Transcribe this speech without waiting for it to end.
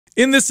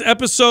In this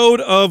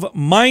episode of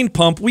Mind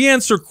Pump, we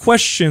answer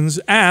questions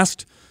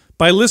asked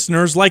by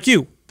listeners like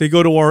you. They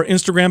go to our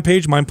Instagram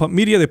page, Mind Pump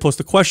Media. They post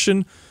a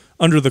question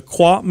under the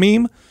Quah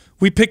meme.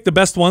 We pick the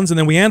best ones and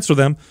then we answer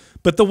them.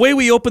 But the way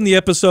we open the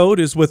episode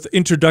is with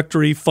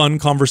introductory, fun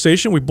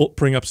conversation. We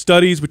bring up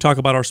studies, we talk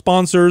about our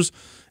sponsors,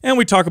 and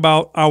we talk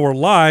about our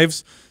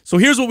lives. So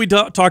here's what we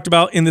talked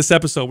about in this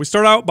episode. We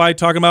start out by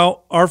talking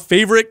about our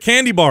favorite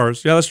candy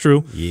bars. Yeah, that's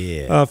true.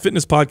 Yeah.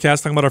 Fitness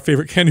podcast, talking about our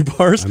favorite candy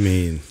bars. I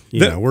mean,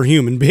 you know, we're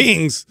human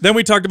beings. Then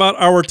we talked about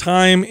our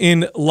time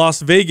in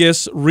Las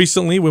Vegas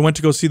recently. We went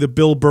to go see the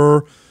Bill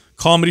Burr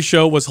comedy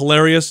show. It was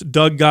hilarious.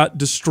 Doug got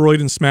destroyed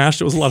and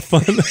smashed. It was a lot of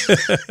fun.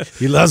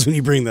 He loves when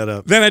you bring that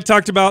up. Then I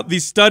talked about the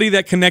study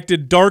that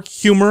connected dark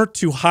humor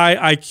to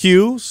high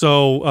IQ.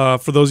 So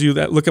for those of you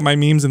that look at my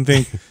memes and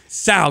think,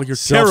 Sal, you're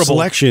terrible.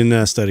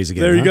 Self-selection studies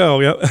again. There you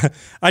go. Yep.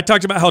 I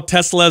talked about how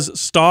Tesla's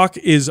stock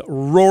is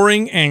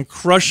roaring and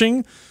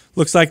crushing.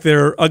 Looks like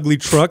their ugly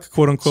truck,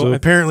 quote unquote. So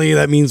apparently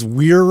that means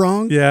we're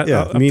wrong?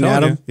 Yeah. I mean,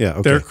 Adam? Yeah,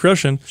 okay. They're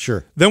crushing.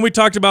 Sure. Then we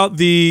talked about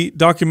the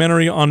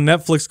documentary on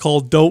Netflix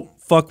called Don't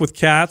Fuck with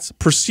Cats.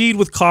 Proceed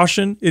with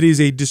caution. It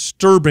is a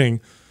disturbing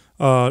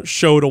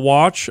show to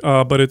watch,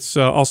 but it's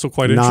also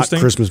quite interesting.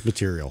 Not Christmas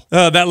material.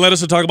 That led us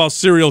to talk about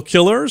serial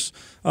killers.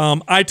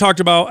 I talked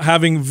about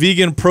having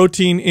vegan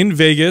protein in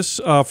Vegas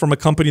from a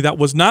company that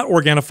was not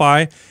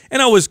Organifi,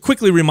 and I was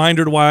quickly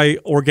reminded why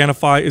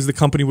Organifi is the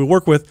company we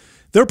work with.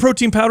 Their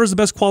protein powder is the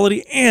best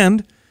quality,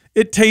 and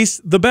it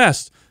tastes the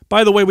best.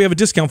 By the way, we have a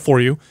discount for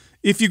you.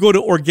 If you go to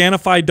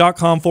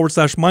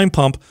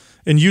Organifi.com/mindpump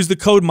and use the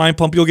code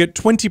MindPump, you'll get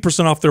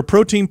 20% off their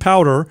protein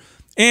powder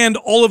and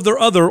all of their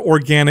other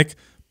organic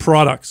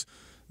products.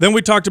 Then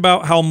we talked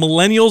about how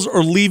millennials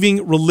are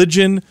leaving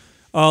religion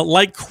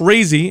like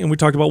crazy, and we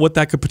talked about what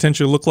that could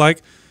potentially look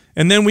like.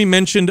 And then we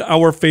mentioned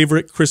our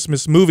favorite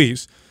Christmas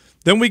movies.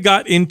 Then we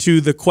got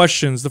into the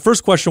questions. The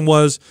first question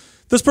was,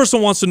 this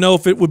person wants to know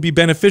if it would be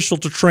beneficial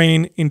to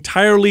train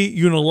entirely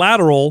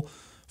unilateral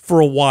for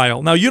a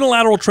while. Now,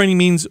 unilateral training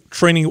means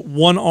training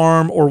one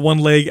arm or one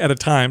leg at a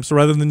time. So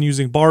rather than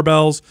using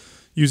barbells,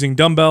 using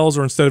dumbbells,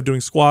 or instead of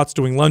doing squats,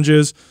 doing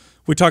lunges,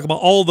 we talk about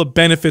all the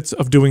benefits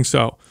of doing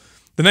so.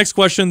 The next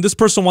question, this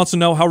person wants to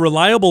know how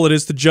reliable it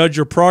is to judge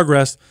your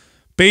progress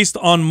based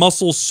on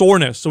muscle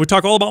soreness. So we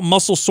talk all about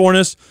muscle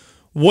soreness,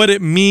 what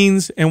it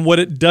means and what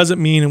it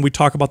doesn't mean, and we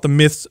talk about the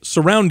myths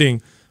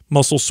surrounding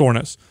muscle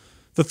soreness.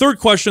 The third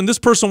question, this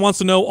person wants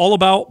to know all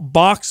about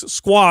box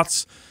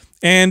squats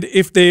and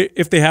if they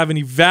have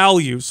any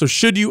value. So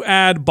should you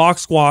add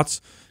box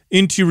squats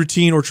into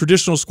routine or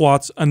traditional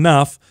squats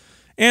enough?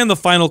 And the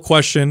final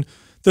question,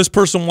 this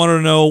person wanted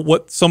to know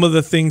what some of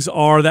the things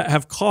are that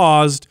have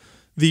caused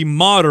the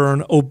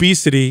modern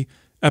obesity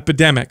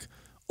epidemic.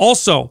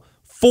 Also,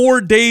 4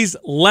 days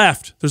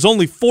left. There's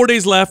only 4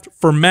 days left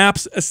for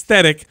MAPS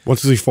Aesthetic. 1,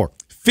 2, 3, 4.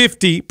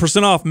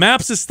 50% off.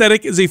 MAPS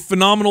Aesthetic is a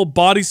phenomenal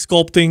body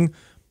sculpting,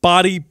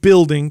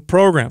 bodybuilding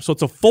program. So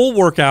it's a full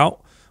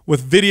workout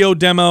with video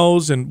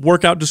demos and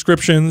workout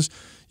descriptions.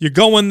 You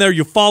go in there,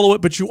 you follow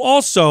it, but you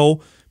also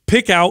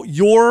pick out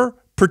your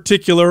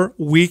particular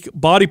weak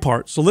body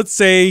part. So let's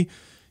say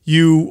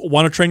you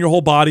want to train your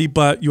whole body,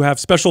 but you have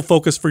special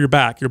focus for your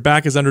back. Your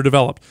back is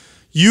underdeveloped.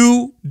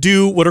 You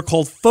do what are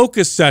called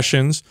focus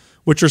sessions,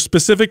 which are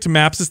specific to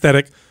MAPS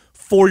Aesthetic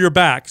for your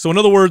back. So in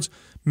other words,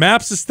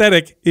 MAPS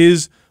Aesthetic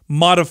is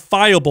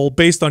modifiable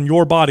based on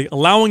your body,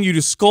 allowing you to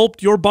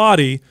sculpt your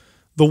body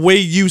the way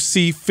you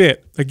see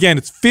fit. Again,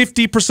 it's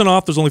 50%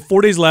 off. There's only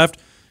 4 days left.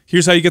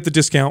 Here's how you get the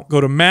discount.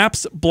 Go to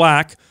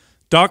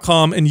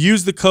mapsblack.com and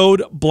use the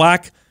code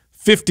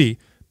BLACK50,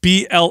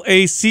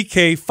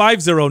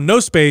 BLACK50, no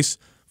space,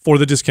 for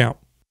the discount.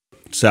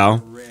 Sal,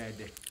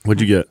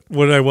 what'd you get?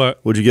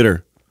 What'd you get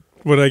her?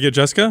 What did I get,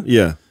 Jessica?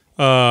 Yeah.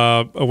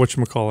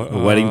 Whatchamacallit?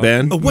 A wedding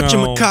band?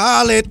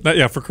 Whatchamacallit?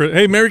 Yeah,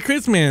 hey, Merry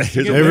Christmas.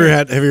 Have you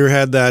ever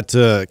had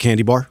that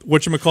candy bar?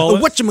 Whatchamacallit?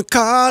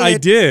 Whatchamacallit? I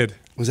did.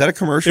 Was that a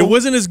commercial? It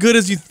wasn't as good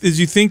as you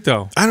think,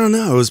 though. I don't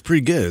know. It was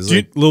pretty good. It was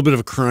like a little bit of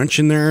a crunch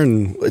in there,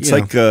 and it's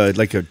like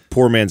a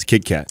poor man's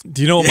Kit Kat.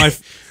 Do you know what my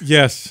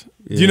yes?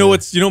 Yeah. Do you know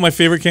what my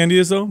favorite candy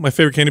is, though? My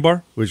favorite candy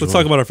bar. Let's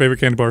talk about our favorite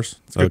candy bars.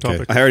 It's a good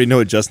topic. I already know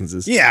what Justin's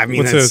is. Yeah, I mean,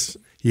 what's his?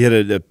 He had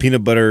a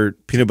peanut butter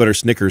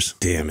Snickers.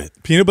 Damn it,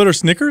 peanut butter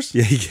Snickers.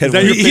 Yeah, is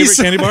that your favorite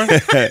candy bar?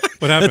 What happened?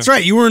 That's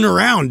right. You weren't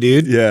around,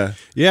 dude. Yeah,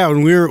 yeah.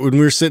 When we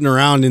were sitting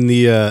around in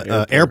the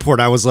airport,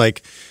 I was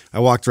like, I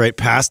walked right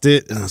past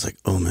it, and I was like,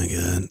 oh my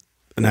god.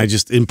 And I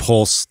just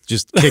impulse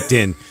kicked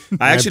in.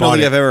 I actually don't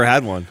think I've ever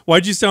had one.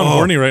 Why'd you sound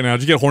horny right now?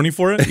 Did you get horny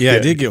for it? Yeah, I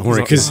did get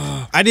horny because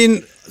I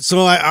didn't.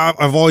 So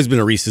I've always been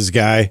a Reese's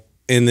guy,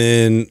 and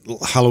then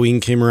Halloween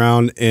came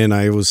around, and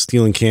I was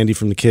stealing candy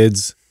from the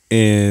kids,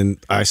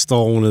 and I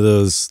stole one of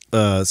those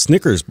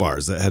Snickers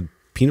bars that had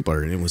peanut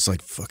butter, and it was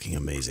like fucking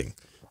amazing.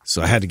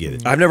 So I had to get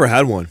it. I've never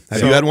had one.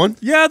 Have you had one?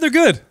 Yeah, they're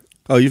good.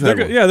 Oh, you've had They're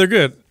one. good. Yeah, they're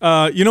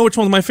good. You know which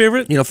one's my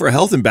favorite? You know, for a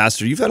health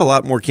ambassador, you've had a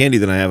lot more candy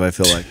than I have, I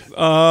feel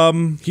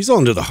like. He's all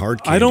into the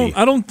hard candy.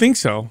 I don't think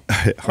so.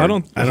 I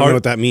don't know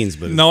what that means,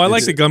 but no, I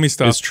like the gummy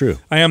stuff. It's true.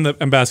 I am the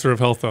ambassador of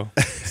health, though.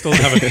 Still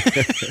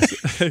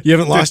haven't. You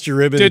haven't lost your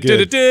ribbon.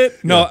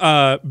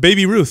 No,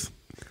 Baby Ruth.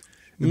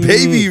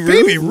 Baby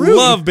Ruth? Baby Ruth.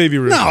 Love Baby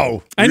Ruth.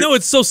 No. I know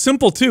it's so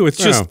simple too. It's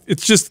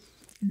just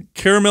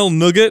caramel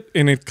nougat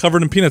and it's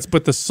covered in peanuts,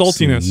 but the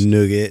saltiness.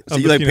 Nugget. So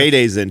you like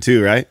paydays then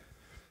too, right?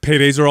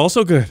 Paydays are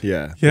also good.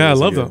 Yeah. Yeah, I Paydays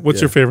love are them. good.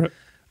 What's your favorite?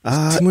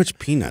 Too much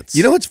peanuts.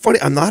 You know what's funny?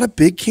 I'm not a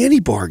big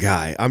candy bar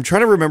guy. I'm trying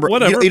to remember.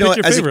 Whatever, You know,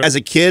 pick your favorite. as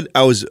a kid,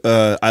 I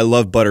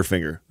love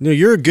Butterfinger. No,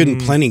 you're a good and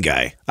plenty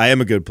guy. I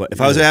am a good player. If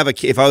I was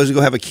to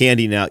go have a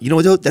candy now, you know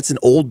what? Though? That's an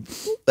old.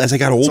 As I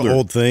got older, It's an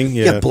old thing.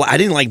 Yeah. I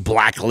didn't like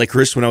black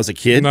licorice when I was a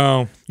kid.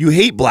 No. You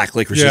hate black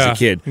licorice as a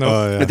kid. No.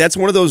 Oh, yeah. But that's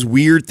one of those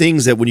weird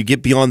things that when you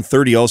get beyond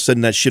 30, all of a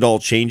sudden that shit all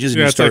changes and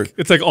Yeah, you start.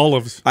 it's like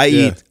olives. I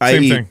Yeah.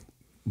 Same eat thing.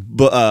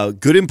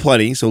 good and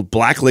plenty. So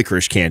black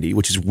licorice candy,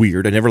 which is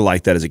weird. I never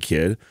liked that as a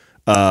kid.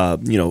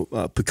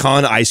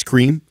 Pecan ice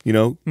cream.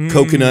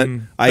 Coconut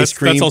ice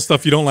cream. That's all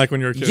stuff you don't like when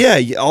you're a kid.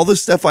 Yeah, all the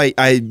stuff I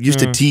used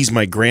to tease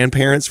my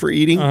grandparents for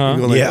eating.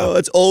 Going like, Yeah. oh,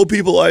 it's old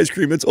people ice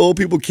cream. It's old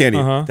people candy.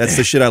 That's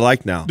the shit I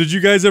like now. Did you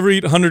guys ever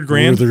eat 100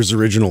 grand? There's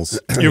originals.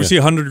 You ever see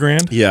 100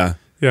 grand? Yeah.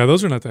 Yeah,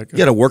 those are not that good. You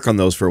got to work on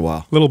those for a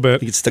while. A little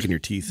bit. You get stuck in your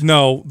teeth.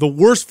 No, the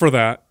worst for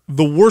that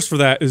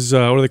is what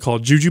are they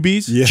called?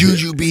 Jujubes? Yeah.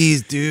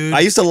 Jujubes, dude.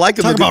 I used to like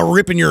them. Talk about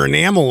ripping your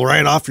enamel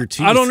right off your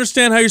teeth. I don't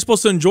understand how you're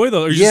supposed to enjoy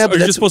those. Are you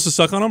just supposed to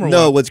suck on them or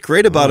No, what? what's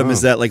great about them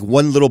is that like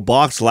one little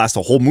box lasts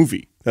a whole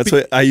movie. That's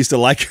what I used to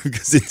like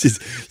because it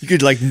just you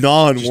could like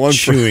gnaw on one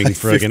chewing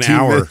for like an 15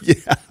 hour.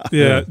 minutes.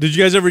 Yeah. Did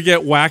you guys ever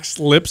get waxed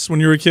lips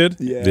when you were a kid?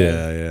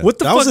 Yeah. What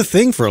the that was fuck? a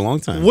thing for a long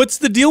time. What's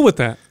the deal with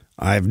that?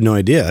 I have no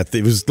idea.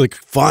 It was like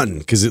fun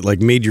because it like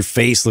made your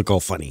face look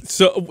all funny.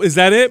 So is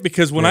that it?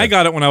 Because when I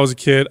got it when I was a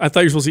kid, I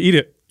thought you were supposed to eat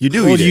it. You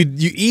do Well, eat it.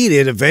 you eat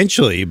it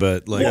eventually,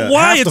 but like Well,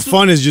 why? half the It's-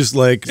 fun is just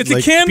like it's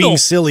a candle. being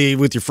silly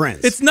with your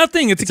friends. It's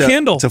nothing. It's a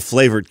candle. It's a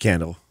flavored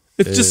candle.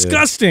 It's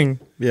disgusting.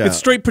 Yeah. It's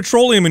straight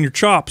petroleum in your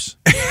chops.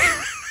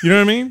 You know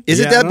what I mean? Is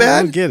Yeah, it that I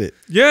bad? don't get it.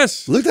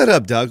 Yes. Look that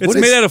up, Doug. It's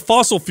made out of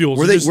fossil fuels.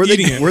 Were You're they just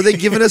eating it. were they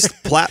giving us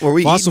were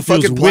we Fossil eating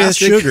fuels fucking with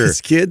plastic sugar. as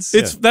kids?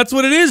 That's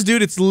what it is,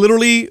 dude. It's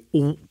literally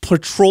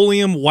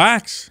petroleum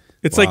wax.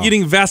 It's like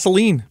eating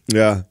Vaseline.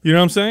 Yeah. You know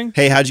what I'm saying?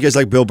 Hey, how'd you guys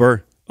like Bill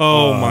Burr?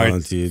 Oh my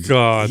dude.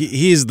 god.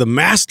 He is the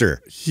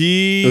master.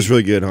 He It was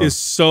really good, huh? is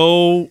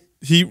so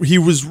he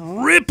was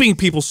ripping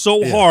people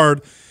so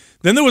hard.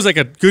 Then there was like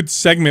a good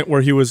segment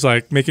where he was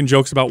like making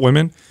jokes about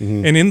women,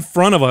 and in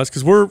front of us,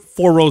 because we're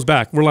 4 rows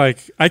back, we're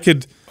like, I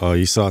could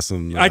You saw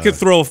some. I could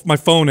throw my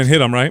phone and hit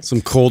him, right?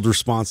 some cold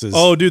responses.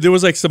 Oh, dude, there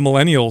was like some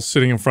millennials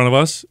sitting in front of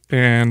us,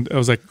 and it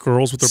was like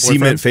girls with their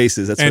Cement boyfriends.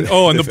 faces. That's And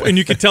what and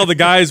you could tell the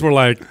guys were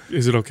like,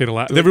 "Is it okay to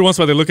laugh?" Every once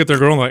in a while, they look at their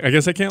girl and like, "I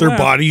guess I can't." their laugh.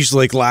 bodies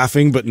like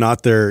laughing, but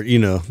not their.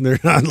 They're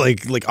not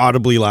like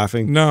audibly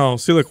laughing. No,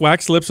 see, look,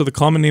 wax lips are the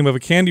common name of a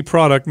candy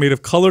product made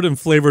of colored and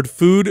flavored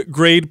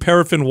food-grade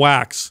paraffin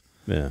wax.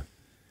 Yeah.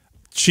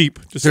 Cheap.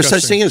 There's Disgusting.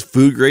 such thing as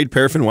food grade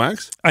paraffin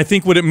wax? I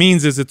think what it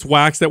means is it's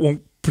wax that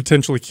won't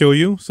potentially kill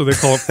you, so they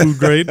call it food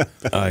grade.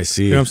 I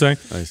see. You know what I'm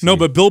saying? I see. No,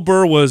 but Bill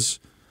Burr was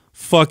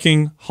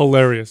fucking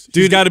hilarious.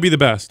 He's got to be the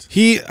best.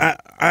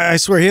 I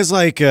swear, he has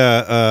like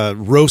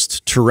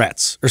roast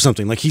Tourette's or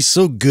something. Like he's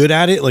so good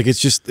at it. Like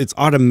it's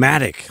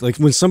automatic. Like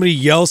when somebody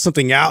yells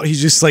something out, he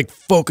just like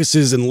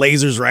focuses and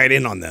lasers right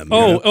in on them.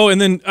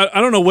 And then I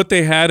don't know what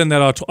they had in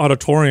that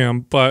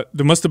auditorium, but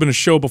there must have been a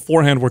show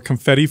beforehand where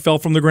confetti fell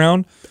from the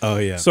ground. Oh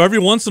yeah. So every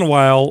once in a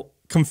while,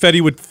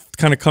 confetti would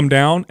kind of come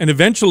down, and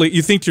eventually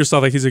you think to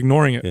yourself like he's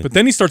ignoring it, but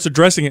then he starts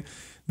addressing it.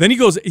 Then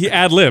he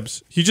ad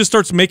libs. He just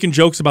starts making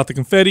jokes about the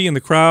confetti and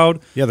the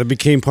crowd. Yeah, that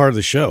became part of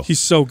the show. He's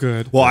so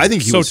good. Well, I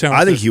think he was.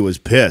 talented. I think he was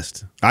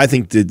pissed. I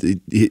think that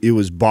it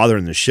was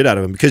bothering the shit out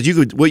of him because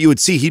what you would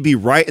see, he'd be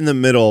right in the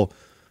middle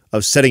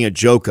of setting a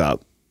joke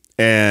up,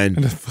 and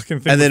the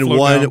fucking thing then would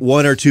float down.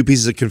 one or two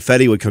pieces of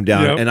confetti would come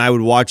down, Yep. and I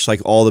would watch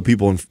like all the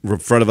people in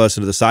front of us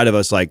and to the side of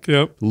us like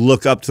Yep.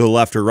 look up to the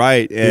left or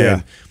right,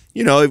 and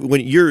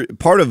when you're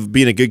part of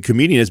being a good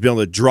comedian is being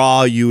able to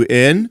draw you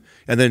in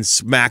and then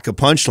smack a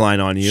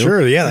punchline on you.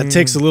 Sure, yeah, that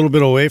takes a little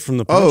bit away from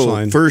the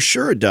punchline. Oh, for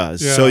sure it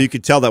does. Yeah. So you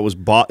could tell that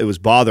it was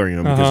bothering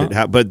him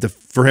because but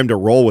for him to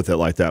roll with it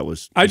like that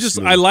was. I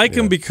like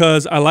him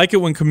because I like it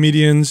when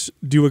comedians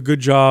do a good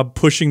job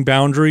pushing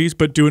boundaries,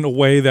 but do it in a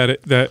way that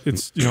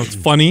it's it's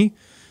funny,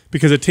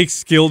 because it takes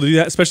skill to do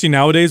that, especially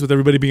nowadays with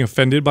everybody being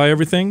offended by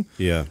everything.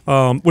 Yeah.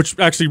 Which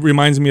actually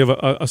reminds me of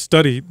a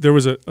study. There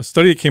was a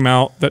study that came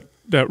out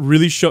that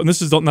really showed, and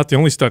this is not the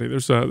only study.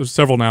 There's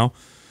several now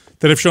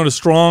that have shown a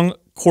strong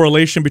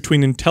correlation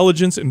between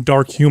intelligence and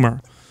dark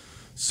humor.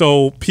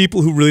 So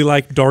people who really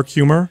like dark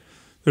humor,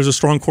 there's a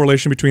strong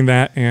correlation between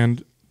that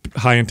and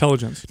high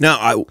intelligence.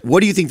 Now, what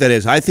do you think that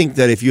is? I think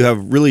that if you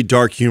have really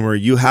dark humor,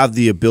 you have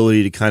the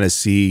ability to kind of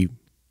see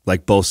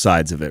like both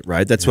sides of it,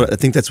 right? That's what I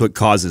think. That's what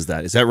causes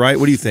that. Is that right?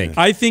 What do you think?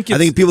 I think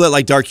people that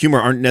like dark humor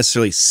aren't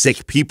necessarily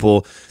sick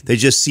people. They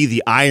just see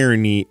the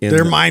irony in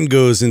their mind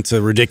goes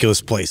into ridiculous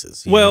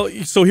places. Well,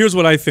 so here's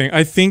what I think.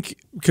 I think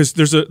because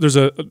there's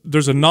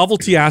a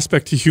novelty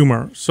aspect to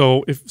humor.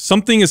 So if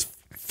something is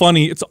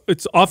funny,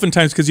 it's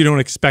oftentimes because you don't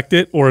expect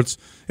it, or it's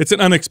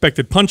an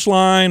unexpected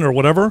punchline or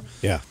whatever.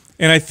 Yeah.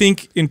 And I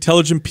think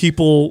intelligent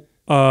people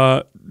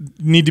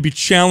need to be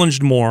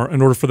challenged more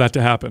in order for that to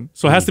happen.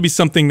 So it has to be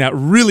something that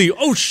really,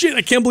 oh shit,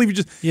 I can't believe you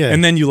just,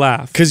 and then you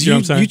laugh. Because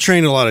you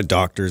train a lot of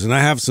doctors, and I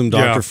have some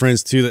doctor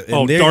friends too, that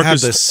and they have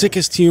the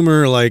sickest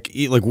humor, like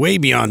way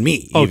beyond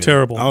me. Oh,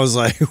 terrible. I was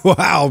like,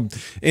 wow.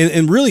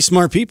 And really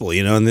smart people,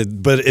 you know,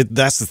 but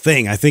that's the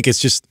thing. I think it's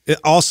just,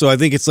 I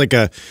think it's like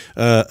a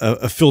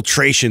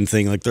filtration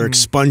thing. Like they're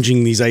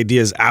expunging these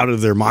ideas out of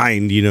their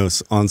mind, you know,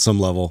 on some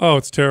level. Oh,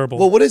 it's terrible.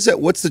 Well, what is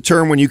that? What's the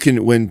term when you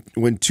can,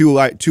 when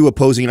two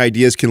opposing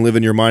ideas can live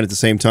in your mind at the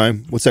same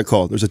time? What's that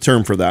called? There's a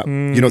term for that.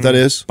 You know what that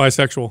is?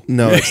 Bisexual.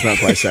 No, it's not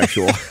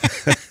bisexual.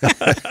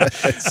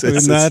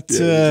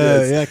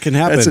 It can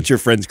happen. That's what your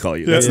friends call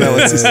you. That's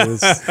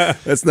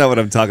not what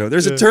I'm talking about.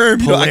 There's a term.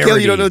 You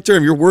don't know the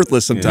term. You're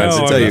worthless sometimes.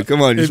 I tell you.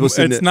 Come on, you're supposed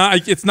to.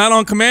 It's not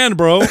on command,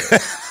 bro.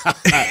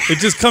 It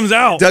just comes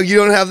out. Doug, you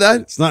don't have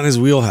that? It's not in his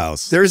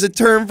wheelhouse. There's a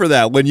term for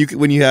that when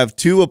you have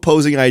two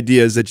opposing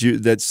ideas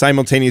that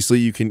simultaneously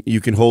you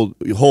can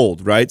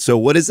hold, right? So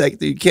what is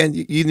that? You can't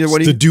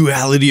the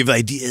duality of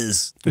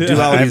ideas.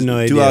 Duality, I have no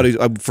idea. Duality,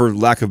 for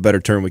lack of a better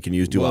term, we can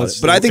use duality.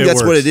 But I think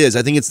that's what it is.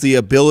 I think it's the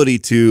ability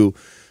to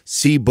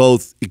see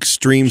both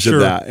extremes of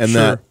that, and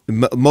that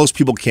most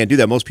people can't do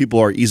that. Most people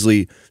are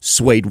easily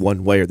swayed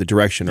one way or the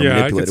direction or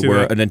manipulated,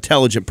 where an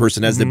intelligent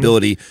person has the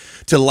ability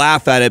to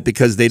laugh at it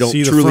because they don't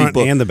truly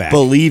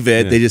believe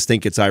it. They just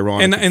think it's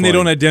ironic. And they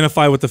don't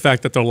identify with the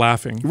fact that they're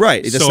laughing.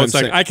 Right. So it's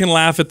like, I can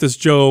laugh at this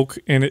joke,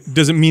 and it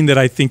doesn't mean that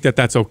I think that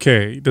that's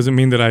okay. It doesn't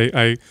mean that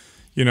I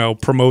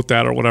promote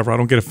that or whatever. I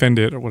don't get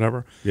offended or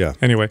whatever. Yeah.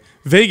 Anyway,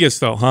 Vegas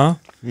though, huh?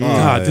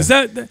 God, does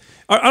that...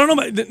 I don't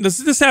know.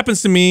 This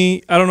happens to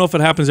me. I don't know if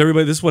it happens to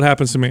everybody. This is what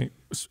happens to me.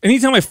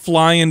 Anytime I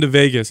fly into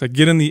Vegas, as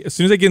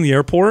soon as I get in the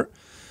airport,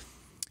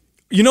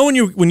 you know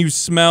when you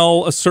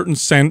smell a certain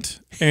scent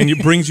and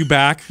it brings you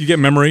back, you get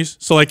memories.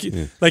 So like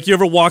you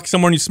ever walk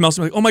somewhere and you smell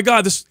something like, oh my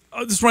God, this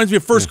reminds me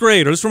of first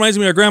grade, or this reminds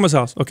me of my grandma's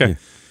house. Okay. Yeah.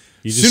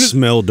 You just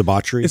smell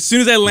debauchery. As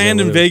soon as I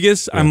land in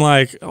Vegas, I'm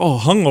like, oh,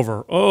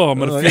 hungover. Oh, I'm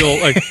going to feel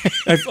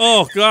like,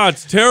 oh, God,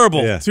 it's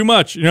terrible. Yeah. Too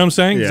much. You know what I'm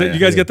saying? You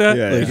guys get that?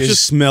 Yeah, you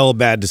just smell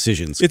bad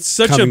decisions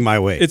coming my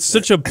way. It's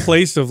such a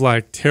place of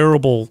like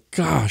terrible,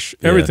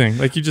 everything.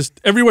 Like you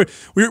just, everywhere.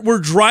 We're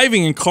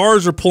driving and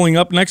cars are pulling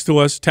up next to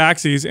us,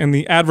 taxis, and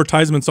the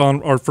advertisements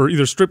are for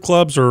either strip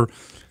clubs or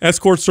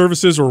escort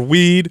services or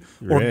weed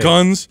or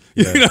guns.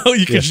 You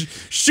can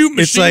shoot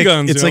machine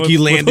guns. It's like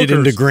you landed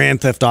into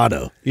Grand Theft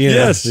Auto.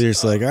 Yes. You're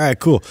just like, all right,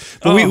 cool.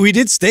 But we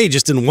did stay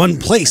just in one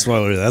place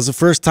while we were there. That was the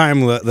first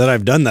time that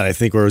I've done that, I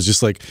think, where it was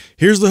just like,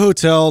 here's the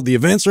hotel, the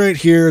event's right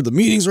here, the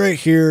meeting's right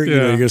here,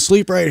 you're going to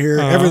sleep right here.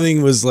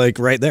 Everything was like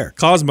right there.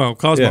 Cosmo.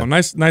 Yeah.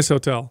 Nice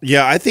hotel.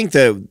 Yeah, I think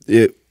that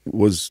it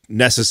was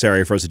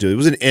necessary for us to do. It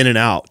was an in and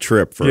out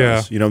trip for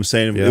us. You know what I'm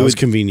saying? Yeah, it was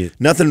convenient.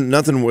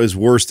 Nothing was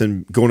worse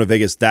than going to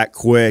Vegas that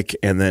quick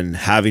and then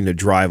having to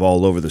drive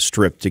all over the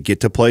strip to get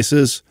to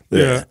places.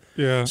 Yeah.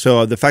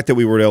 So the fact that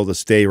we were able to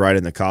stay right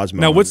in the Cosmo.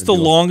 Now, what's the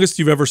longest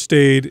you've ever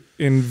stayed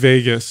in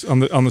Vegas on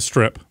the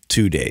strip?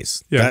 2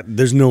 days. Yeah.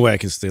 There's no way I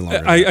can stay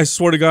longer. I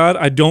swear to God,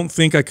 I don't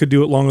think I could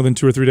do it longer than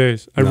 2 or 3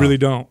 days. I really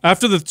don't.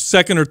 After the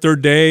second or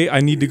third day, I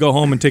need to go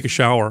home and take a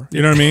shower.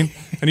 You know what I mean?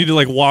 I need to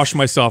like wash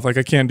myff. Like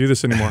I can't do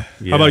this anymore.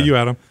 How about you,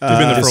 Adam? You've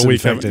been there for a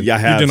week, haven't you? I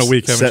have. You've done a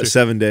week, haven't you?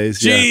 7 days.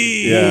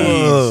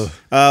 Jeez.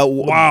 Yeah.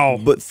 Wow.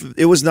 But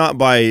it was not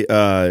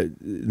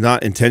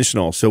not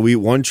intentional. So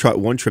one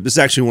trip. This is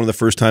actually one of the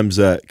first times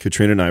that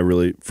Katrina and I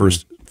really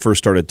first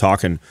started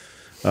talking,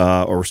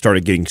 or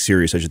started getting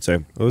serious, I should say.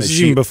 Well, this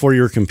is even before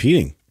you were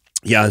competing.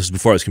 Yeah, this is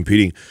before I was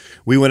competing.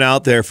 We went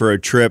out there for a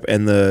trip,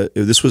 and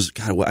this was,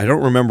 God, I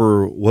don't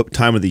remember what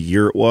time of the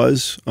year it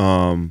was,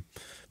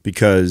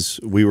 because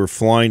we were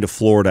flying to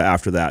Florida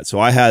after that. So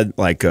I had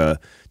like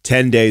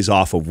 10 days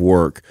off of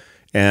work,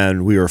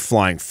 and we were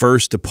flying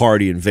first to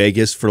party in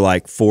Vegas for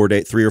like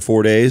 3 or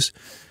 4 days.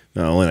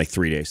 No, only like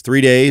 3 days.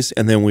 3 days,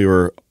 and then we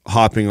were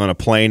hopping on a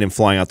plane and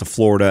flying out to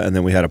Florida, and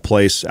then we had a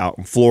place out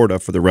in Florida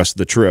for the rest of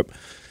the trip.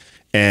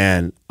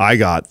 And I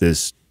got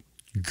this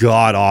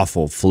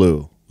god-awful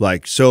flu.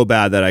 Like so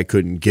bad that I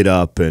couldn't get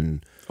up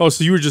and. Oh,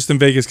 so you were just in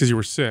Vegas because you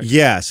were sick?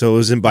 Yeah, so it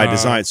wasn't by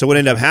design. So what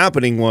ended up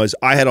happening was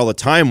I had all the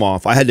time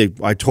off. I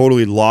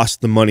totally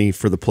lost the money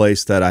for the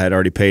place that I had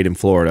already paid in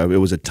Florida. It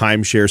was a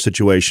timeshare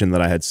situation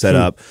that I had set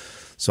up,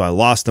 so I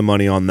lost the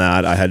money on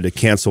that. I had to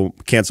cancel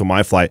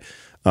my flight.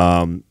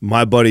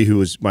 My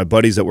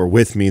buddies that were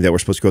with me that were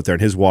supposed to go up there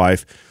and his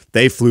wife,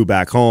 they flew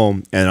back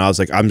home, and I was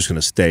like, I'm just going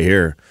to stay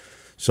here.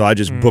 So I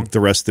just booked the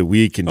rest of the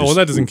week. And well,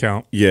 that doesn't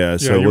count. Yeah,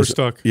 so you were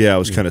stuck. Yeah, I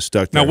was kind of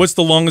stuck there. Now, what's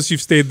the longest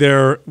you've stayed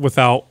there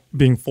without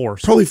being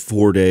forced? Probably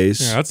 4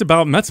 days. Yeah,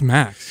 that's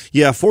max.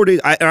 Yeah, 4 days.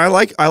 I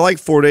like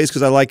 4 days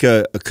because I like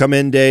a come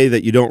in day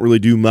that you don't really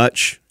do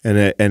much, and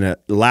a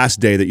last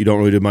day that you don't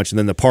really do much, and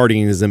then the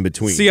partying is in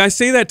between. See, I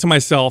say that to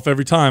myself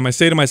every time. I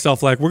say to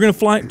myself, like, we're gonna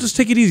fly. Just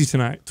take it easy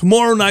tonight.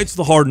 Tomorrow night's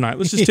the hard night.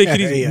 Let's just take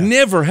it easy. Yeah.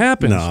 Never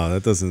happens. No,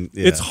 that doesn't.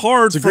 Yeah. It's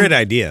hard. It's a great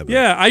idea. But.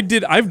 Yeah,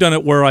 I've done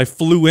it where I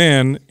flew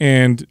in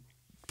and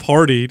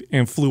partied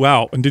and flew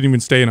out and didn't even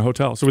stay in a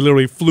hotel. So we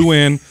literally flew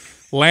in,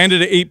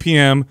 landed at 8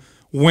 p.m.,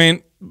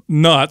 went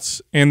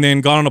nuts, and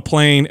then got on a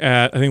plane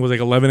at I think it was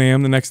like 11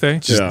 a.m. the next day.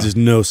 Just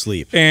no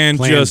sleep. And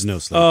Plans, just no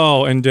sleep.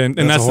 and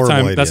that's the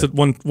time. Idea. That's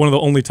one of the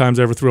only times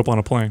I ever threw up on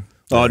a plane.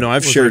 Oh no,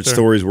 I've shared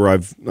stories where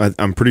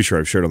I'm pretty sure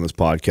I've shared on this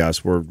podcast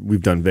where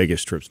we've done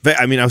Vegas trips.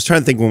 I mean, I was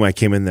trying to think when I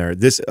came in there.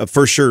 This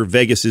for sure,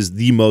 Vegas is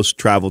the most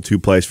traveled to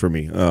place for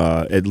me.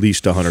 At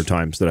least 100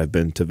 times that I've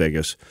been to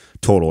Vegas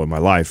total in my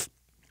life.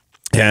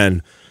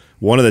 And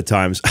one of the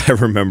times I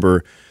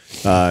remember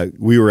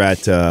we were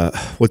at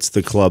what's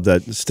the club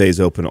that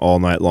stays open all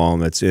night long?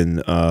 That's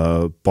in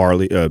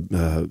Barley.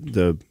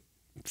 The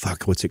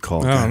fuck, what's it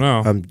called? I don't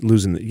know. I'm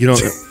losing.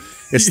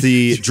 It's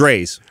the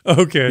Dre's.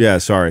 Okay. Yeah,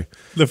 sorry.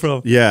 No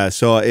problem. Yeah,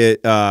 so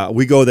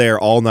we go there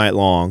all night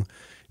long,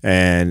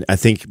 and I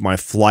think my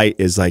flight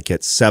is like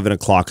at 7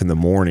 o'clock in the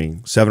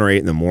morning, 7 or 8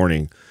 in the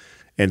morning.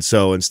 And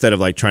so instead of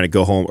like trying to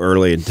go home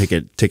early and take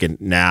a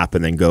nap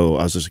and then go,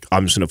 I'm just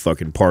gonna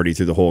fucking party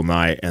through the whole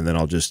night, and then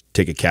I'll just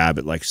take a cab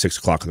at like 6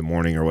 o'clock in the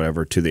morning or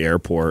whatever to the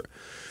airport.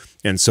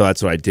 And so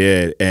that's what I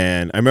did.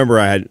 And I remember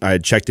I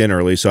had checked in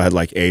early, so I had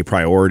like a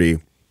priority.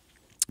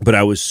 But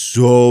I was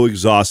so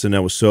exhausted and I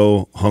was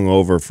so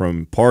hungover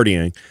from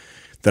partying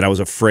that I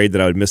was afraid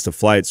that I would miss the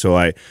flight. So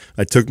I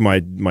took my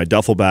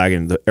duffel bag,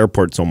 and the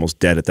airport's almost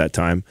dead at that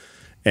time,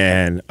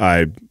 and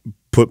I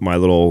put my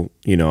little,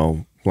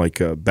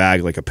 like a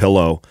bag, like a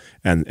pillow,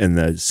 and in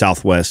the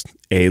Southwest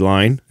A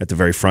line at the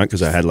very front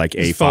because I had like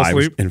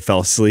A5 and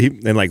fell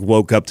asleep and like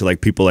woke up to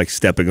like people like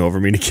stepping over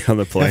me to get on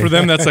the plane. And for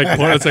them, that's like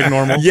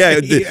normal.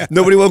 Yeah,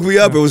 nobody woke me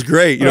up. It was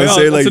great. You know what I'm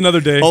saying? That's like another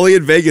day. Only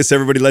in Vegas,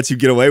 everybody lets you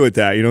get away with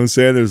that. You know what I'm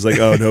saying? There's like,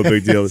 oh, no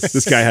big deal.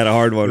 This guy had a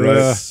hard one,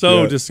 right?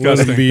 So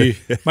disgusting.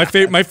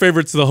 My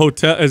favorite's the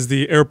hotel, as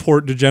the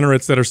airport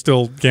degenerates that are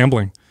still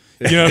gambling.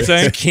 You know what I'm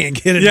saying? Can't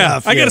get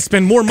enough. Yeah, I got to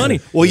spend more money.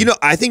 Well,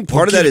 I think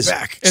part of that is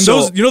back. And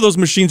those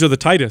machines are the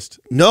tightest.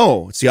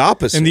 No, it's the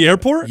opposite. In the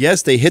airport?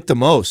 Yes, they hit the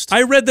most.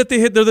 I read that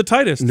they're the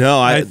tightest. No,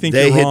 I think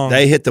you're wrong.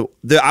 They hit the.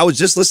 I was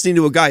just listening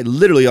to a guy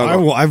literally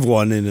on. I've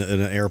won in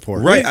an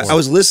airport. Right, I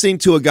was listening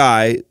to a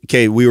guy.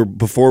 Okay,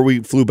 before we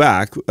flew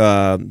back.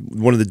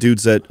 One of the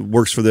dudes that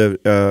works for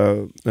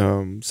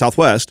the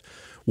Southwest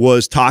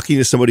was talking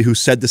to somebody who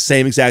said the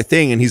same exact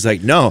thing, and he's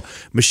like, "No,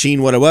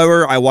 machine,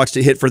 whatever. I watched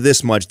it hit for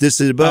this much. This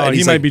is." And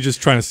he might be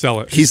just trying to sell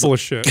it. He's full of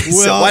shit.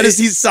 Well, why does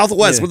he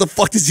Southwest? Yeah. What the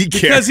fuck does he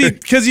care?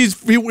 Because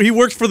he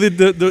works for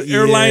the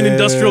airline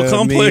industrial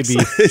complex.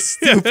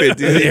 Stupid,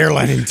 dude. The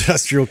airline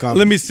industrial complex.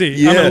 Let me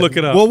see. I'm gonna look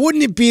it up. Well,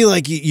 wouldn't it be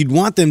like you'd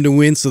want them to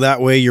win so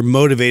that way you're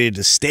motivated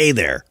to stay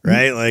there,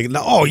 right? Like,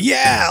 oh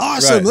yeah,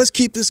 awesome, right. Let's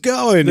keep this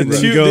going. And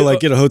then you go like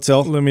get a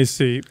hotel. Let me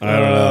see. I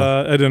don't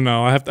know. I don't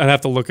know. I'd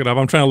have to look it up.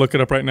 I'm trying to look it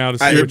up right now to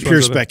see which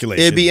pure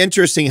speculation. It'd be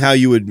interesting how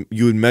you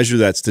would measure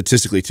that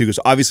statistically too, because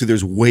obviously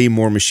there's way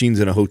more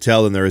machines in a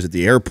hotel than there is at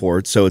the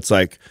airport. So it's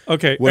like,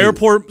 okay,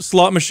 airport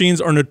slot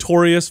machines are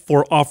notorious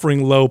for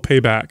offering low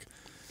payback.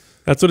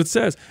 That's what it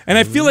says, and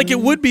I feel like it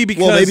would be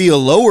because maybe a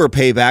lower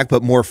payback,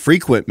 but more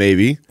frequent,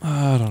 maybe.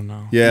 I don't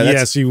know.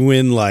 Yeah, so you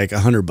win like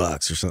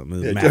 $100 or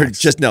something. Or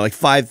just now, like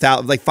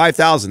 5,000. Like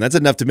 5,000. That's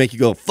enough to make you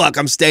go, "Fuck,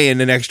 I'm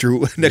staying an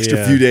extra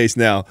few days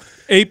now."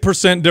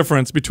 8%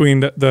 difference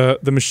between the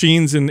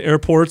machines in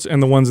airports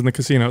and the ones in the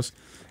casinos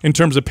in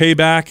terms of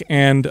payback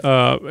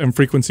and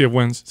frequency of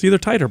wins. See, they're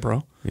tighter,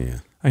 bro. Yeah.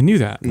 I knew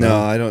that. No,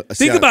 I don't.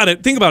 Think about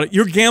it.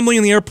 You're gambling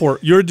in the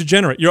airport. You're a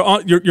degenerate.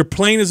 Your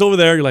plane is over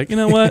there. You're like, you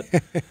know what?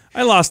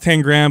 I lost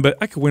 10 grand, but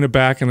I could win it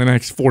back in the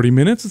next 40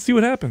 minutes and see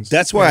what happens.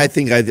 That's why I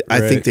think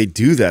they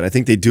do that. I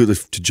think they do it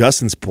to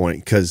Justin's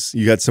point, because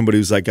you got somebody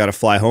who's like got to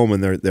fly home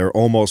and they're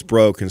almost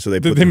broke, and so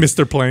they missed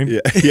their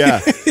plane. Yeah,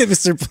 they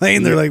missed their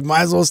plane. They're like,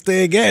 might as well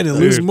stay again and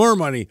lose more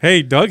money.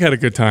 Hey, Doug had a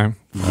good time.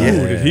 Yeah.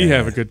 Ooh, did he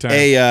have a good time?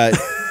 Hey,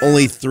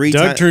 only 3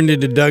 times. Doug turned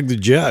into Doug the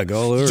Jug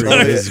all over.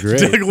 It's great.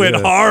 Doug went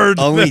hard.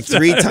 Only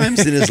 3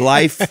 times in his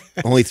life.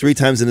 Only 3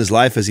 times in his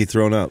life has he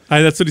thrown up.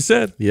 That's what he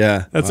said.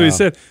 Yeah, that's what he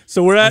said.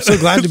 So we're at. I'm so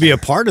glad to be a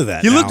part of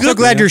that. You look good. So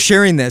glad you're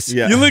sharing this.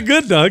 Yeah. You look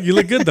good, Doug. You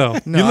look good though.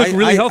 No, you look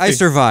really healthy. I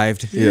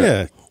survived.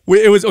 Yeah.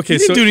 It was okay. You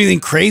didn't do anything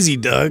crazy,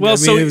 Doug. Well,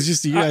 it was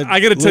just I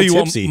got to tell you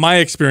what my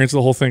experience of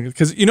the whole thing,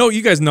 because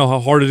you guys know how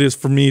hard it is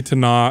for me to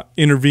not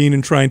intervene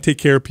and try and take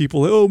care of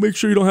people. Oh, make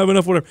sure you don't have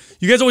enough, whatever.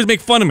 You guys always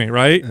make fun of me,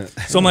 right?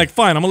 So I'm like,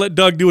 fine, I'm gonna let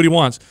Doug do what he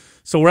wants.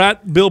 So we're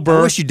at Bill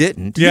Burr. I wish you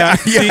didn't. Yeah.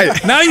 See,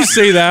 now you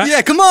say that.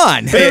 Yeah, come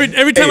on. But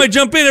every time I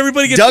jump in,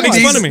 everybody makes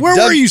fun of me. Where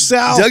were you,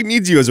 Sal? Doug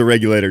needs you as a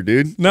regulator,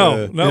 dude.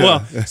 No.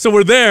 Well, so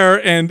we're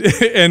there, and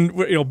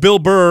Bill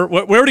Burr. We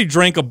already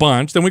drank a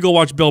bunch. Then we go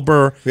watch Bill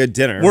Burr. We had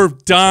dinner. We're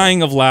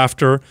dying of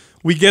laughter.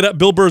 We get up.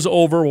 Bill Burr's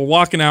over. We're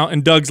walking out,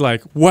 and Doug's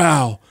like,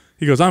 "Wow,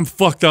 He goes, I'm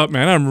fucked up,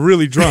 man. I'm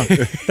really drunk.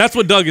 That's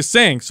what Doug is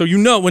saying. So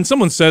when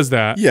someone says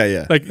that,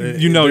 like they're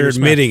you're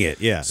admitting it.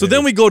 Yeah. So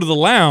then we go to the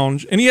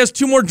lounge, and he has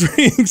 2 more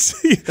drinks.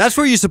 That's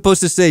where you're supposed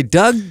to say,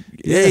 Doug,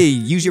 hey,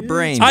 use your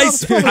brain. I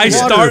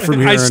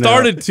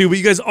started to, but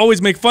you guys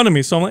always make fun of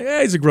me. So I'm like,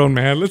 he's a grown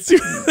man. Let's see.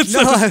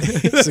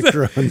 He's a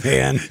grown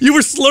man. You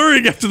were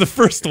slurring after the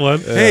first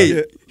one.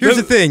 Hey, here's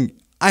the thing.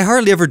 I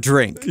hardly ever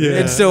drink,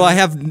 and so I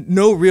have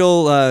no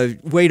real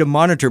way to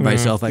monitor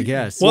myself, I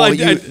guess. Well,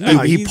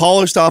 he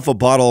polished off a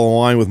bottle of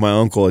wine with my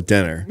uncle at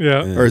dinner.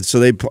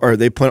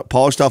 They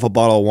polished off a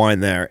bottle of wine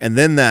there, and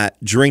then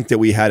that drink that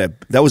we had,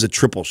 that was a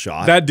triple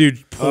shot. That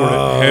dude poured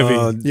it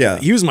heavy. Yeah,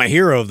 he was my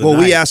hero of the night. Well,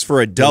 we asked for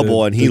a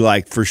double, and he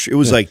for sure it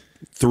was like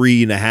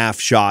 3.5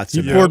 shots.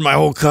 He poured my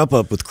whole cup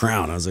up with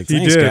Crown. I was like,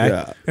 thanks, guy.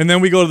 Yeah. And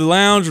then we go to the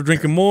lounge, we're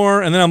drinking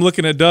more, and then I'm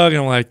looking at Doug,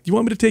 and I'm like, you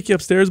want me to take you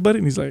upstairs, buddy?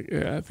 And he's like,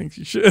 yeah, I think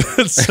you should.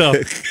 So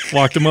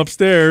walked him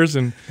upstairs,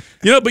 and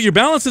but your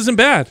balance isn't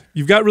bad.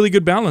 You've got really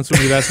good balance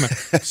when you ask me.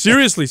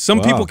 Seriously,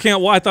 some people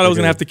can't. I thought I was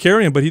going to have to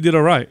carry him, but he did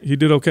all right. He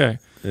did okay.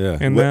 Yeah.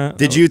 And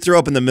did you throw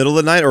up in the middle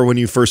of the night or when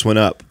you first went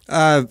up?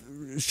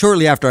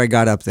 Shortly after I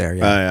got up there.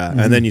 Yeah.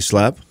 And then you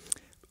slept?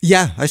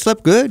 Yeah, I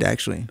slept good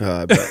actually.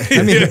 I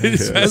mean,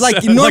 it's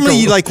like normally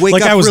you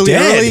wake up really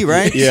early,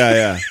 right?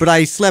 Yeah. But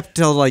I slept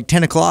till like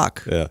 10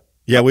 o'clock. Yeah.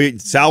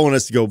 Sal wanted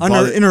us to go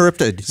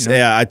uninterrupted.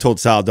 Yeah, I told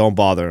Sal, don't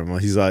bother him.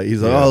 He's like,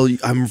 oh,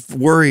 I'm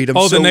worried. I'm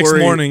so the next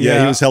worried. morning.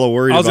 Yeah, he was hella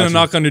worried. I was gonna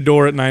knock on your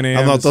door at 9 a.m.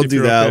 I'm not. Don't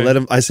do that. Okay. Let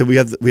him. I said we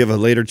have a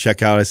later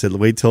checkout. I said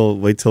wait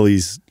till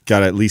he's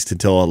got at least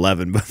until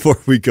 11 before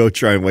we go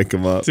try and wake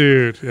him up.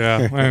 Dude,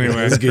 yeah.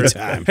 Anyway, it's a good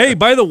time. Hey,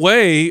 by the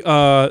way,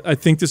 I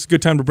think this is a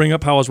good time to bring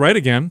up how I was right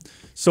again.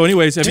 So,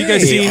 anyways, have you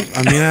guys seen?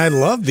 I mean, I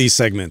love these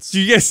segments.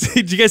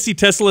 Did you guys see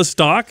Tesla's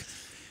stock?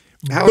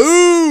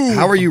 Boom!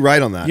 How are you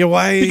right on that? Yeah,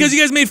 why? Because you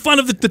guys made fun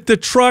of the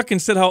truck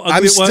and said how ugly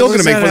it was. I'm still going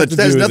to make fun of it.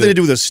 That has nothing to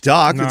do with the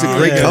stock. It's a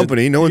great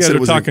company. No one said it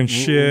was talking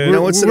shit.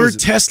 We're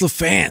Tesla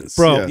fans,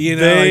 bro.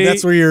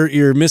 That's where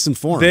you're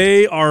misinformed.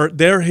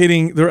 They're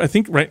hitting. I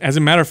think right. As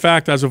a matter of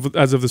fact, as of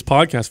this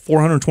podcast,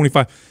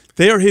 425.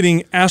 They are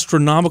hitting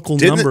astronomical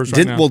numbers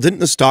right now. Well, didn't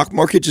the stock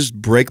market just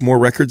break more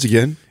records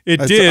again?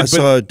 It did. I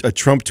saw a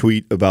Trump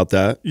tweet about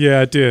that.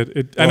 Yeah, it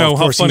did. I know,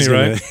 how funny,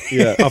 right?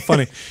 Yeah, how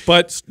funny.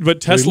 But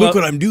Tesla. Look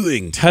what I'm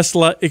doing.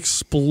 Tesla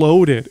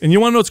exploded, and you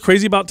want to know what's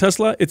crazy about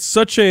Tesla?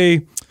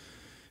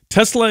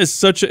 Tesla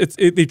is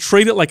they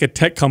trade it like a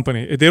tech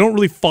company. They don't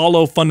really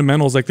follow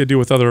fundamentals like they do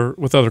with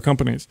other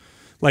companies.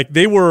 Like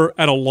they were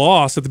at a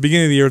loss at the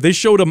beginning of the year. They're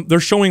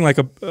showing like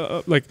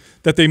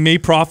that they may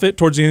profit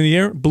towards the end of the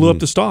year. Blew up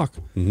the stock.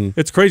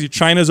 It's crazy.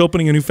 China's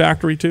opening a new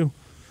factory too.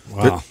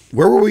 Wow.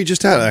 Where were we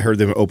just at? I heard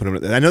them open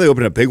them. I know they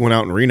opened a big one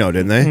out in Reno,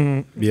 didn't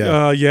they?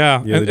 Yeah. Yeah.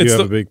 They do have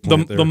a big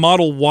plant there. The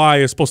Model Y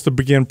is supposed to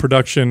begin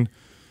production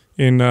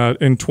in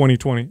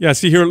 2020. Yeah.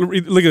 See here.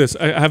 Look at this.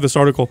 I have this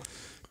article.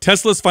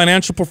 Tesla's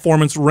financial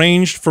performance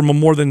ranged from a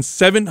more than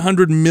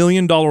 $700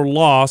 million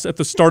loss at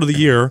the start of the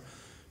year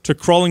to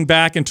crawling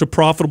back into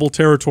profitable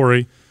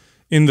territory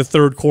in the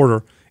third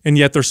quarter, and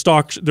yet their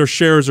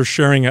shares are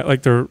sharing at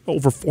like they're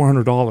over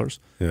 $400.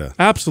 Yeah,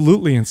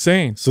 absolutely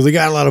insane. So they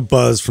got a lot of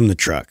buzz from the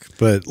truck,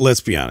 but let's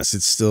be honest,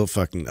 it's still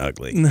fucking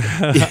ugly.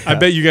 I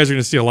bet you guys are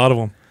going to see a lot of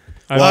them.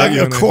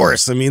 Well, of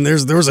course. I mean, there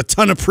was a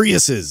ton of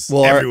Priuses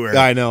everywhere.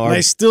 I know. And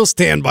I still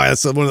stand by it.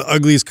 It's one of the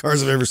ugliest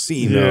cars I've ever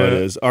seen. No, it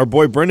is. Our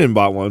boy Brendan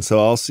bought one, so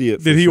I'll see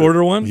it. Did he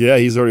order one? Yeah,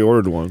 he's already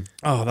ordered one.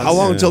 Oh, how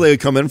long until they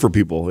come in for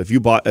people? If you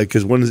bought,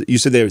 because when you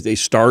said they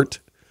start.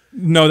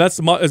 No,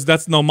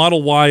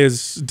 Model Y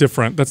is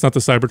different. That's not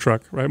the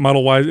Cybertruck, right?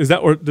 Model Y is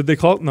that, or did they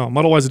call it? No,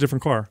 Model Y is a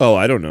different car. Oh,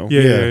 I don't know.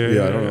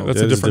 Yeah, I don't know. That's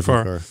a different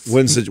car.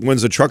 When's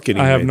the truck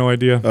getting? I have no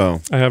idea.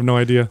 Oh, I have no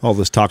idea. All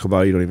this talk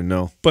about it, you don't even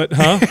know. But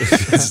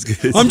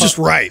I'm just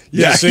right.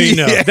 Yeah, so you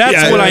know.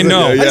 That's what I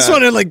know. I just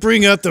want to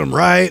bring up them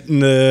right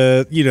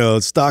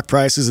and stock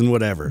prices and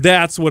whatever.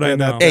 That's what I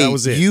know. Hey, that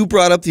was it. You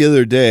brought up the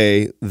other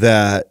day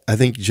that I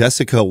think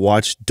Jessica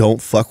watched "Don't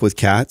Fuck with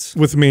Cats"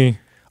 with me.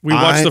 We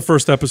watched the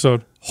first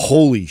episode.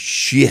 Holy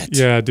shit.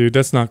 Yeah, dude,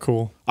 that's not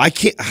cool. I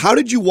can't. How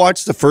did you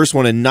watch the first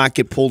one and not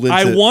get pulled into?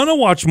 I want to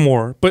watch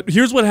more, but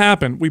here's what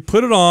happened. We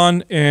put it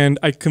on, and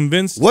I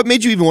convinced. What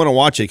made you even want to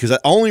watch it? Because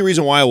the only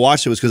reason why I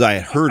watched it was because I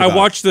had heard. I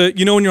watched when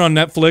you're on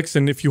Netflix,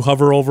 and if you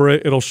hover over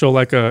it, it'll show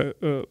like a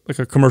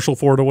commercial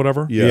for it or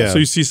whatever. Yeah. So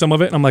you see some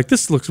of it, and I'm like,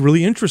 this looks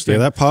really interesting. Yeah,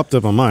 that popped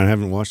up on mine. I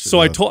haven't watched it. So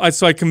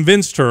I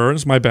convinced her.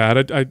 It's my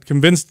bad. I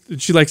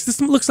convinced. She likes this.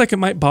 Looks like it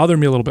might bother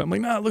me a little bit. I'm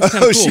like, nah, it looks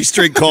kind of cool. She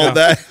straight called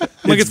that.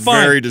 I'm like, it's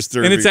fine. Very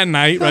disturbing, and it's at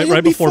night,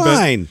 right before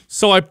bed.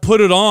 So I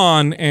put it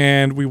on,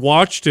 and we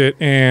watched it,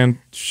 and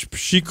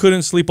she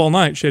couldn't sleep all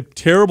night. She had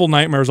terrible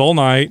nightmares all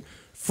night,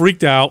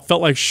 freaked out,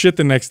 felt like shit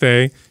the next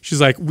day.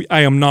 She's like,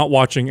 I am not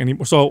watching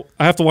anymore. So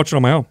I have to watch it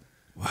on my own.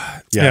 What?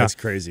 Yeah, that's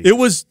crazy. It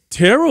was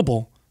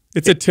terrible.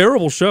 It's a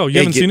terrible show. You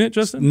haven't seen it,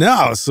 Justin?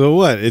 No. So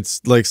what?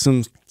 It's like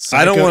some.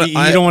 I don't want to.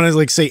 You don't want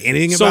to say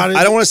anything about it.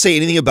 I don't want to say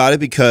anything about it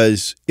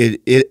because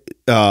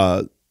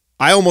I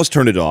almost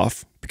turned it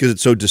off because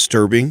it's so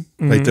disturbing.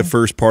 Like the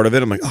first part of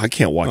it, I'm like, I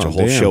can't watch a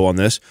whole show on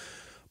this.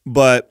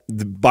 But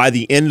by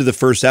the end of the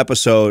first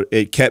episode,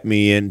 it kept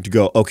me in to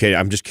go, okay,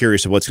 I'm just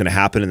curious of what's going to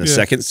happen in the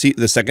second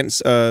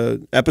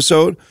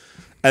episode.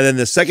 And then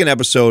the second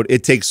episode,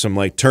 it takes some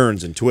like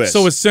turns and twists.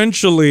 So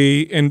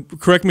essentially, and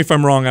correct me if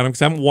I'm wrong, Adam,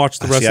 because I haven't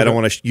watched the rest. I don't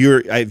want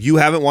to. You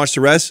haven't watched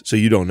the rest, so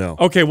you don't know.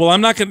 Okay, well, I'm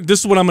not gonna. This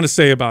is what I'm gonna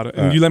say about it,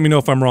 and you let me know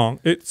if I'm wrong.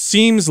 It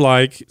seems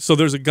like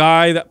there's a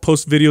guy that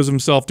posts videos of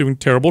himself doing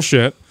terrible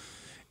shit,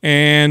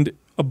 and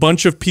a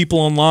bunch of people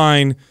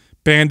online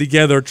band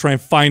together try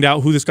and find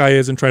out who this guy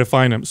is and try to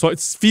find him. So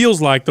it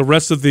feels like the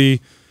rest of the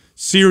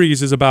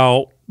series is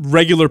about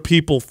regular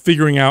people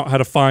figuring out how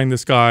to find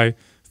this guy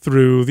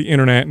through the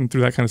internet and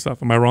through that kind of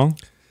stuff. Am I wrong?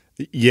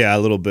 Yeah, a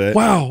little bit.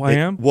 Wow, I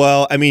am?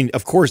 Well, I mean,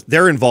 of course,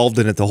 they're involved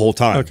in it the whole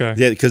time. Okay.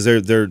 Yeah, because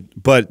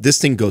but this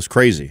thing goes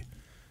crazy.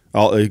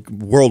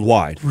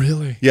 Worldwide.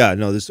 Really? Yeah,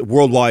 no, this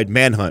worldwide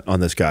manhunt on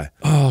this guy.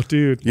 Oh,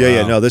 dude. Yeah,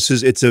 yeah, no,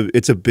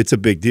 it's a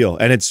big deal.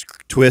 And it's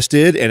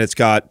twisted and it's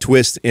got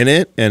twists in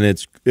it and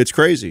it's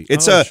crazy.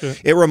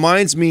 It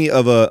reminds me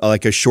of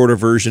a shorter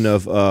version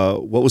of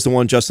what was the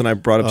one Justin I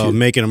brought up to you?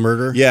 Making a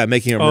Murder? Yeah,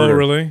 Making a Murder. Oh,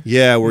 really?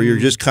 Yeah, where you're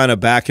just kind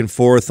of back and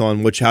forth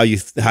on how you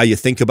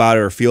think about it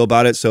or feel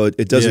about it. So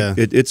it doesn't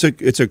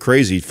it's a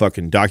crazy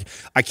fucking doc.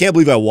 I can't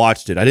believe I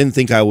watched it. I didn't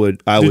think I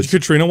would. Did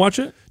Katrina watch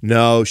it?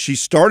 No, she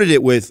started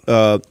it with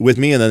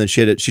me, and then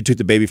she took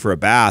the baby for a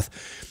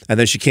bath, and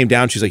then she came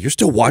down. She's like, "You're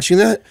still watching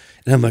that?"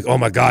 And I'm like, "Oh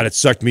my god, it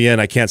sucked me in.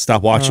 I can't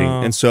stop watching."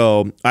 And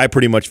so I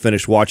pretty much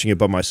finished watching it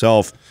by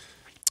myself.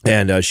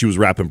 And she was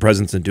wrapping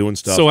presents and doing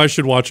stuff. So I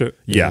should watch it.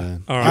 Yeah.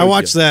 All right. I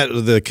watched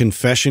The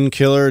Confession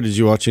Killer. Did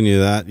you watch any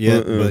of that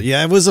yet? But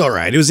yeah, it was all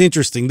right. It was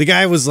interesting. The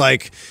guy was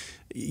like,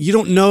 you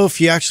don't know if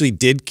he actually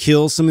did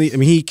kill some of the, I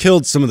mean, he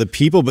killed some of the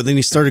people, but then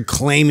he started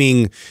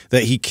claiming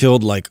that he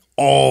killed like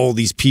all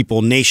these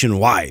people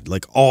nationwide,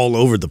 like all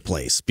over the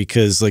place,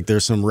 because like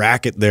there's some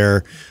racket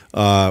there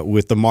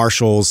with the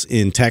marshals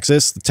in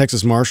Texas, the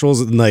Texas Marshals,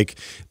 and like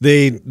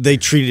they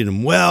treated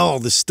him well, all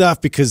this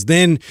stuff, because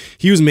then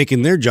he was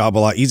making their job a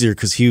lot easier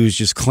because he was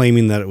just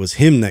claiming that it was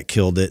him that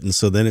killed it. And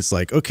so then it's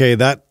like, okay,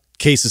 that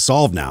case is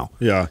solved now.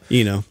 Yeah.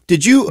 You know,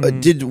 did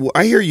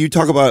I hear you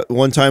talk about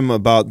one time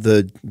about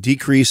the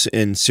decrease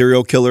in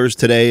serial killers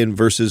today and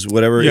versus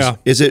whatever? Yeah.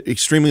 Is it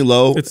extremely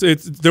low? It's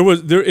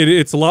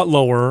a lot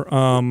lower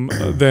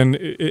than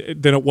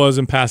it was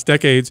in past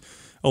decades.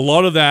 A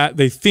lot of that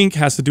they think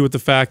has to do with the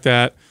fact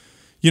that,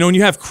 you know, when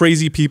you have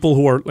crazy people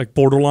who are like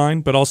borderline,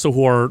 but also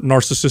who are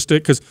narcissistic,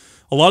 because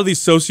a lot of these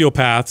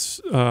sociopaths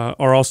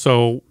are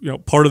also, you know,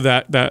 part of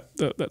that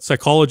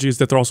psychology is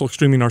that they're also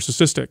extremely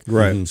narcissistic.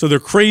 Right. So they're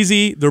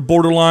crazy, they're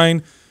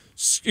borderline,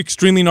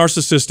 extremely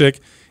narcissistic,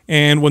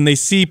 and when they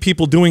see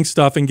people doing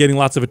stuff and getting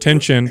lots of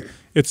attention,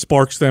 it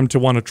sparks them to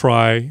want to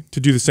try to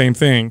do the same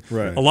thing.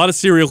 Right. A lot of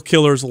serial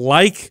killers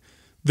like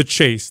the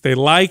chase. They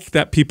like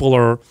that people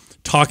are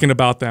talking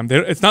about them.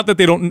 It's not that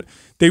they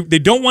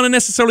don't want to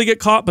necessarily get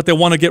caught, but they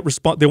want to get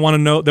They want to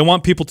know. They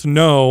want people to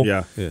know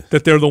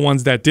that they're the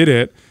ones that did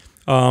it.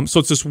 So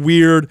it's just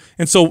weird.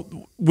 And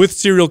so with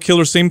serial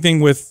killers, same thing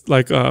with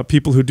like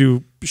people who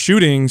do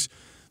shootings.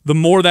 The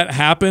more that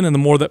happen and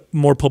the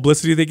more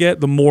publicity they get,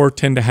 the more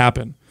tend to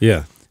happen.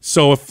 yeah.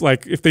 So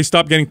if they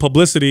stop getting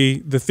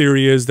publicity, the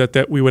theory is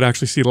that we would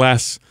actually see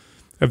less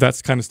of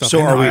that kind of stuff. So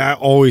I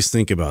always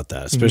think about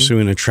that, especially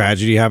when a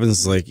tragedy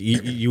happens. Like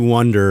you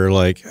wonder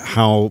like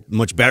how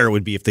much better it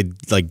would be if they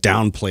like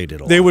downplayed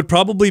it a lot. They would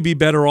probably be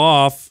better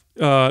off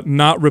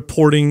not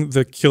reporting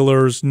the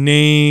killer's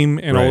name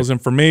and all his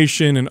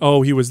information and,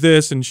 oh, he was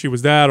this and she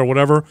was that or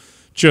whatever.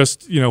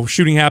 Just, you know,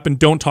 shooting happened.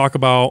 Don't talk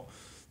about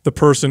the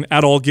person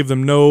at all. Give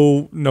them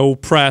no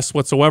press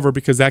whatsoever,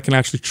 because that can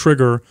actually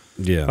trigger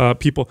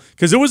people.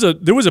 Because there was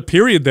a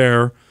period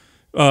there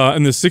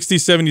in the 60s,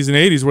 70s, and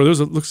 80s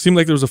where seemed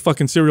like there was a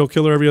fucking serial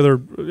killer every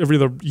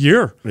other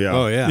year. Yeah.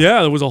 Oh yeah.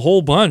 Yeah, there was a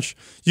whole bunch.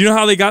 You know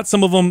how they got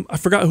some of them? I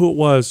forgot who it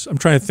was. I'm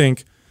trying to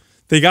think.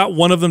 They got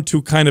one of them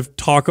to kind of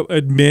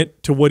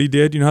admit to what he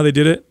did. You know how they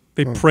did it?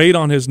 They preyed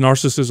on his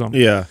narcissism.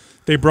 Yeah.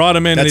 They brought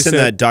him in. That's and they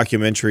in said, that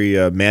documentary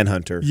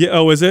Manhunter. Yeah.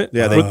 Oh, is it?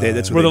 Yeah.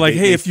 That's where they're like,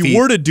 hey, if you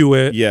were to do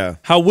it,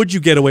 how would you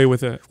get away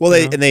with it? Well,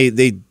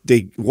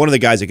 they one of the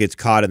guys that gets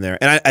caught in there,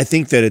 and I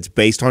think that it's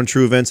based on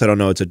true events. I don't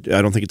know.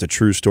 I don't think it's a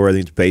true story. I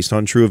think it's based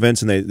on true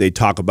events, and they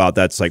talk about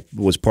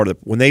was part of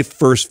when they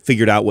first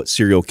figured out what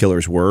serial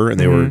killers were, and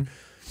they were.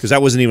 Because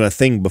that wasn't even a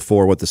thing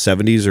before, what, the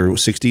 70s or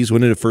 60s?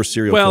 When did the first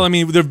serial killer? I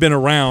mean, they've been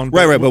around.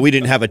 Right, but we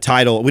didn't have a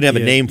title. We didn't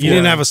have a name for it. You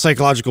didn't have a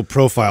psychological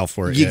profile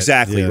for it yet.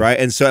 Exactly, right?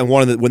 And so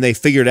when they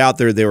figured out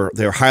they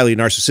were highly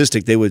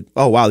narcissistic, they would,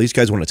 oh, wow, these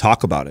guys want to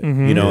talk about it.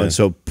 You know, and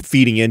so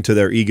feeding into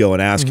their ego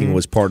and asking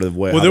was part of the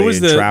way how they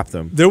entrap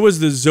them. There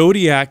was the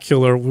Zodiac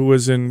killer who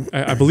was in,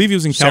 I believe he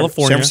was in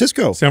California.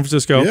 San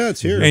Francisco. Yeah,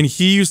 it's here. And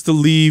he used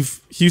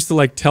to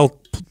like tell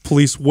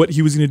police what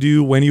he was going to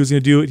do, when he was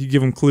going to do it. He'd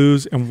give them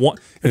clues, and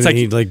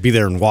he'd like be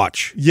there and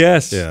watch.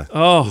 Yes. Yeah.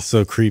 Oh, it's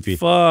so creepy.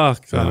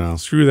 Fuck. I know.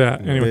 Screw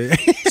that. Anyway,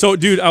 so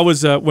dude, I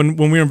was when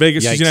we were in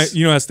Vegas.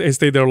 I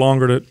stayed there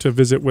longer to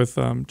visit with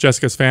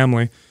Jessica's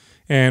family,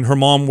 and her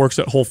mom works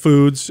at Whole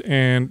Foods,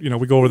 and you know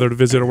we go over there to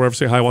visit or whatever,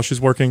 say hi while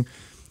she's working.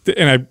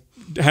 and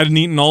I hadn't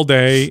eaten all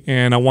day,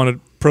 and I wanted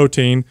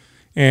protein.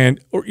 And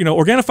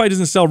Organifi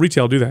doesn't sell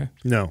retail, do they?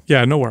 No.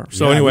 Yeah, nowhere.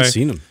 So I anyway, haven't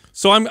seen them.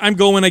 so I'm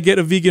going. I get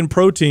a vegan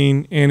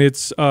protein, and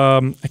it's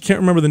I can't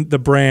remember the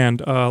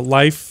brand.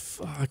 Life.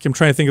 I'm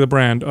trying to think of the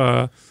brand.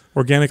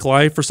 Organic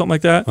Life or something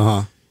like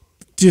that.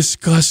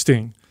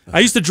 Disgusting. I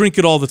used to drink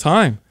it all the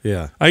time.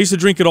 Yeah. I used to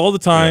drink it all the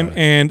time,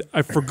 and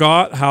I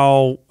forgot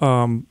how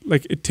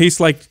like it tastes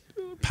like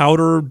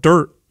powder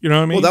dirt. You know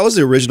what I mean? Well, that was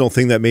the original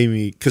thing that made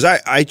me, because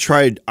I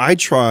tried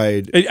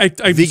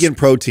vegan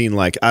protein,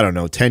 like, I don't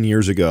know, 10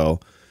 years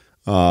ago,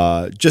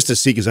 just to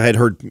see, because I had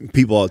heard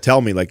people tell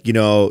me, like,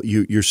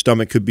 your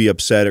stomach could be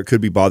upset or could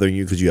be bothering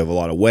you because you have a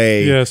lot of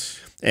weight. Yes.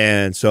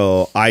 And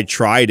so I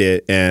tried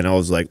it, and I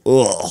was like,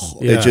 ugh.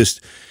 Yeah.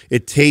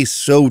 It tastes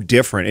so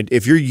different.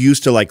 If you're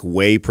used to like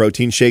whey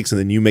protein shakes and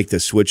then you make the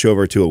switch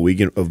over to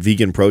a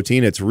vegan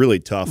protein, it's really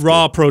tough.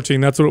 Raw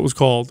protein, that's what it was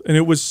called, and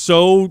it was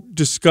so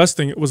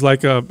disgusting. It was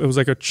like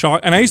a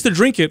chalk. And I used to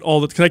drink it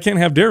all because I can't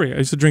have dairy. I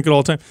used to drink it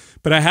all the time,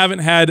 but I haven't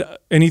had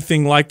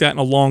anything like that in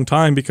a long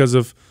time because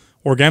of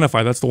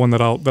Organifi. That's the one that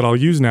I'll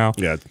use now.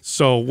 Yeah.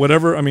 So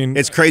whatever. I mean,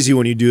 It's crazy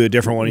when you do a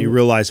different one and you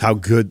realize how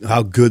good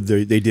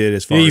they did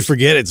as far You as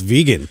forget it's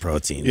vegan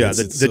protein. yeah,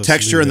 It's the so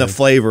texture and the smooth.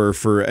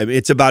 flavor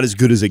it's about as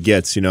good as it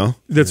gets.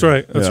 That's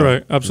right. That's Yeah.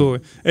 right.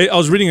 Absolutely. Hey, I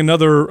was reading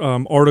another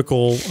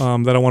article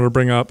that I wanted to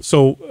bring up.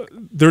 So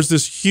there's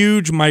this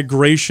huge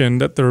migration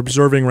that they're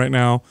observing right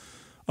now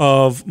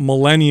of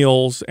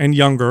millennials and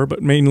younger,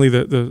 but mainly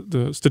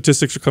the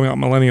statistics are coming out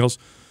millennials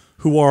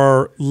who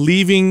are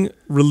leaving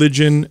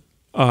religion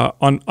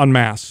en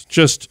masse.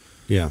 Just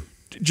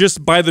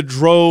by the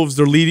droves,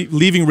 they're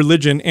leaving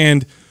religion.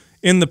 And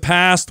in the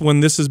past, when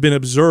this has been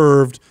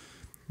observed,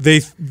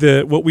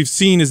 what we've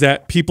seen is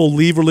that people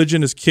leave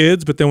religion as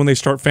kids, but then when they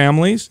start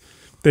families,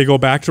 they go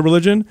back to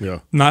religion. Yeah.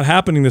 Not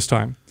happening this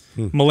time.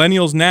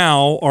 Millennials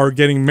now are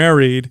getting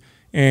married,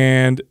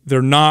 and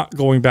they're not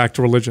going back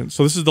to religion.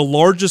 So this is the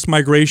largest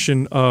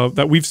migration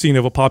that we've seen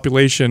of a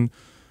population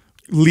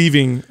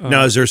leaving.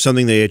 Now, is there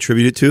something they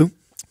attribute it to?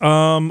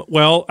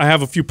 Well, I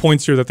have a few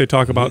points here that they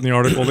talk about in the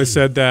article. They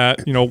said that,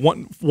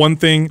 one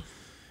thing,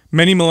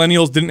 many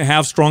millennials didn't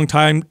have strong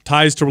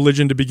ties to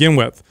religion to begin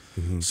with.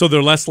 So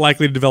they're less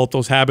likely to develop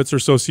those habits or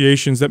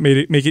associations that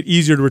make it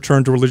easier to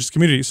return to religious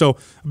community. So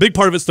a big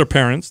part of it's their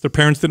parents. Their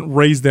parents didn't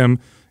raise them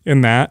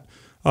in that,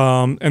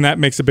 and that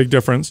makes a big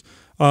difference.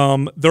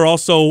 They're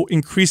also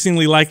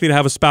increasingly likely to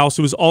have a spouse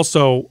who is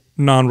also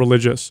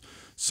non-religious.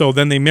 So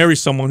then they marry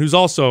someone who's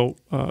also,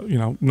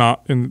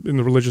 not in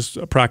the religious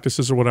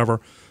practices or whatever.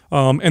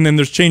 And then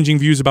there's changing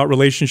views about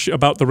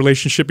the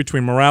relationship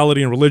between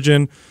morality and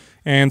religion.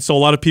 And so a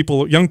lot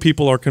of young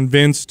people are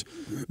convinced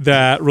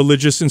that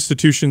religious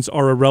institutions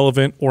are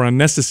irrelevant or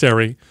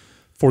unnecessary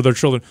for their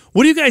children.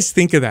 What do you guys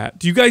think of that?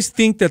 Do you guys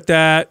think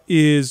that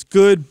is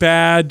good,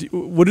 bad?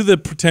 What are the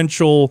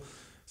potential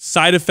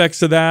side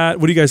effects of that?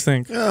 What do you guys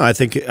think? Yeah, I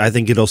think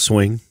it'll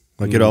swing.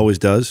 Like it always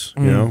does,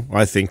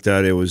 I think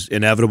that it was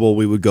inevitable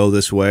we would go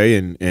this way,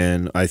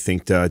 and I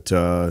think that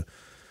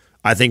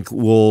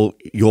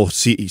you'll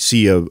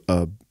see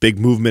a big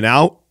movement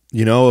out,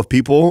 of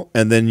people,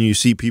 and then you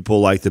see people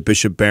like the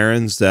Bishop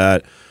Barons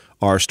that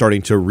are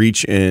starting to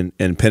reach and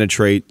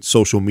penetrate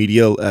social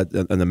media and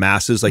the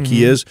masses like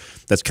he is.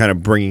 That's kind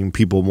of bringing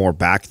people more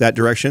back that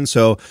direction.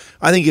 So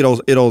I think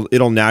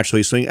it'll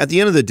naturally swing. At the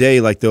end of the day,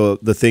 like the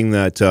thing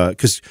that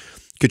because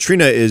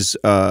Katrina is,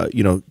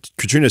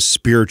 Katrina's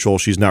spiritual.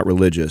 She's not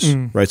religious,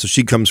 right? So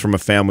she comes from a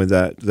family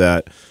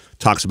that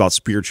talks about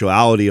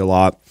spirituality a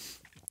lot.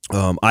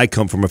 I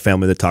come from a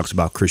family that talks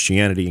about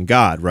Christianity and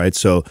God, right?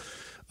 So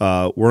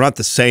we're not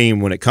the same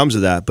when it comes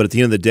to that. But at the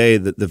end of the day,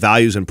 the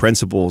values and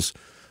principles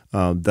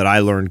that I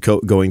learned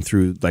going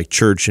through like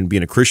church and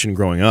being a Christian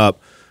growing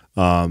up,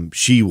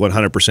 she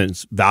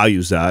 100%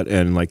 values that.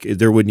 And like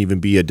there wouldn't even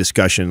be a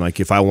discussion. Like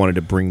if I wanted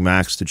to bring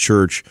Max to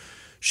church,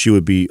 she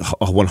would be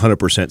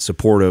 100%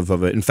 supportive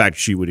of it. In fact,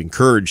 she would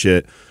encourage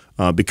it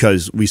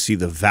because we see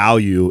the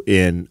value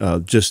in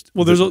just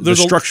the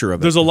structure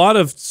of it. There's a lot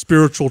of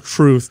spiritual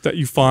truth that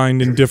you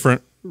find in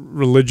different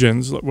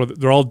religions.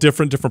 They're all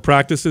different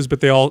practices,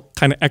 but they all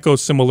kind of echo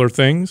similar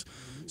things.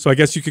 So I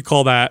guess you could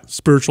call that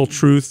spiritual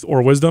truth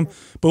or wisdom.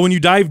 But when you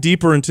dive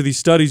deeper into these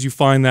studies, you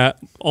find that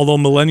although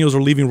millennials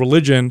are leaving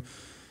religion,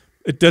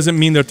 it doesn't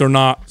mean that they're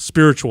not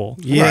spiritual.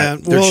 Yeah,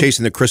 right. They're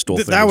chasing the crystal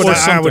thing. I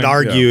would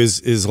argue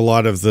is a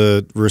lot of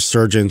the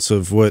resurgence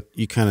of what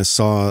you kind of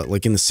saw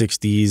like in the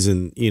 60s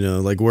and,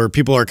 like where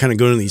people are kind of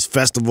going to these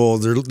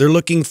festivals. They're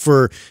looking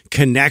for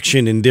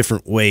connection in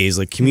different ways,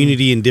 like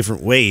community in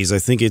different ways. I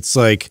think it's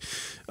like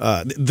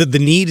the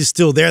need is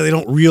still there. They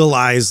don't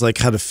realize like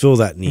how to fill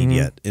that need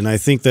yet. And I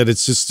think that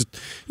it's just,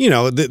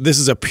 this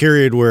is a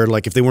period where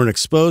like if they weren't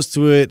exposed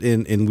to it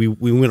and we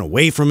went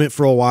away from it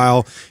for a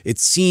while, it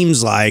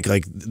seems like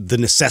the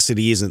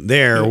necessity isn't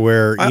there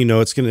where,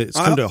 it's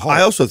come to a halt.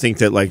 I also think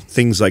that like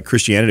things like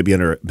Christianity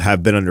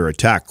have been under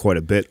attack quite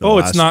a bit.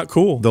 It's not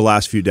cool. The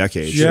last few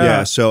decades.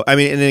 Yeah. So, I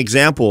mean, an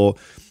example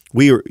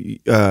we were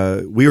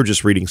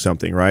just reading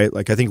something, right?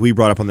 Like I think we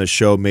brought up on this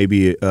show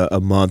maybe a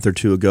month or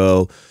two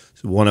ago.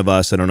 One of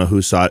us, I don't know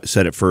who said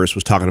it first,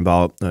 was talking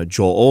about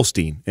Joel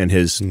Osteen and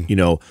his,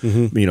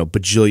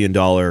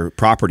 bajillion-dollar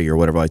property or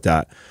whatever like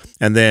that.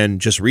 And then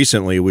just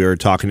recently, we were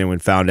talking to him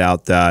and found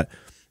out that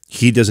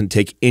he doesn't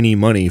take any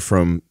money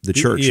from the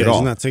church at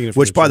all. He's not taking it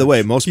from Which, by the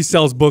way, he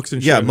sells books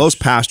and shit.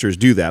 most pastors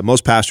do that.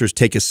 Most pastors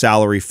take a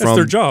salary from that's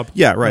their job.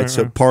 Yeah, right.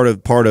 So part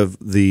of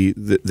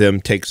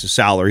them takes a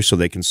salary so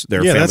they can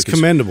that's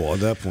commendable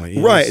at that point.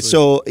 Right.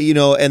 So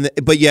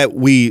but yet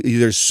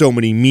there's so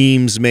many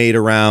memes made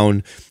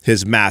around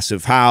his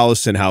massive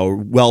house and how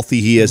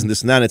wealthy he is and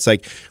this and that. And it's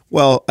like,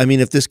 well, I mean,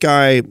 if this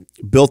guy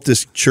built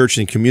this church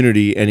and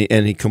community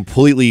and he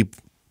completely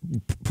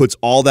puts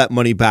all that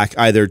money back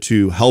either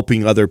to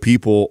helping other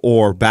people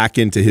or back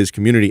into his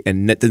community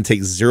and then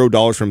takes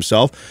 $0 for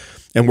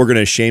himself, and we're going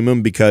to shame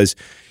him because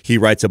he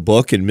writes a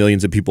book and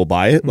millions of people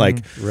buy it.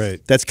 Like,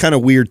 that's kind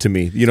of weird to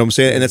me. You know what I'm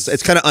saying? And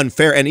it's kind of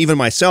unfair. And even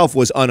myself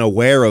was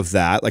unaware of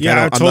that. Like,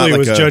 I totally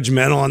was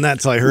judgmental on that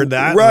until I heard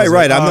that.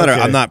 Right.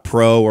 I'm not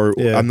pro or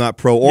I'm not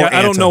pro or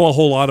I don't know a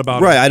whole lot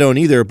about it. Right. I don't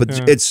either.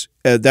 But it's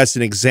that's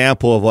an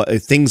example of what,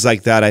 things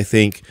like that. I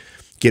think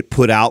get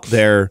put out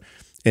there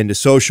into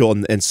social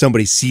and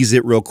somebody sees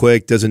it real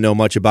quick, doesn't know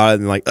much about it,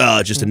 and like,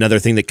 oh, just another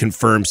thing that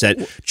confirms that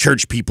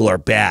church people are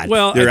bad.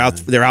 Well,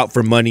 they're out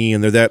for money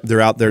and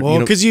they're out there. Well,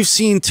 because you've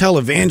seen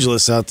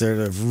televangelists out there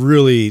that have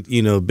really,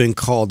 been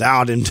called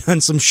out and done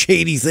some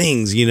shady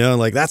things,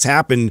 like that's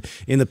happened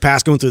in the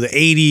past, going through the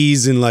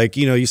 80s, and like,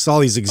 you saw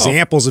these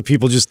examples of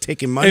people just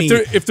taking money.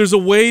 If there's a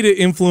way to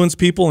influence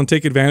people and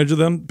take advantage of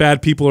them,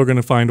 bad people are going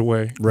to find a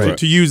way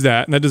to use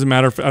that, and that doesn't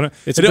matter.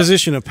 It's a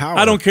position of power.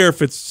 I don't care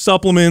if it's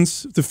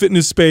supplements, the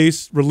fitness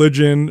space,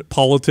 religion,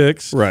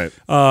 politics. Right.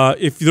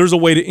 If there's a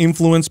way to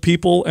influence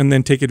people and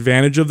then take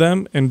advantage of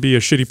them and be a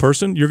shitty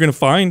person, you're going to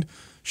find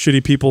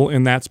shitty people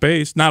in that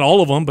space. Not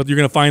all of them, but you're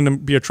going to find them,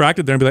 be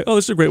attracted there and be like, oh,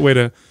 this is a great way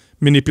to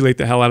manipulate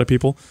the hell out of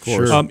people. Of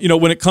course.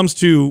 When it comes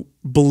to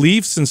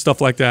beliefs and stuff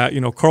like that,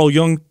 Carl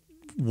Jung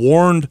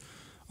warned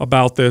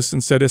about this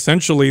and said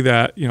essentially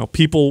that,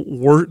 people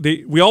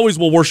we always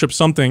will worship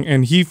something,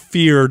 and he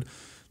feared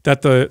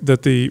that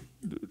the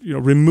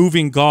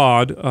removing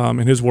God,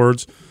 in his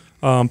words,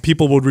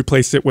 people would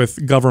replace it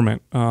with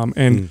government.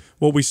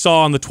 What we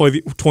saw in the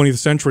 20th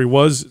century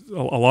was a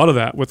lot of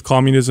that with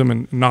communism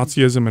and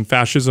Nazism and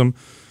fascism,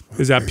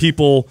 is that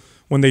people,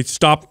 when they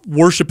stop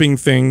worshiping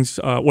things,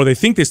 or they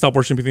think they stop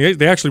worshiping things,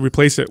 they actually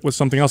replace it with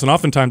something else. And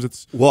oftentimes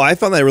it's... Well, I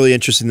found that really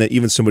interesting that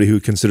even somebody who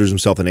considers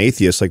himself an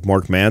atheist, like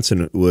Mark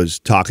Manson, was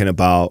talking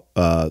about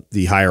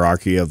the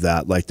hierarchy of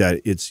that, like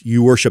that it's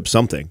you worship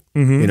something,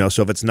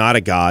 so if it's not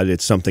a god,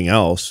 it's something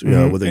else,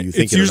 whether you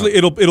think it's usually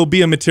it'll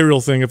be a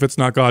material thing if it's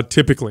not God,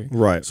 typically.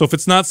 Right. So if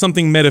it's not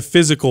something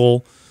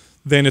metaphysical,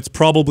 then it's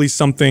probably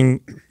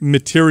something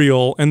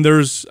material. And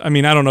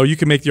I don't know, you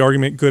can make the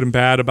argument good and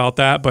bad about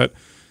that, but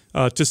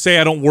to say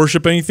I don't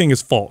worship anything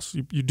is false.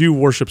 You do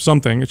worship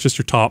something. It's just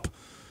your top,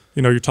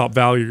 your top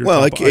value.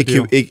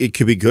 It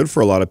could be good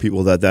for a lot of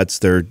people that's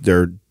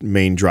their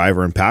main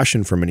driver and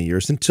passion for many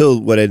years,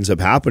 until what ends up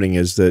happening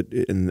is that,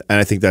 and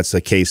I think that's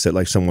the case that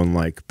like someone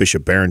like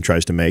Bishop Barron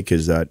tries to make,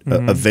 is that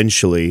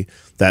eventually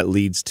that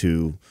leads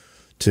to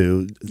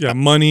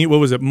money. What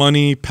was it?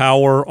 Money,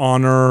 power,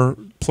 honor,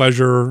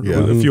 pleasure,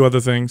 a few other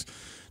things.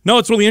 No,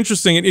 it's really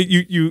interesting. And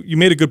you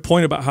made a good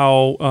point about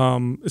how,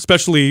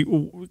 especially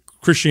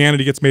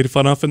Christianity gets made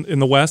fun of in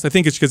the West. I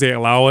think it's because they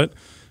allow it.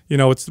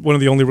 It's one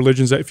of the only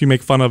religions that if you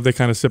make fun of, they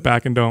kind of sit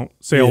back and don't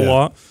say a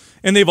lot.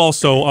 And they've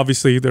also,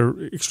 obviously, they're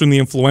extremely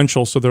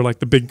influential, so they're like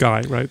the big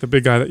guy, right? The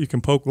big guy that you can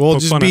poke fun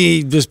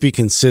at. Just be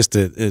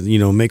consistent,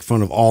 make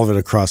fun of all of it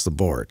across the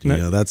board.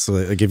 That's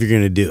like if you're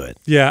going to do it.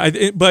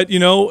 Yeah, but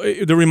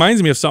it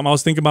reminds me of something I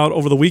was thinking about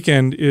over the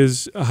weekend,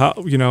 is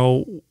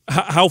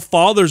how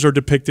fathers are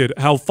depicted,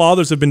 how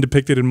fathers have been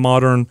depicted in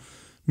modern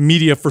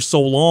media for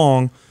so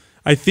long.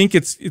 I think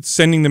it's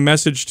sending the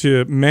message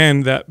to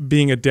men that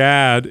being a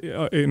dad,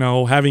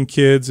 having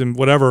kids and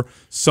whatever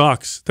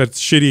sucks. That's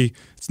shitty.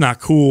 It's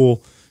not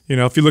cool.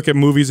 If you look at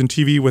movies and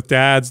TV with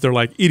dads, they're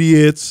like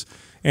idiots,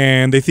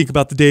 and they think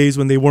about the days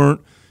when they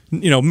weren't,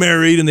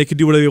 married and they could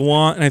do whatever they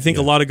want. And I think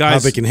a lot of guys, how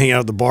they can hang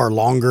out at the bar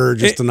longer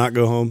just to not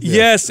go home.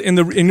 Yes, and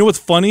you know what's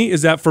funny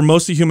is that for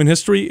most of human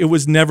history, it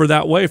was never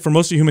that way. For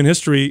most of human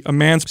history, a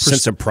man's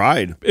sense of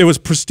pride. It was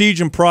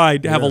prestige and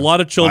pride to have a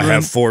lot of children. I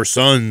have 4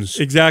 sons.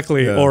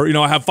 Exactly. Yeah. Or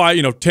I have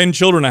 10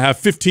 children. I have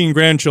 15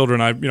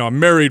 grandchildren. I'm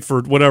married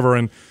for whatever.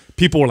 And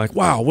people were like,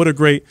 wow, what a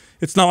great...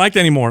 It's not like that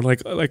anymore.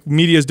 Like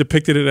media's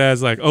depicted it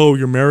as like, oh,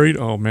 you're married?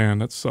 Oh, man,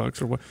 that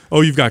sucks. Or what?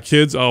 Oh, you've got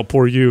kids? Oh,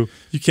 poor you.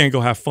 You can't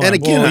go have fun. And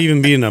again,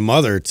 even being a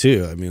mother,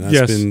 too. I mean,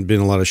 that's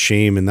been a lot of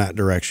shame in that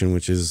direction,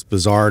 which is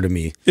bizarre to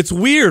me. It's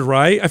weird,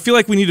 right? I feel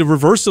like we need to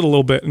reverse it a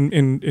little bit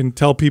and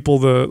tell people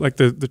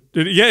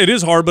it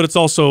is hard, but it's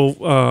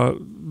also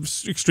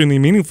extremely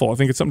meaningful. I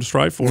think it's something to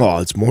strive for. Oh,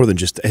 it's more than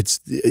just, it's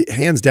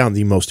hands down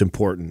the most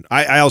important.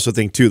 I also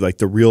think too, like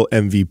the real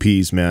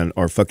MVPs, man,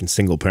 are fucking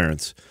single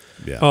parents.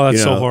 Yeah. Oh, that's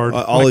You so know, hard.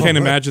 all I can't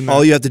imagine that.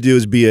 All you have to do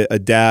is be a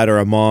dad or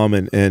a mom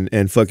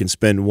and fucking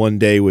spend one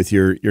day with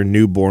your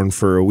newborn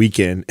for a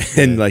weekend,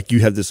 and like you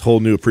have this whole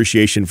new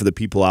appreciation for the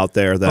people out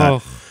there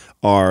that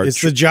are.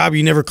 It's the job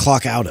you never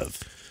clock out of.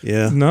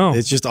 Yeah. No.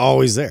 It's just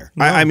always there.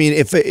 I mean,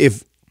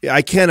 if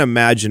I can't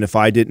imagine if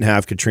I didn't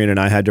have Katrina and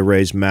I had to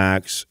raise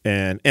Max,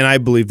 and I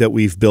believe that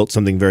we've built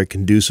something very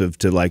conducive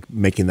to like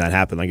making that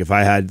happen. Like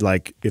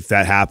if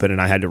that happened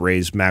and I had to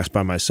raise Max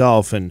by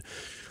myself, and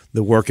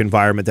the work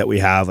environment that we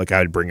have, like I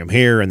would bring him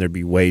here and there'd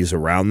be ways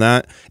around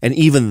that. And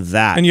even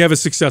that. And you have a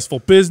successful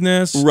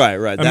business. Right.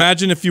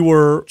 Imagine if you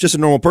were just a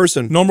normal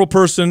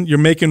person. You're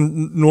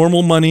making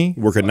normal money.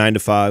 Work at 9 to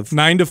 5.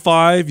 9 to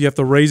 5. You have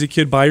to raise a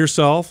kid by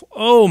yourself.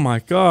 Oh my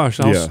gosh.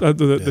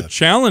 The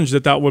challenge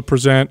that would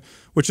present,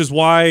 which is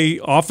why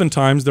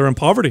oftentimes they're in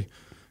poverty.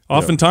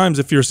 Oftentimes,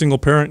 if you're a single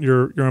parent,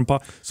 you're in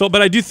poverty. So, but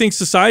I do think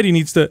society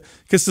needs to,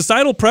 because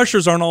societal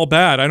pressures aren't all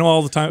bad. I know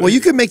all the time. Well, you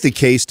could make the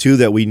case too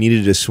that we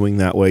needed to swing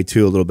that way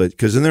too a little bit,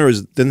 because then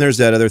there's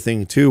that other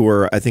thing too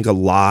where I think a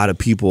lot of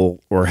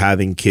people are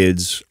having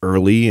kids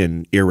early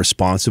and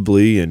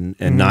irresponsibly and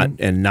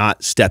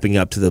not stepping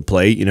up to the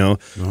plate.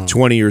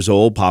 20 years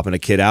old, popping a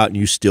kid out, and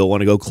you still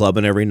want to go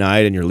clubbing every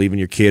night, and you're leaving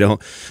your kid home.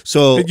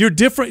 So you're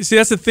different. See,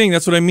 that's the thing.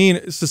 That's what I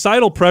mean.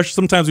 Societal pressure.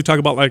 Sometimes we talk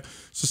about like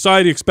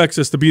society expects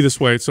us to be this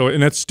way. So,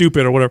 and that's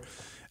stupid or whatever.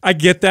 I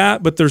get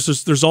that, but there's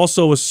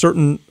also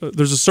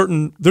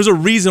there's a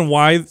reason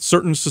why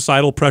certain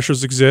societal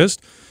pressures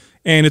exist,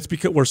 and it's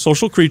because we're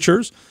social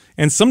creatures,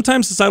 and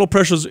sometimes societal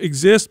pressures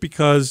exist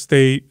because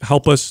they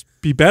help us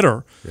be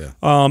better. Yeah.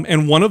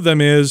 And one of them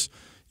is,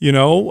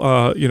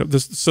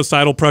 the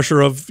societal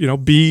pressure of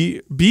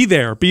be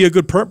there, be a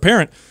good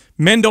parent.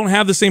 Men don't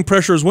have the same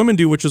pressure as women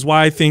do, which is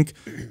why I think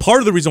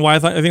part of the reason why I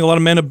think a lot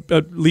of men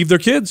leave their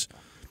kids.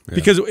 Yeah.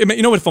 Because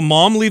if a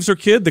mom leaves her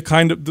kid,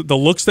 the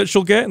looks that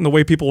she'll get and the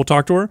way people will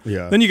talk to her,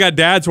 then you got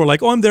dads who are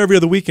like, oh, I'm there every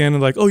other weekend,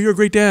 and like, oh, you're a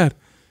great dad,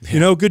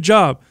 good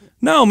job.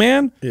 No,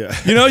 man, you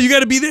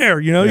got to be there.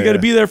 You got to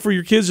be there for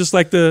your kids, just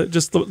like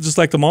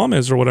the mom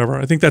is or whatever.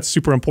 I think that's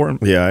super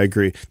important. Yeah, I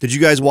agree. Did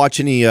you guys watch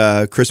any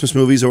Christmas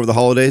movies over the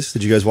holidays?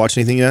 Did you guys watch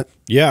anything yet?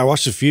 Yeah, I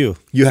watched a few.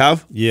 You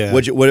have? Yeah.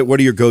 What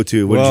are your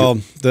go-to?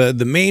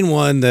 The main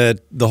one that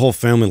the whole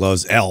family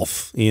loves,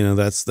 Elf.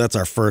 That's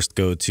our first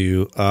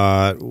go-to.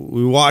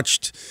 We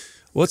watched.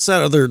 What's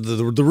that other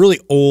the really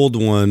old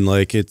one?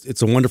 Like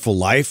it's a Wonderful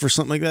Life or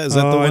something like that. Is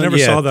that the one? I never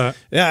saw that.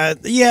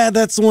 Yeah,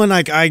 that's the one.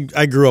 Like I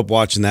grew up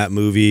watching that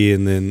movie,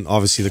 and then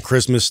obviously the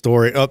Christmas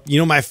Story.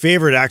 My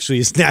favorite actually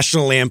is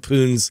National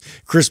Lampoon's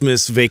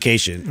Christmas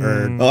Vacation.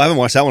 I haven't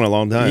watched that one in a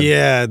long time.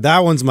 Yeah, that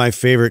one's my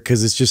favorite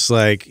because it's just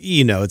like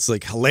it's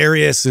like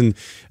hilarious, and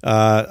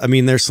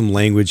there's some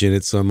language in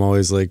it, so I'm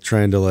always like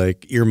trying to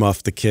like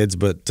earmuff the kids,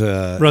 but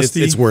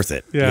it's worth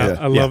it. Yeah,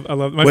 I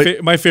love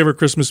my favorite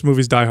Christmas movie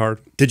is Die Hard.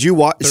 Did you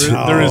watch?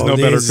 There is no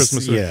better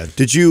Christmas movie. Yeah.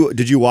 Did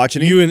you watch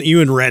any? You and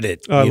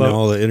Reddit,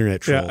 all the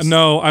internet trolls. Yeah,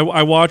 no,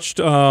 I watched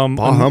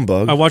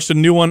humbug. I watched a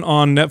new one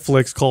on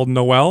Netflix called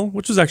Noelle,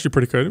 which was actually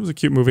pretty good. It was a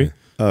cute movie.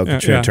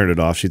 Katrina turned it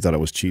off. She thought it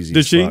was cheesy.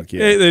 Did she? Fuck,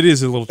 yeah. It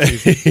is a little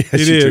cheesy. But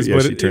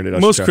she turned it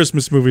off. Most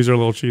Christmas movies are a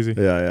little cheesy.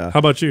 Yeah. How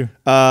about you?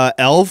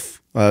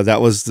 Elf.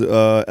 That was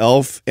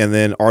Elf, and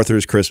then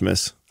Arthur's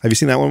Christmas. Have you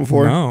seen that one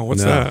before? No.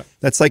 What's that?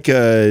 That's like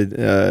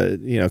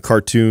a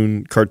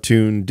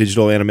cartoon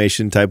digital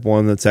animation type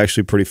one. That's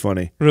actually pretty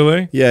funny.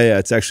 Really? Yeah.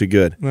 It's actually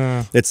good.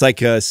 It's like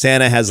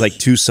Santa has like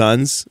two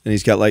sons, and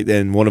he's got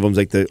and one of them's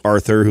like the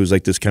Arthur, who's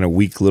like this kind of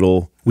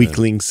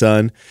weakling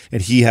son,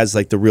 and he has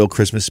like the real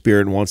Christmas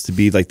spirit and wants to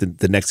be like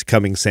the next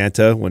coming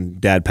Santa when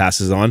Dad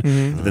passes on.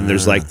 And then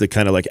there's like the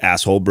kind of like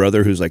asshole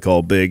brother who's like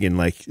all big and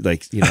like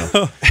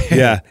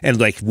and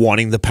like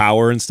wanting the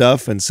power and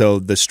stuff. And so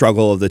the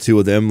struggle of the two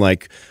of them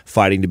like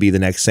fighting to be the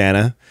next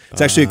Santa. It's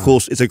actually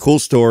a cool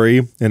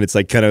story, and it's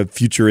like kind of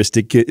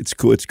futuristic. It's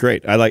cool. It's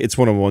great. It's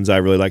one of the ones I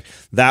really like.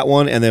 That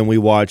one, and then we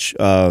watch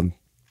the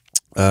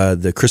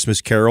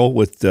Christmas Carol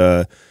with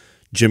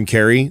Jim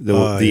Carrey,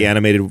 the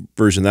animated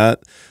version of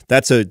that.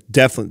 That's a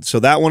definite. So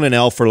that one and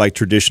Elf are like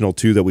traditional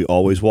too that we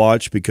always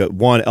watch, because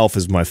Elf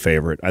is my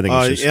favorite. I think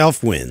it's just,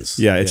 Elf wins.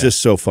 Yeah, it's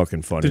just so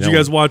fucking funny. Did you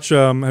guys watch?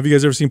 Have you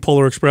guys ever seen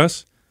Polar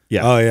Express?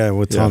 Yeah. Oh yeah,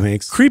 with Tom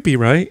Hanks. Creepy,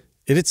 right?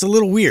 It's a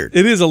little weird.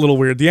 It is a little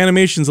weird. The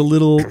animation's a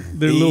little.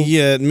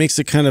 Yeah, it makes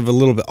it kind of a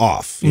little bit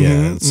off.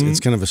 Yeah,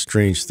 it's kind of a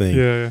strange thing.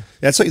 Yeah.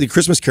 That's like the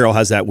Christmas Carol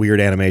has that weird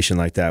animation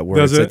like that,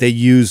 where Does it's it? like they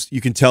use. You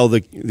can tell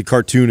the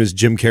cartoon is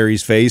Jim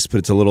Carrey's face, but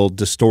it's a little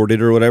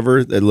distorted or whatever.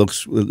 It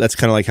looks. That's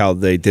kind of like how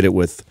they did it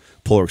with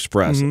Polar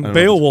Express.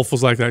 Beowulf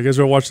was like that. You guys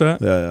ever watch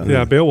that?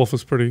 Yeah. Beowulf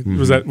was pretty.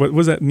 Was that what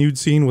was that nude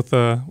scene with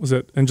was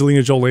it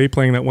Angelina Jolie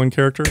playing that one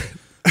character?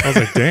 I was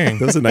like, dang.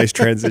 That was a nice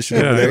transition.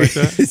 Yeah, I like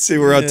that. See,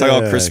 we're all talking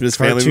about Christmas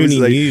family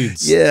movies. Like,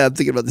 yeah, I'm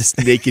thinking about this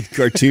naked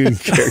cartoon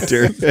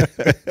character.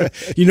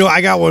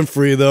 I got one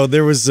for you, though.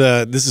 There was,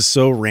 this is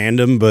so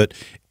random, but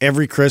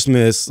every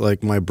Christmas,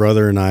 like my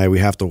brother and I, we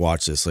have to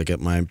watch this, like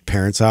at my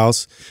parents'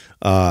 house.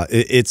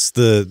 It's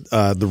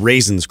the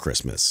Raisins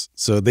Christmas.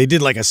 So they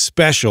did like a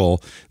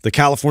special, the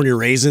California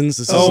Raisins.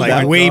 This is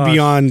like way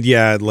beyond,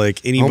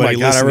 like anybody. Oh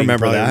my God, I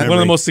remember that. One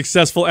of the most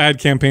successful ad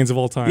campaigns of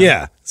all time.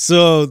 Yeah.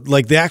 So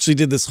like they actually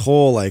did this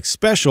whole like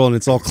special, and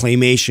it's all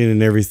claymation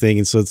and everything,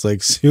 and so it's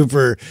like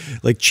super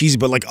like cheesy,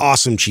 but like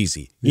awesome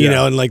cheesy, you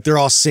know. And like they're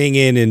all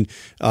singing, and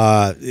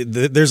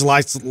there's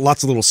lots of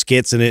little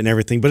skits in it and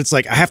everything. But it's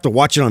like I have to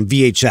watch it on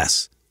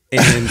VHS.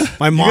 And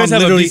my mom, you guys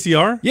have a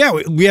VCR? Yeah,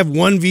 we have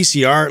one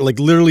VCR, like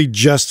literally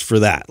just for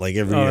that. Like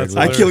every year.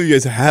 I can't believe you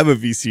guys have a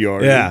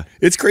VCR. Yeah,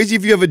 it's crazy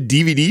if you have a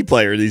DVD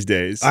player these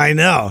days. I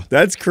know,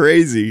 that's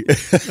crazy.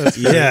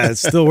 Yeah,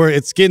 it's still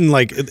it's getting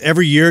like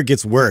every year it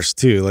gets worse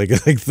too. Like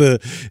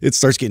it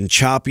starts getting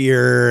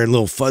choppier and a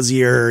little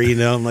fuzzier. You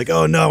know, I'm like,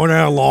 oh no, I wonder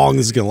how long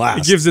this is gonna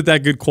last. It gives it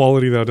that good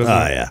quality though, doesn't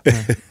it?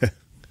 Yeah.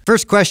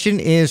 First question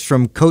is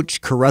from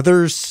Coach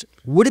Carruthers.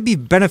 Would it be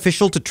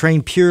beneficial to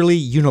train purely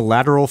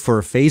unilateral for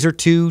a phase or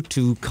two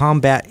to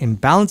combat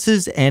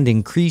imbalances and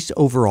increase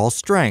overall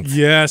strength?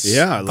 Yes.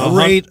 Yeah.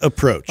 Great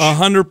approach.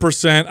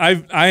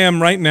 100%. I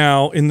am right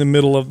now in the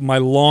middle of my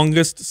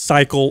longest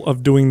cycle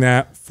of doing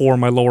that for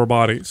my lower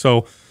body.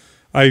 So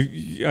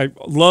I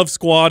love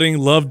squatting,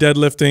 love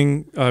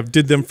deadlifting.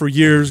 Did them for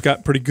years,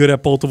 got pretty good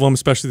at both of them,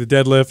 especially the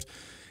deadlift.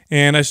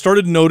 And I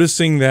started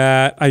noticing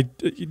that I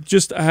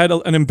had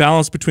an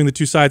imbalance between the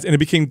two sides, and it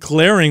became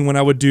glaring when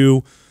I would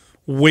do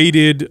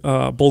weighted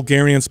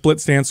Bulgarian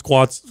split stance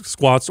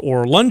squats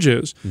or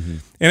lunges.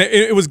 And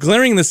it was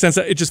glaring in the sense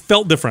that it just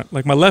felt different.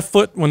 Like my left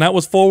foot, when that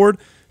was forward,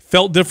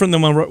 felt different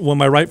than when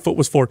my right foot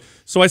was forward.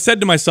 So I said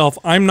to myself,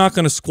 I'm not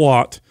going to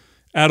squat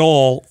at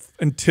all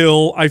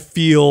until I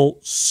feel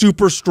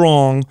super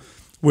strong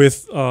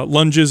with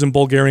lunges and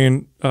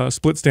Bulgarian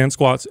split stance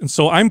squats. And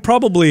so I'm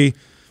probably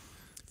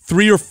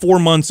 3 or 4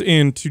 months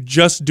into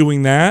just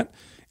doing that.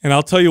 And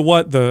I'll tell you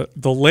what, the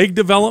leg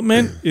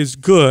development is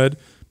good,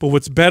 but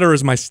what's better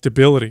is my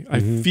stability. I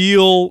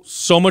feel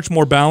so much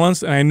more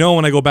balanced, and I know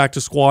when I go back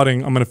to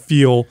squatting, I'm going to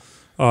feel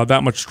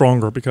that much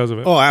stronger because of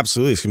it. Oh,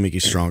 absolutely. It's going to make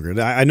you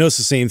stronger. I noticed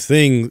the same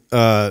thing,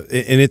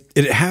 and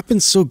it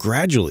happens so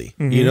gradually.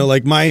 You know,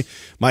 like my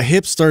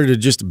hips started to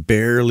just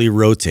barely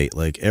rotate,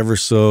 like ever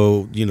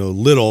so,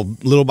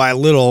 little by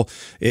little,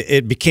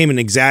 it became an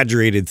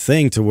exaggerated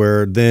thing to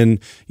where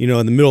then, in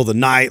the middle of the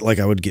night, like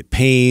I would get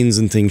pains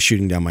and things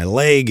shooting down my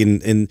leg.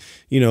 And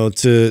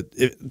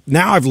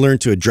now I've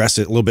learned to address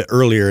it a little bit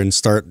earlier and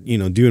start,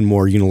 doing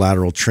more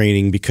unilateral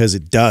training because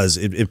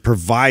it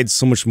provides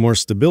so much more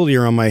stability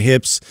around my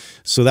hips.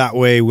 So that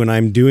way, when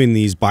I'm doing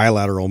these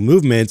bilateral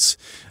movements,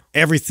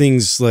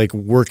 everything's like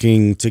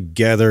working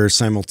together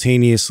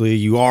simultaneously.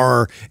 You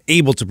are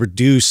able to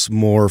produce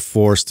more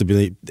force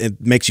it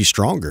makes you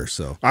stronger.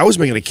 So I was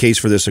making a case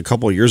for this a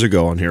couple of years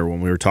ago on here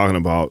when we were talking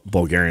about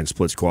Bulgarian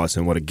split squats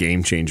and what a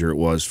game changer it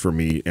was for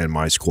me and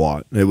my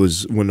squat. It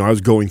was when I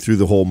was going through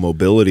the whole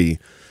mobility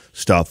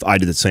stuff, I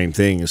did the same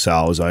thing as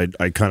Sal.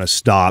 I kind of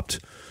stopped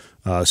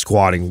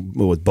squatting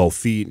with both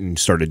feet and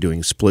started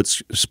doing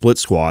split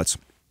squats.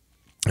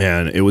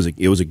 And it was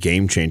a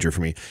game changer for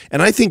me.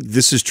 And I think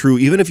this is true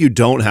even if you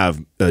don't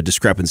have a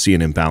discrepancy in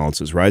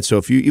imbalances, right?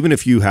 So even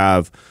if you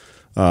have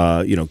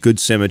good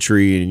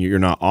symmetry and you're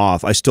not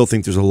off, I still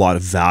think there's a lot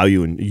of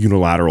value in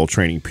unilateral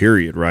training,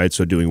 period, right?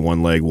 So doing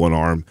one leg, one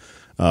arm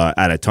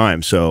at a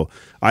time. So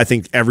I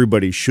think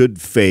everybody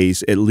should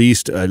phase at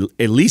least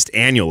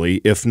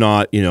annually, if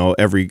not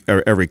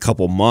every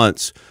couple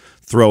months,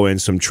 throw in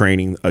some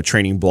training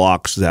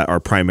blocks that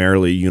are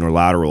primarily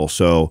unilateral.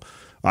 So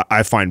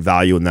I find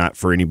value in that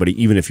for anybody,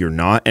 even if you're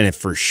not, and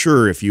if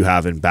you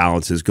have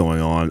imbalances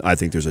going on, I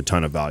think there's a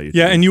ton of value.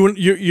 Yeah,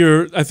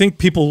 and I think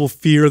people will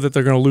fear that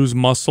they're going to lose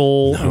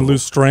muscle and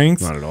lose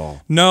strength. Not at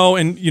all. No,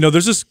 and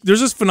there's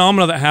this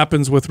phenomena that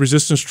happens with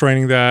resistance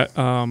training that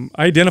I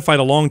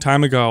identified a long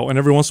time ago, and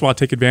every once in a while I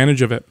take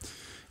advantage of it.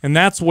 And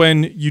that's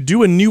when you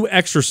do a new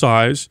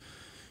exercise,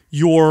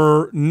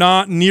 you're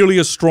not nearly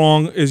as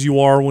strong as you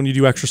are when you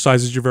do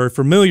exercises you're very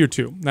familiar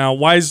to. Now,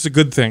 why is this a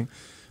good thing?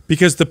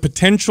 Because the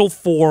potential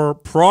for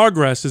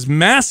progress is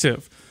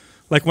massive.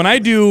 Like when I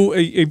do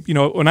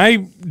when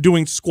I'm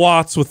doing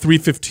squats with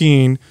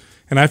 315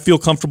 and I feel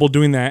comfortable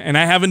doing that, and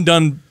I haven't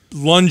done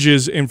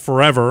lunges in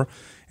forever,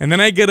 and then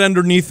I get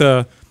underneath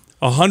a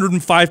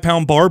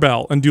 105-pound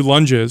barbell and do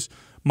lunges,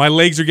 my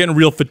legs are getting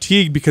real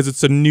fatigued because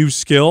it's a new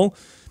skill.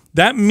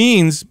 That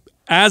means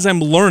as I'm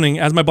learning,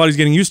 as my body's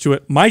getting used to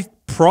it, my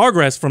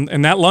progress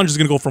and that lunge is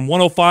going to go from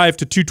 105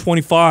 to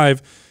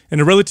 225 in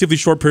a relatively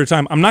short period of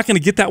time. I'm not going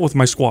to get that with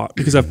my squat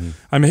because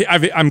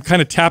I'm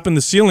kind of tapping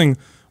the ceiling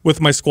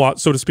with my squat,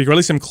 so to speak, or at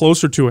least I'm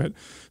closer to it.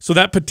 So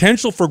that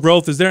potential for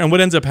growth is there. And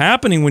what ends up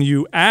happening when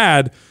you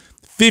add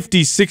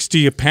 50,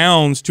 60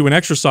 pounds to an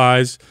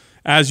exercise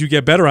as you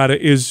get better at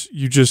it is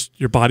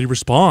your body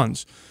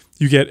responds.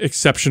 You get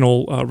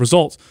exceptional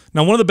results.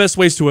 Now, one of the best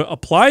ways to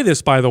apply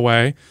this, by the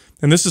way,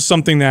 and this is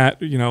something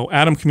that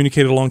Adam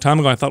communicated a long time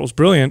ago, I thought was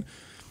brilliant,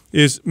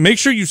 is make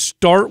sure you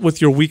start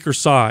with your weaker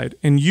side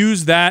and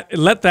use that,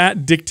 let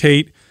that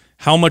dictate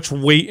how much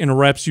weight and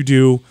reps you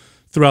do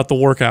throughout the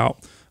workout.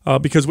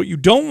 Because what you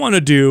don't want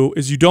to do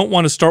is you don't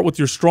want to start with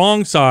your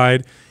strong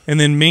side and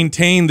then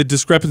maintain the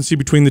discrepancy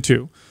between the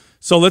two.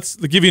 So let's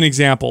give you an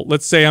example.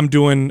 Let's say I'm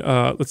doing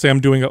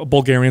a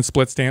Bulgarian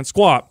split stance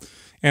squat,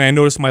 and I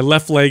notice my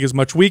left leg is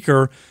much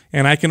weaker,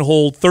 and I can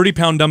hold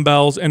 30-pound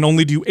dumbbells and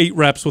only do 8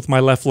 reps with my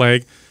left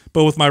leg.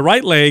 But with my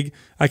right leg,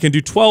 I can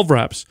do 12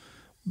 reps.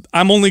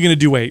 I'm only going to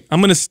do 8.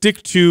 I'm going to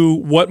stick to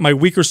what my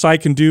weaker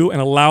side can do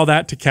and allow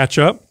that to catch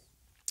up.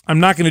 I'm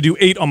not going to do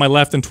 8 on my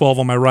left and 12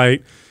 on my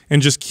right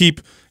and just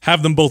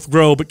have them both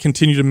grow, but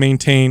continue to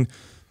maintain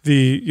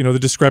the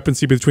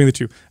discrepancy between the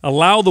two.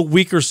 Allow the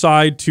weaker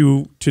side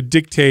to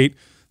dictate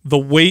the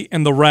weight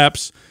and the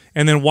reps,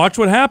 and then watch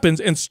what happens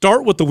and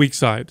start with the weak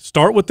side.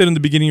 Start with it in the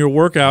beginning of your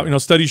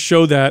workout. Studies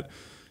show that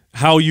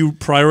how you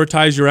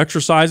prioritize your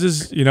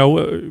exercises,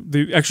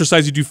 the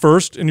exercise you do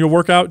first in your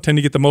workout tend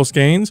to get the most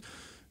gains.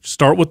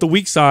 Start with the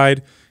weak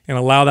side and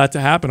allow that to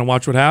happen and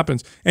watch what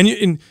happens.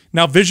 And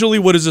now visually,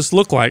 what does this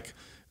look like?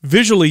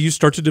 Visually, you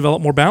start to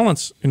develop more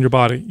balance in your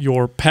body.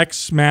 Your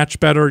pecs match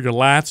better. Your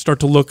lats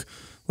start to look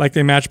like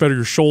they match better.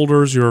 Your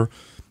shoulders, your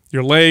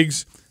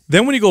legs.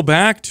 Then when you go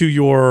back to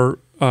your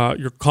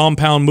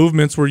compound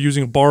movements, where you're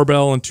using a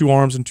barbell and 2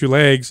 arms and 2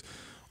 legs,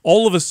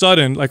 all of a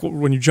sudden, like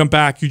when you jump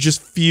back, you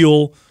just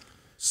feel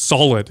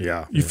solid.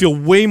 You feel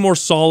way more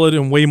solid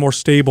and way more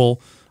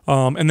stable.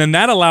 And then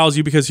that allows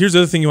you, because here's the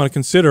other thing you want to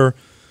consider.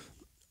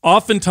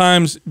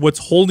 Oftentimes, what's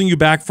holding you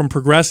back from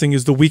progressing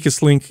is the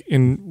weakest link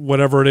in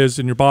whatever it is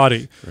in your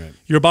body. Right.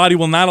 Your body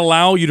will not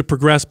allow you to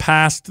progress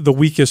past the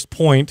weakest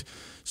point.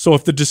 So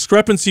if the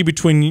discrepancy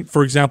between,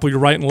 for example, your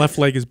right and left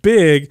leg is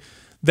big,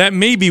 that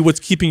may be what's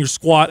keeping your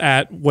squat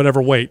at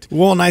whatever weight.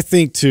 Well, and I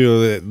think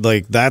too,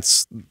 like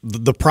that's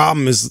the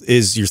problem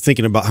is you're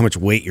thinking about how much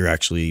weight you're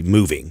actually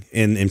moving,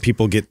 and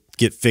people get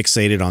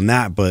fixated on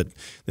that, but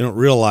they don't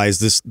realize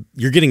this.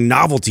 You're getting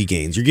novelty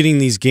gains. You're getting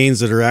these gains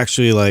that are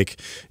actually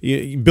like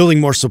building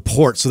more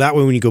support. So that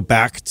way, when you go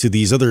back to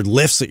these other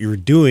lifts that you're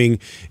doing,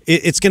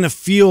 it's going to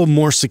feel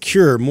more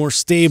secure, more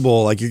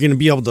stable. Like you're going to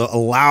be able to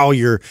allow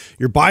your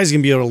body's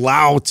going to be able to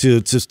allow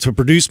to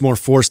produce more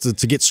force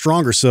to get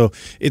stronger. So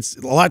it's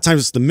a lot of times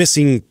it's the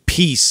missing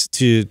piece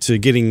to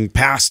getting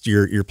past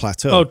your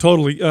plateau. Oh,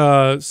 totally.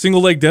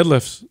 Single leg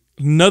deadlifts,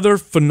 another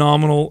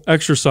phenomenal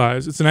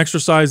exercise. It's an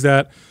exercise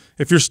that,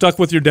 if you're stuck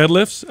with your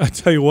deadlifts, I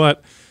tell you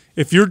what,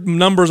 if your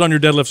numbers on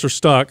your deadlifts are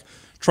stuck,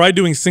 try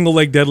doing single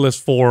leg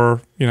deadlifts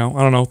for,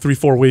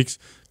 3-4 weeks.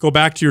 Go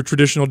back to your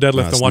traditional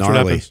deadlift and watch what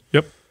happens.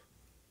 Yep.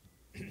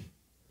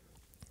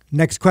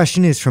 Next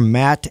question is from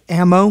Matt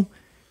Ammo.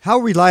 How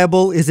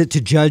reliable is it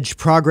to judge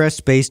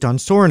progress based on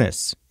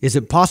soreness? Is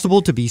it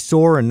possible to be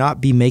sore and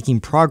not be making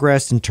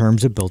progress in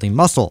terms of building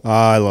muscle?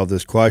 I love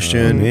this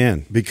question,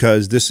 man,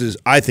 because this is,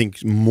 I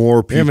think,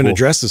 more people. We haven't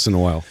addressed this in a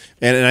while.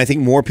 And I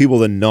think more people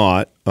than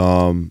not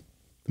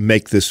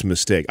make this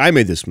mistake. I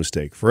made this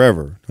mistake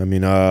forever. I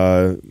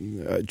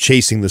mean,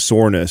 chasing the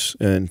soreness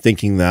and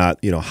thinking that,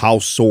 how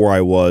sore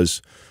I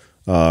was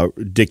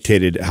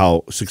dictated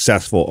how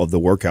successful of the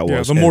workout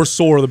was. Yeah, the more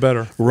sore, the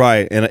better.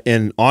 Right.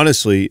 And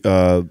honestly,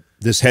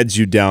 this heads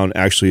you down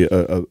actually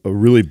a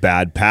really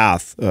bad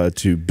path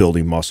to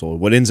building muscle.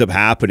 What ends up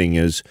happening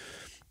is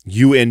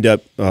you end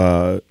up,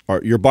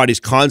 your body's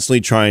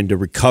constantly trying to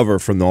recover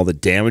from all the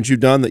damage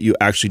you've done, that you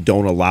actually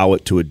don't allow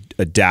it to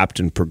adapt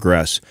and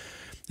progress.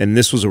 And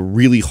this was a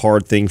really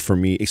hard thing for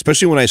me,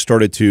 especially when I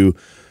started to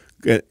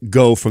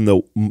go from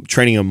the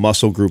training a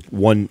muscle group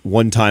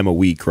one time a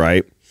week,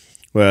 right?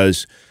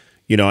 Whereas,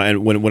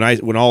 and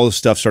when all this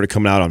stuff started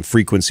coming out on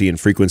frequency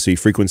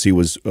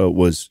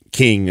was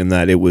king, in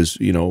that it was,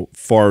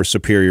 far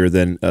superior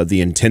than the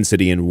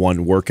intensity in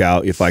one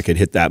workout. If I could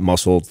hit that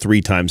muscle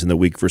 3 times in the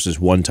week versus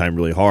 1 time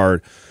really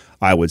hard,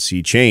 I would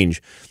see change.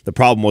 The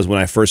problem was when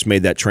I first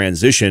made that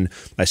transition,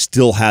 I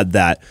still had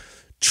that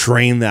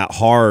train that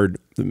hard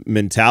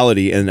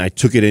mentality, and I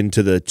took it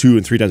into the 2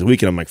 and 3 times a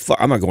week, and I'm like, fuck,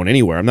 I'm not going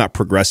anywhere. I'm not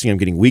progressing. I'm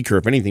getting weaker,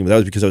 if anything. But that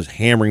was because I was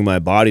hammering my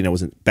body and I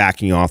wasn't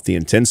backing off the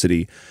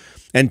intensity.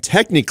 And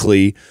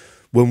technically,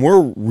 when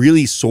we're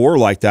really sore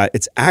like that,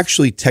 it's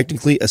actually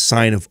technically a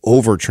sign of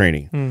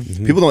overtraining.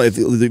 Mm-hmm. People don't.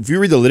 If you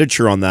read the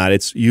literature on that,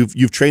 it's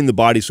you've trained the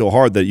body so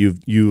hard that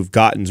you've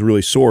gotten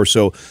really sore.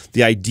 So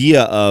the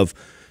idea of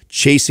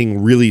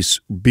chasing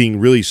being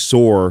really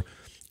sore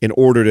in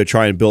order to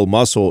try and build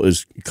muscle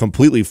is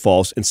completely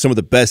false. And some of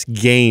the best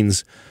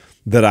gains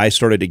that I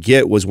started to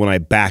get was when I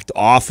backed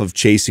off of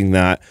chasing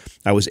that.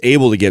 I was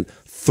able to get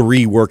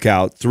 3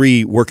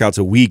 workouts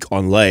a week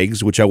on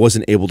legs, which I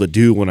wasn't able to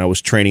do when I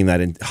was training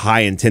that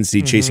high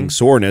intensity chasing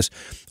soreness.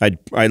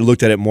 I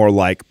looked at it more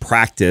like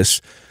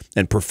practice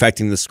and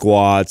perfecting the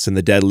squats and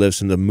the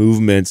deadlifts and the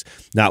movements,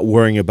 not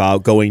worrying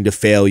about going to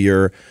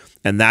failure.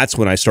 And that's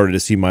when I started to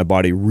see my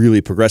body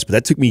really progress. But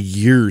that took me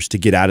years to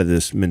get out of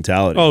this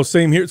mentality. Oh,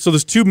 same here. So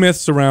there's 2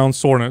 myths around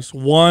soreness.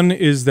 One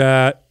is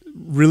that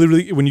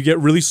really, when you get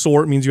really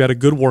sore, it means you had a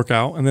good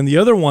workout. And then the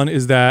other one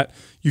is that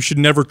you should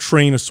never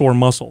train a sore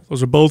muscle.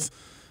 Those are both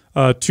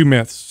 2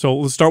 myths. So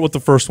let's start with the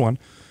first one.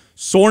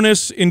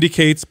 Soreness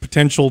indicates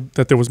potential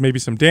that there was maybe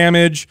some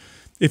damage.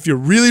 If you're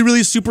really,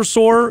 really super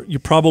sore, you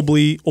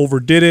probably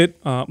overdid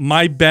it.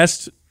 My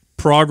best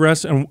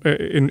progress in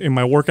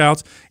my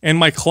workouts and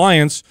my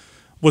clients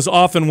was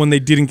often when they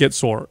didn't get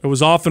sore. It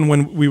was often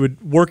when we would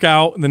work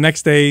out and the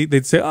next day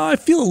they'd say, oh, I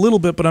feel a little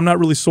bit, but I'm not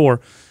really sore.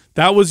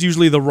 That was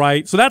usually the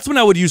right. So that's when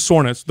I would use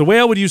soreness. The way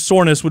I would use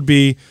soreness would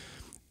be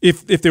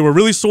if they were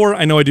really sore,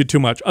 I know I did too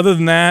much. Other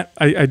than that,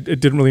 it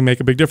didn't really make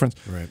a big difference.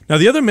 Right. Now,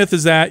 the other myth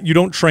is that you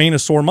don't train a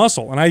sore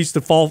muscle. And I used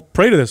to fall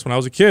prey to this when I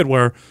was a kid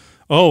where,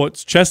 oh,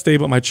 it's chest day,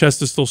 but my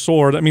chest is still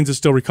sore. That means it's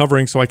still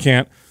recovering, so I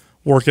can't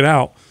work it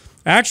out.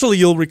 Actually,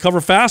 you'll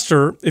recover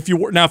faster if you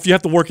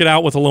have to work it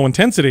out with a low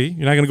intensity.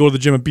 You're not going to go to the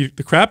gym and beat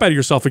the crap out of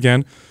yourself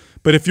again.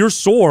 But if you're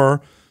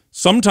sore,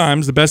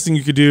 sometimes the best thing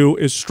you could do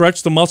is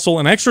stretch the muscle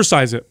and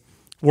exercise it.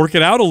 Work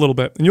it out a little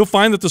bit. And you'll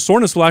find that the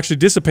soreness will actually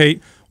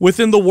dissipate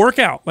within the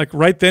workout. Like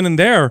right then and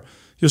there,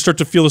 you'll start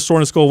to feel the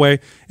soreness go away,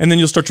 and then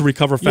you'll start to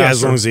recover faster. Yeah,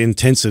 as long as the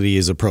intensity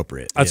is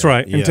appropriate. That's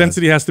right. Yeah.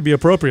 Intensity has to be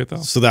appropriate,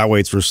 though. So that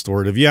way it's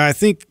restorative. Yeah, I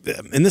think,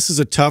 and this is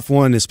a tough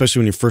one, especially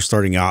when you're first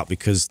starting out,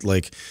 because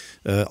like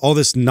all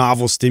this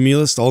novel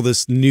stimulus, all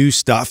this new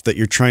stuff that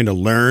you're trying to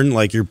learn,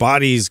 like your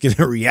body's going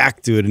to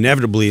react to it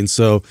inevitably. And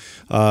so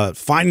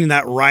finding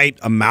that right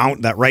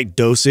amount, that right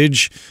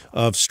dosage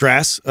of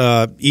stress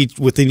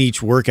within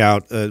each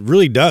workout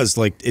really does,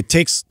 like it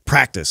takes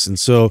practice. And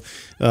so,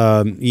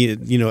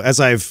 you know, as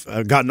I've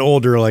gotten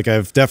older, like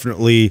I've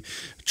definitely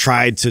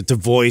tried to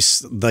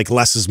voice like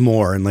less is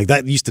more, and like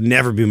that used to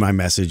never be my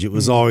message. It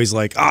was always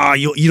like,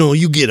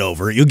 you get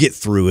over it, you'll get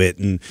through it,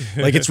 and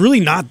like it's really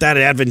not that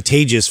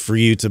advantageous for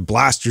you to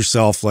blast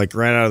yourself like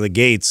right out of the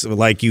gates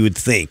like you would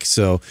think.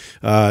 So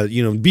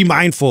you know, be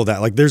mindful of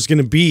that. Like there's going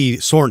to be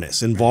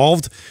soreness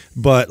involved,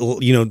 but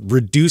you know,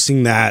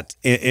 reducing that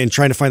and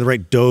trying to find the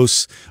right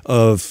dose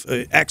of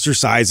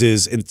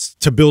exercises and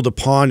to build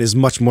upon is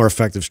much more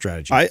effective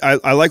strategy.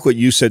 I like what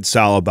you said,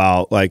 Sal,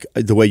 about like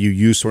the way you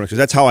use soreness, because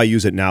that's how I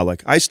use it now.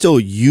 Like I still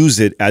use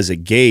it as a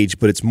gauge,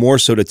 but it's more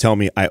so to tell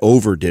me I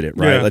overdid it,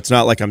 right? Yeah. It's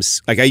not like I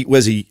was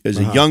as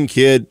a young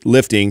kid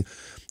lifting,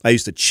 I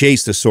used to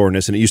chase the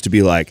soreness, and it used to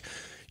be like,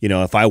 you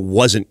know, if I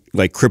wasn't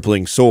like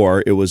crippling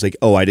sore, it was like,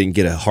 oh, I didn't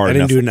get it hard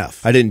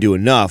enough. I didn't do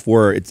enough.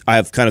 Where I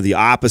have kind of the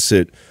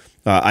opposite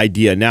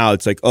idea now.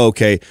 It's like, oh,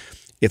 okay,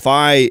 if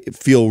I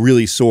feel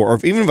really sore, or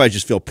even if I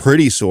just feel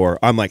pretty sore,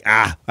 I'm like,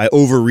 I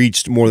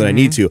overreached more than I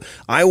need to.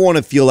 I want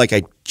to feel like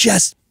I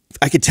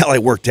could tell I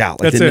worked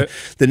out. Like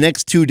the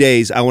next 2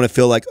 days, I want to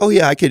feel like, oh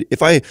yeah, I could,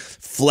 if I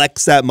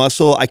flex that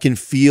muscle, I can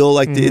feel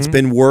like it's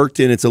been worked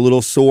and it's a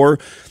little sore.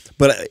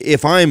 But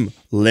if I'm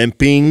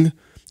limping,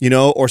 you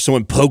know, or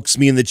someone pokes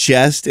me in the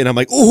chest and I'm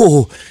like,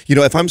 oh, you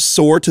know, if I'm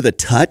sore to the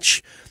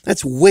touch,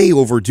 that's way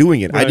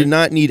overdoing it. Right. I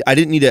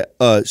didn't need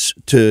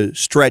to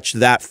stretch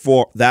that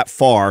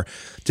far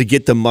to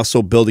get the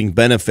muscle building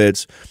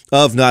benefits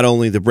of not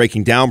only the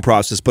breaking down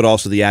process but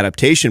also the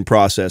adaptation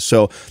process.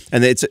 So,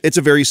 and that's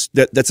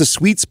a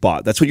sweet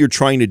spot. That's what you're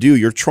trying to do.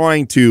 You're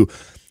trying to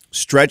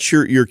stretch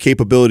your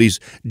capabilities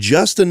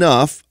just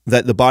enough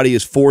that the body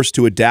is forced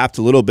to adapt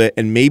a little bit,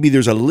 and maybe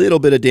there's a little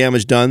bit of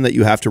damage done that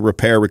you have to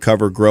repair,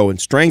 recover, grow, and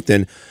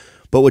strengthen.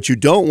 But what you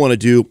don't want to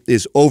do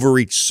is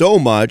overreach so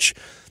much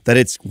that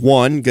it's,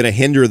 one, going to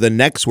hinder the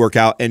next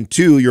workout, and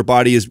two, your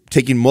body is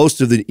taking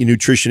most of the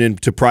nutrition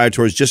into prior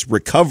towards just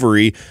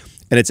recovery,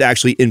 and it's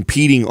actually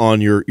impeding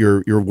on your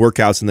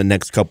workouts in the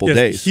next couple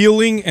days.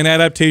 Healing and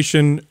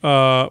adaptation,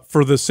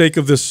 for the sake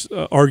of this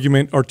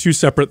argument, are two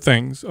separate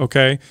things,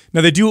 okay?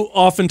 Now, they do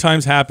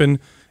oftentimes happen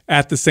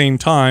at the same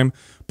time,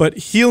 but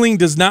healing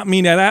does not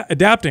mean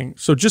adapting.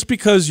 So just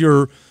because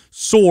you're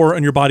sore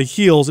and your body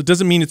heals, it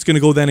doesn't mean it's going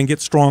to go then and get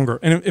stronger.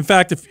 And in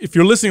fact, if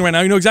you're listening right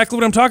now, you know exactly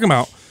what I'm talking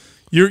about.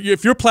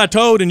 If you're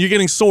plateaued and you're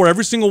getting sore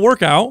every single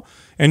workout,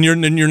 and you're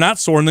not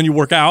sore, and then you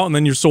work out, and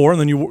then you're sore, and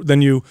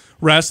then you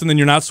rest, and then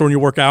you're not sore, and you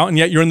work out, and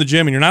yet you're in the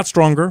gym and you're not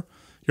stronger,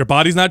 your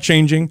body's not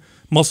changing,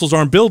 muscles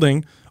aren't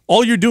building,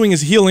 all you're doing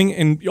is healing,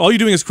 and all you're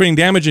doing is creating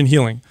damage and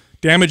healing.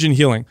 Damage and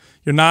healing.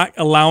 You're not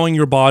allowing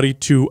your body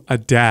to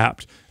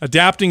adapt.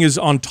 Adapting is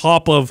on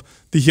top of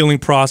the healing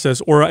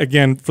process, or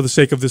again, for the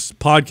sake of this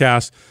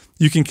podcast,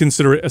 you can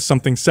consider it as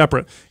something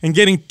separate. And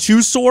getting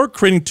too sore,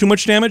 creating too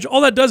much damage,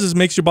 all that does is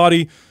makes your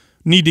body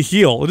need to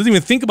heal. It doesn't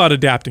even think about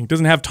adapting. It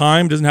doesn't have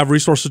time, doesn't have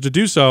resources to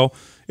do so.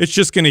 It's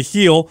just going to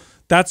heal.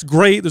 That's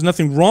great. There's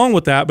nothing wrong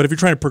with that. But if you're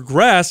trying to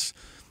progress,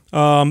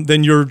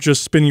 then you're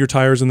just spinning your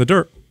tires in the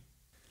dirt.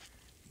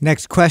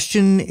 Next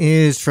question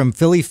is from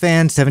Philly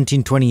fan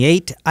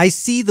 1728. I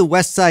see the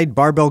West Side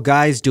barbell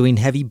guys doing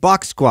heavy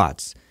box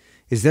squats.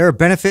 Is there a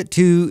benefit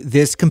to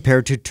this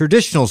compared to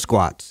traditional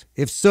squats?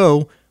 If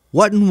so,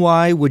 what and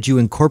why would you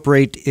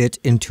incorporate it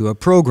into a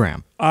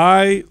program?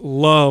 I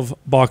love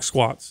box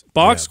squats.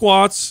 Box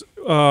squats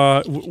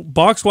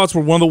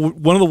were one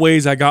of the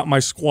ways I got my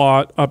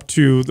squat up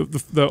to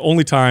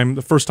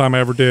the first time I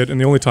ever did,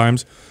 and the only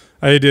times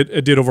I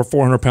did over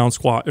 400-pound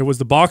squat. It was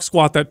the box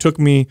squat that took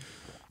me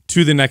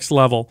to the next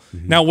level.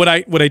 Now, what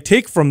I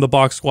take from the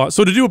box squat,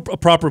 so to do a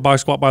proper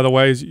box squat, by the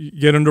way, is you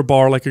get under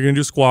bar like you're going to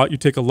do a squat. You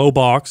take a low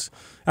box.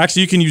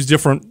 Actually, you can use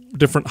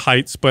different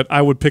heights, but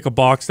I would pick a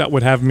box that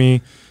would have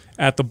me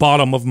at the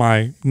bottom of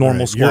my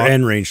normal squat. Your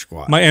end range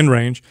squat. My end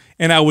range.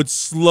 And I would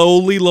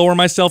slowly lower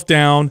myself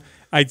down.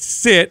 I'd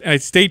sit,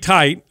 I'd stay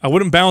tight. I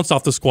wouldn't bounce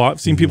off the squat.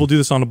 I've seen people do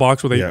this on the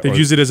box where they'd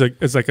use it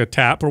as like a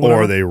tap or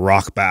whatever. Or they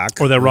rock back.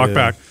 Or they rock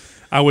back.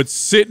 I would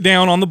sit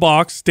down on the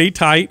box, stay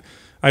tight.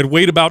 I'd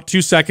wait about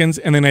 2 seconds,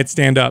 and then I'd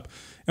stand up.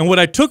 And what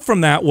I took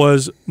from that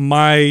was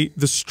the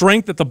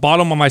strength at the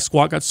bottom of my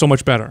squat got so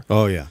much better.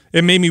 Oh, yeah.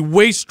 It made me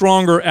way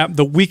stronger at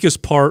the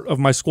weakest part of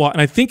my squat.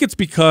 And I think it's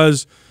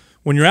because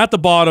when you're at the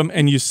bottom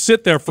and you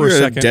sit there for a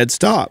second, at a dead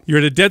stop. You're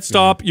at a dead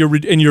stop. You're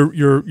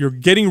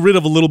getting rid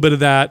of a little bit of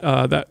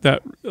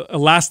that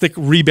elastic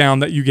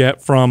rebound that you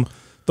get from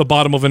the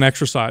bottom of an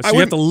exercise. So you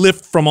have to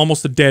lift from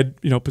almost a dead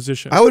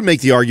position. I would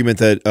make the argument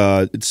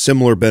that it's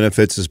similar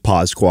benefits as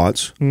pause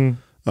squats.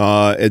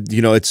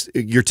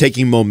 You're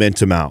taking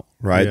momentum out,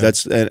 right? Yeah.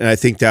 And I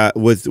think that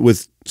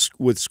with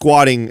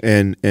squatting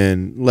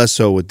and less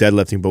so with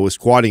deadlifting, but with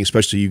squatting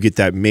especially, you get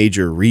that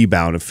major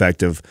rebound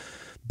effect of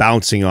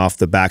bouncing off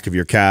the back of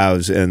your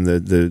calves and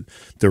the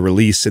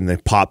release and the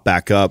pop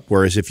back up.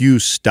 Whereas if you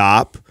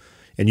stop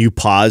and you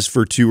pause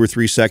for 2 or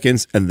 3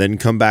 seconds and then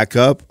come back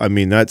up, I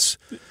mean, that's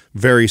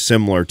very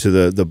similar to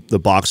the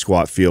box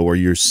squat feel where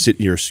you're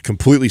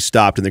completely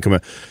stopped and then come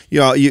out.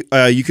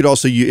 You could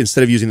also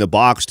instead of using the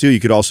box too, you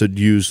could also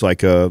use like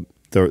the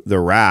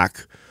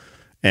rack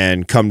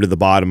and come to the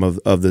bottom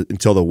of the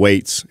until the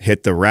weights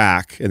hit the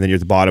rack, and then you're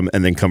at the bottom,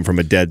 and then come from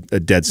a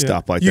dead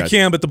stop like that. You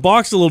can, but the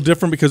box is a little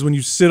different because when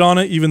you sit on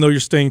it, even though you're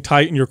staying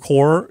tight in your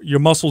core, your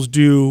muscles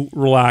do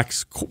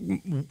relax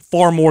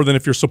far more than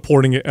if you're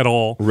supporting it at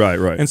all.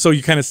 Right. And so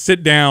you kind of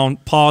sit down,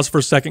 pause for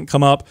a second,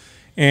 come up,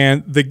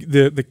 and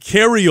the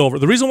carryover.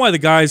 The reason why the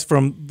guys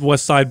from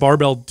West Side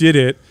Barbell did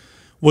it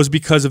was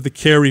because of the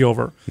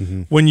carryover.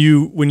 When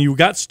you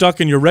got stuck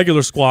in your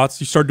regular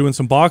squats, you start doing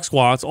some box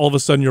squats, all of a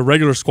sudden your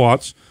regular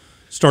squats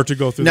start to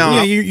go through.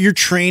 Now, you're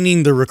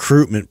training the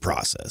recruitment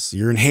process.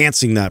 You're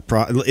enhancing that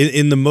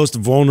in the most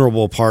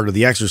vulnerable part of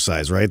the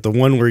exercise, right? The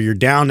one where you're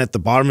down at the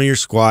bottom of your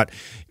squat.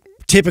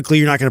 Typically,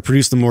 you're not going to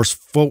produce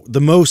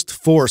the most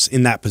force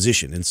in that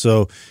position. And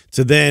so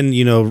to then,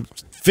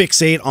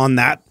 fixate on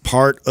that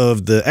part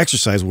of the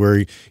exercise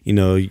where,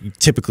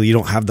 typically you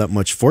don't have that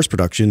much force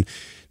production.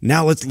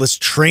 Now let's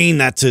train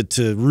that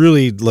to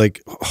really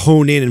like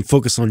hone in and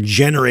focus on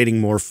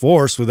generating more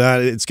force. With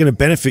that, it's going to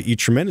benefit you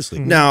tremendously.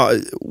 Now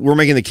we're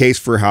making the case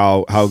for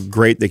how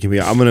great they can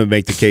be. I'm going to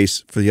make the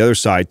case for the other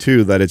side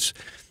too, that it's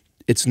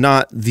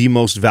not the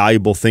most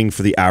valuable thing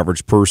for the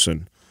average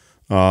person.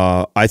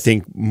 I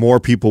think more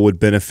people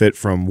would benefit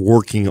from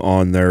working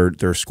on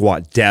their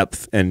squat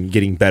depth and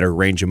getting better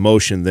range of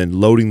motion than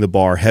loading the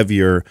bar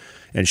heavier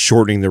and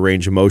shortening the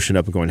range of motion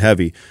up and going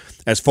heavy.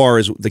 As far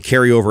as the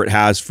carryover it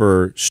has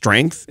for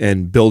strength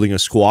and building a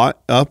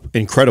squat up,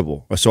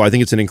 incredible. So I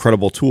think it's an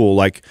incredible tool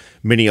like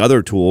many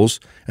other tools,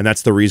 and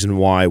that's the reason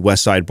why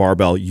West Side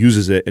Barbell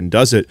uses it and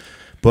does it.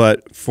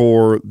 But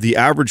for the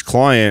average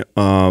client,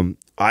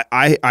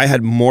 I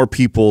had more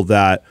people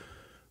that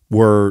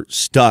were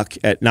stuck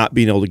at not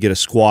being able to get a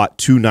squat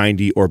to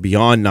 90 or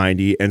beyond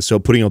 90, and so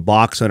putting a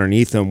box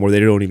underneath them where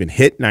they don't even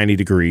hit 90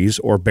 degrees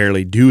or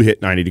barely do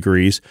hit 90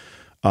 degrees.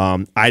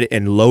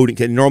 And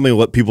loading. And normally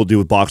what people do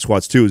with box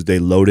squats too is they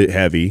load it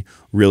heavy,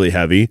 really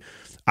heavy.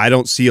 I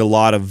don't see a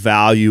lot of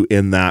value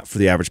in that for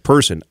the average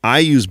person. I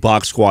use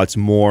box squats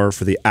more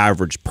for the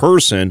average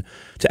person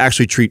to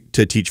actually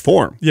teach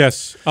form.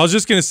 Yes. I was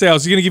just going to say, I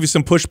was going to give you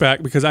some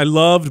pushback because I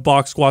loved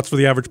box squats for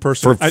the average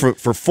person.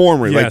 For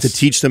form, yes. Like to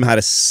teach them how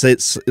to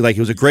sit. Like it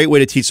was a great way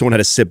to teach someone how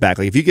to sit back.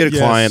 Like if you get a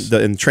client,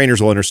 and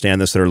trainers will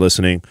understand this that are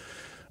listening,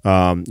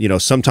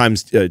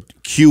 sometimes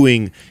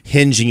cueing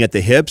hinging at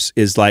the hips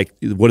is like,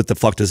 what the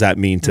fuck does that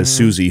mean to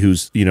Susie,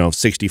 who's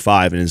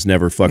 65 and is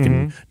never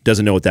fucking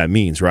doesn't know what that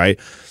means, right?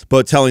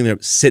 But telling them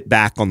sit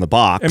back on the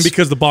box, and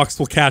because the box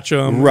will catch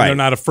them, right? They're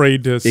not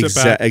afraid to sit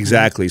back.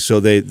 Exactly. So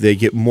they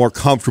get more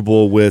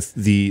comfortable with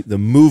the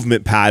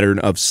movement pattern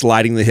of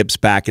sliding the hips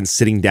back and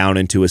sitting down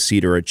into a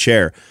seat or a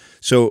chair.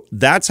 So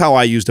that's how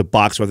I used a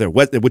box right there,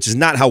 which is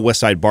not how West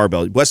Side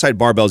Barbell. West Side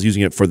Barbell is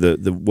using it for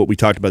the what we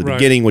talked about at the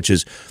beginning, which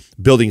is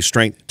building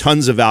strength.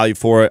 Tons of value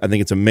for it. I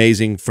think it's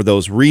amazing for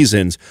those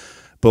reasons.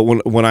 But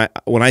when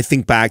I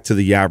think back to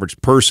the average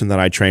person that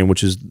I train,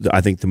 which is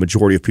I think the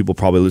majority of people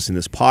probably listening to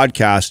this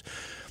podcast,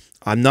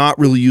 I'm not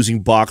really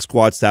using box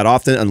squats that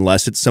often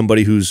unless it's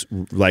somebody who's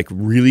like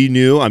really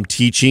new. I'm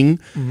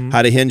teaching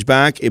how to hinge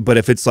back. But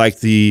if it's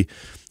like the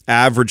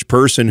average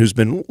person who's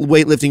been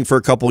weightlifting for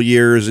a couple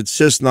years, it's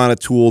just not a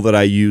tool that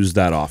I use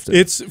that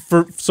often.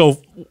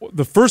 So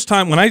the first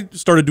time when I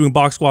started doing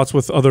box squats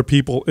with other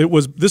people,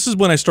 this is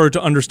when I started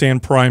to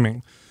understand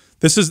priming.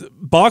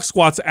 Box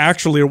squats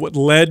actually are what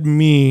led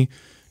me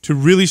to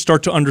really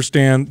start to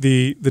understand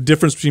the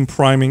difference between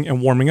priming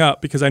and warming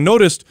up, because I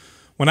noticed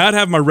when I'd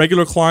have my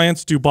regular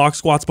clients do box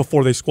squats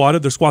before they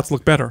squatted, their squats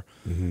look better.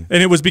 And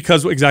it was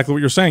because exactly what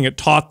you're saying. It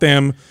taught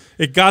them,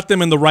 it got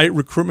them in the right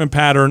recruitment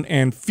pattern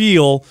and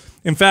feel.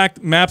 In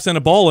fact, MAPS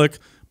anabolic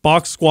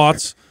box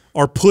squats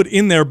are put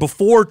in there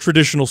before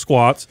traditional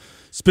squats,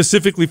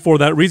 specifically for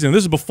that reason.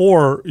 This is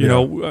before you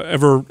know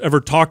ever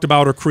talked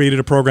about or created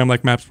a program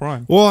like MAPS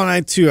Prime. Well, and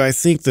I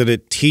think that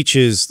it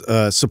teaches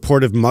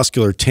supportive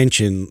muscular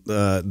tension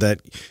that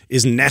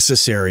is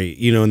necessary,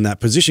 in that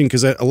position,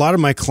 because a lot of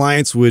my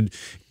clients would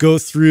go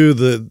through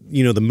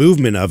the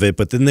movement of it,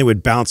 but then they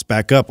would bounce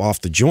back up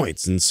off the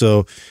joints, and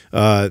so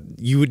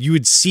you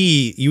would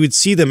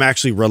see them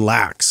actually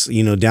relax,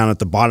 down at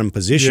the bottom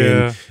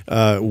position,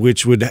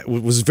 which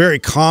was very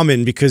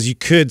common because you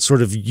could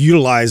sort of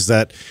utilize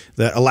that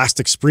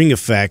elastic spring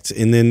effect,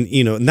 and then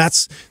and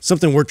that's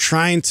something we're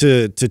trying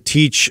to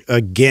teach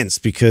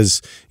against,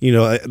 because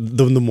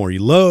the more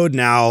you load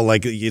now,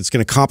 like, it's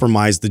going to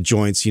compromise the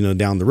joints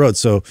down the road.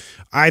 So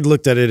I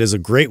looked at it as a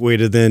great way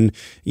to then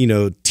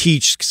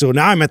teach. So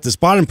now I'm at this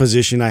bottom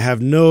position, I have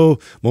no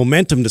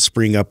momentum to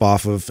spring up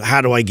off of.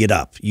 How do I get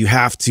up? You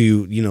have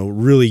to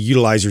really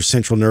utilize your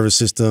central nervous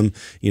system,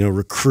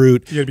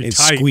 recruit and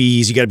tight.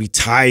 Squeeze. You got to be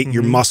tight.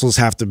 Your muscles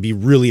have to be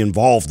really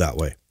involved that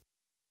way.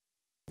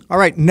 All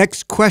right,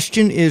 next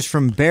question is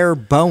from Bear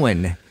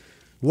Bowen.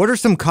 What are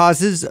some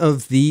causes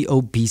of the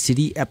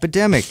obesity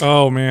epidemic?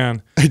 Oh,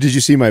 man. Did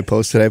you see my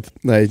post that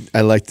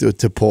I like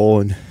to poll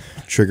and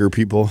trigger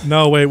people?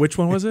 No, wait, which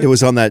one was it? It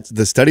was on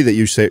the study that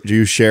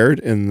you shared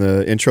in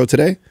the intro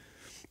today.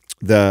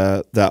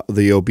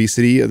 The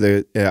obesity. I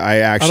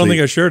don't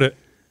think I shared it.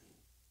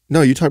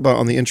 No, you talked about it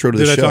on the intro to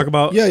the show. Did I talk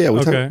about? Yeah.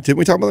 Okay. Didn't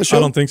we talk about the show?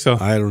 I don't think so.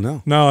 I don't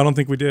know. No, I don't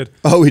think we did.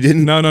 Oh, we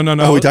didn't? No.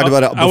 Oh, we talked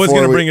about it before. I was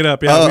going to bring it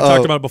up. Yeah, we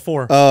talked about it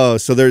before. Oh,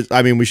 so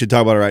we should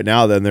talk about it right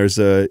now then. There's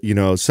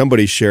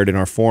somebody shared in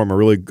our forum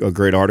a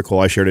great article.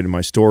 I shared it in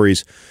my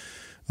stories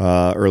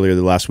earlier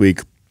last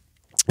week.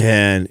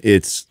 And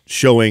it's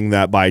showing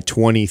that by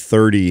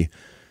 2030,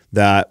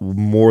 that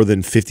more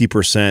than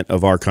 50%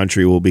 of our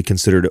country will be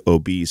considered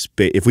obese.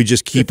 If we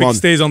just keep on,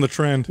 stays on the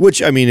trend.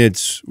 Which, I mean,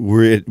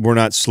 we're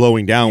not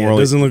slowing down. It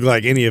doesn't look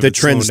like any of the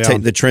trends.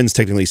 The trend's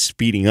technically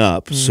speeding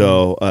up.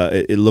 So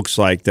it looks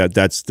like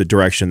that's the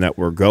direction that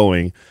we're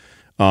going.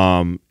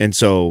 And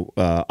so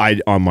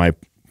on my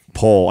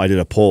poll, I did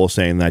a poll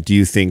saying that, do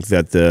you think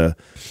that the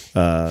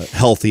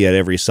healthy at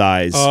every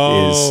size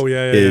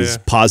is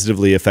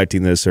positively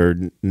affecting this or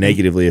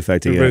negatively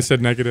affecting Everybody it?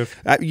 said negative.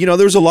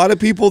 There's a lot of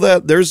people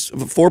there's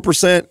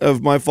 4%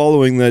 of my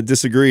following that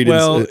disagreed.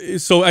 Well,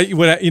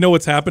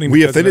 what's happening?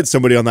 We offended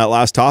somebody on that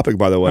last topic,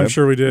 by the way. I'm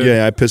sure we did.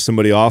 Yeah, I pissed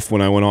somebody off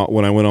when I went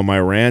on my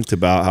rant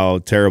about how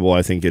terrible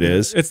I think it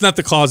is. It's not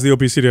the cause of the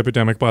obesity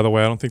epidemic, by the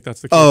way. I don't think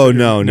that's the case. Oh,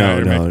 no.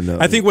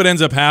 I think what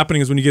ends up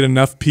happening is when you get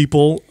enough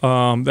people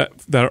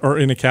that are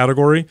in a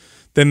category,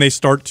 then they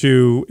start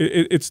to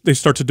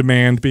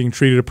demand being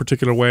treated a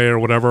particular way or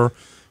whatever.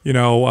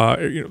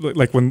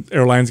 Like when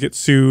airlines get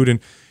sued and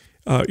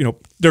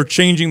they're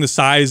changing the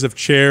size of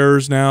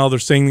chairs now. They're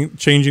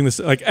changing this,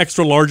 like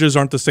extra larges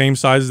aren't the same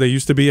size as they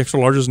used to be. Extra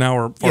larges now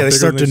are far bigger. They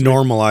start to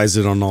normalize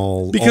it on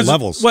all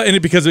levels. Well,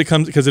 and because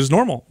it is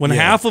normal. When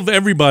half of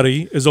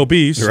everybody is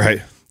obese,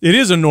 right. It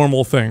is a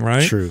normal thing,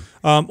 right? True.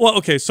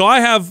 Okay, so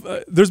I have,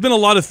 there's been a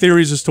lot of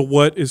theories as to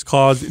what is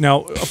caused.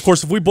 Now, of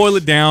course, if we boil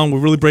it down, we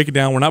really break it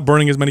down, we're not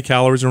burning as many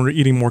calories and we're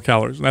eating more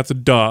calories. And that's a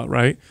duh,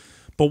 right?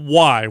 But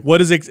why? What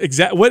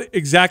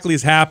exactly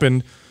has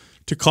happened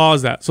to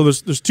cause that? So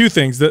there's two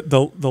things.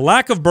 The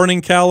lack of burning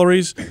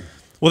calories,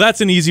 well,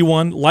 that's an easy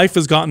one. Life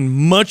has gotten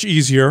much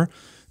easier.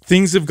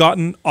 Things have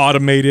gotten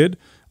automated.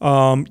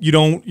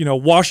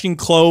 Washing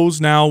clothes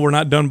now, we're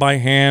not done by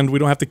hand. We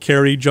don't have to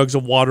carry jugs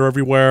of water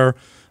everywhere.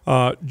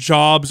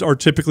 Jobs are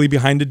typically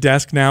behind a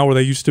desk now, where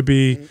they used to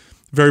be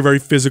very, very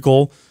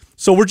physical.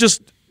 So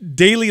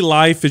daily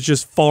life is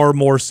just far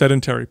more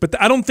sedentary. But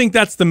I don't think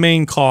that's the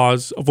main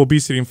cause of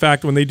obesity. In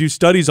fact, when they do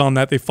studies on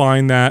that, they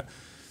find that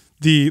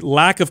the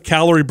lack of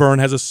calorie burn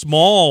has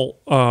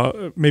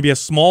maybe a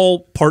small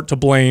part to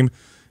blame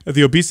of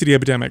the obesity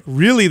epidemic.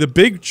 Really, the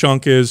big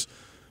chunk is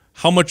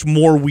how much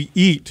more we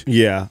eat.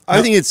 Yeah,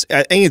 I think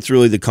it's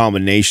really the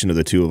combination of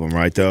the two of them,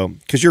 right? Though,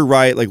 because you're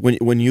right. Like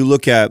when you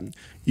look at,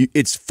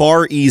 it's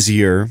far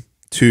easier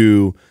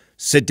to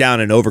sit down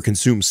and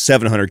overconsume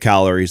 700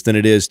 calories than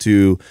it is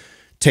to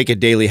take a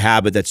daily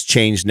habit that's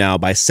changed now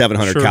by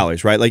 700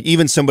 calories, right? Like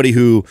even somebody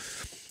who,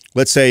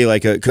 let's say,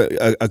 like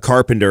a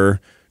carpenter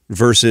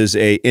versus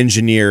a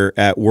engineer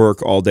at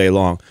work all day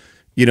long.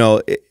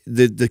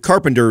 The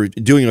carpenter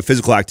doing a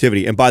physical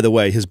activity, and by the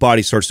way, his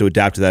body starts to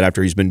adapt to that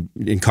after he's been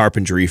in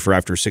carpentry for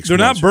after 6 months. They're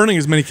not burning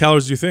as many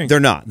calories as you think. They're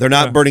not. They're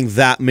not burning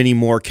that many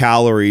more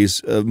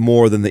calories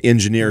more than the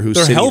engineer who's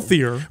They're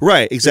healthier.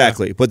 Right,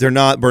 exactly. Yeah. But they're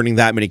not burning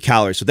that many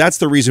calories. So that's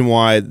the reason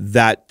why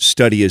that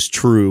study is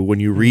true. When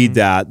you read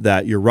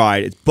that you're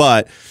right.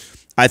 But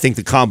I think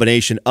the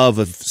combination of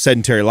a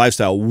sedentary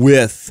lifestyle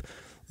with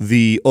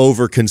the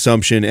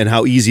overconsumption and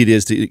how easy it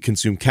is to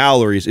consume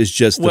calories is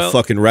just the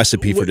fucking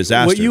recipe for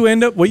disaster.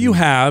 What you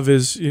have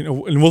is,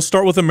 and we'll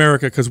start with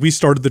America because we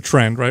started the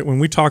trend, right? When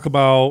we talk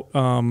about,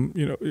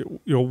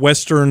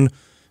 Western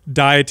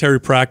dietary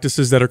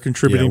practices that are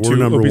contributing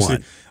to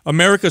obesity,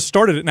 America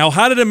started it. Now,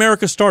 how did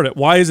America start it?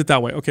 Why is it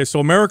that way? Okay, so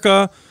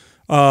America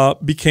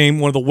became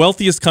one of the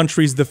wealthiest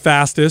countries the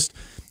fastest,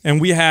 and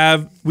we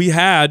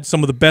had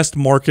some of the best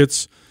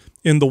markets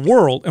in the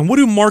world. And what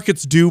do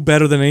markets do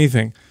better than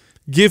anything?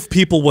 Give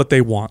people what they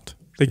want.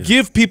 They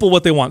give people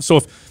what they want. So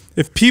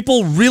if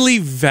people really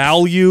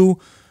value,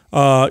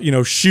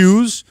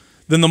 shoes,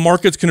 then the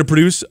market's going to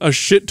produce a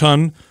shit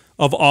ton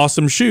of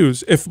awesome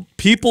shoes. If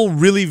people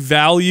really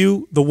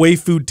value the way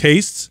food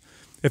tastes,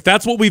 if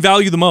that's what we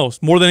value the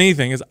most, more than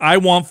anything, is I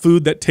want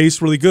food that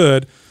tastes really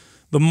good,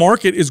 the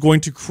market is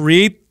going to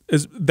create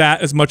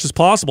that as much as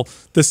possible.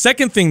 The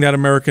second thing that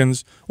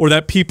Americans, or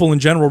that people in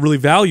general, really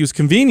value is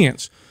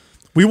convenience.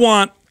 We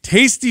want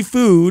tasty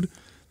food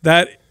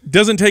that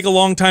doesn't take a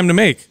long time to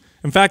make.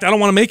 In fact, I don't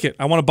want to make it.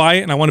 I want to buy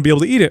it and I want to be able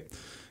to eat it.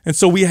 And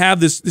so we have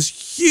this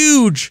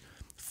huge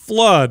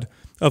flood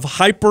of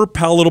hyper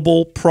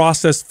palatable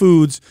processed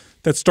foods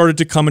that started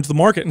to come into the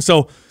market. And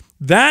so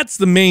that's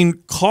the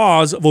main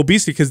cause of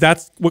obesity, because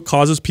that's what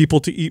causes people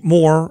to eat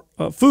more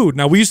food.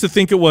 Now, we used to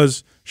think it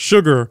was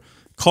sugar,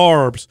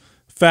 carbs,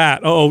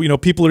 fat.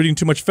 People are eating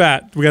too much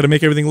fat. We got to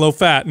make everything low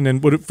fat. And then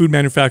what do food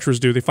manufacturers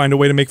do? They find a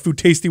way to make food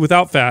tasty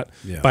without fat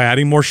by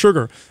adding more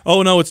sugar.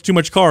 Oh, no, it's too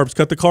much carbs.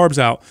 Cut the carbs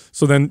out.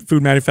 So then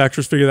food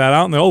manufacturers figure that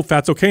out, and they're,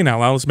 fat's okay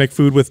now. Let's make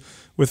food with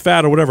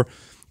fat or whatever.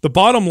 The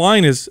bottom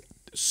line is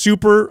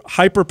super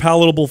hyper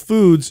palatable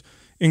foods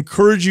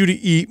encourage you to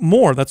eat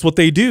more. That's what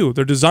they do.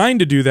 They're designed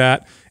to do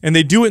that, and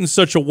they do it in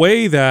such a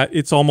way that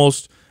it's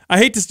almost, I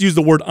hate to use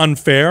the word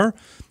unfair,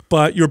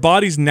 but your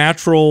body's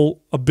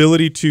natural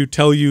ability to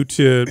tell you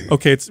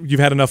you've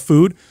had enough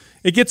food,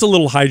 it gets a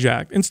little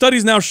hijacked. And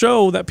studies now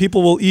show that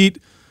people will eat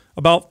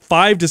about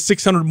 500 to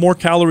 600 more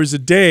calories a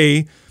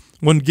day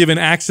when given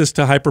access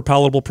to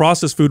hyperpalatable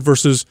processed food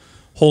versus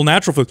whole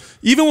natural food.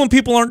 Even when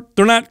people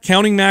they're not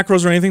counting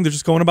macros or anything, they're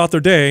just going about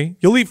their day,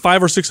 you'll eat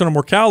 500 or 600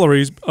 more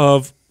calories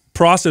of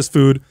processed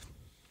food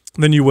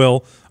than you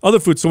will other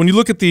foods. So when you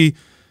look at the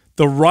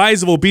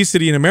rise of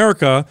obesity in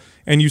America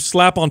and you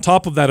slap on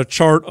top of that a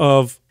chart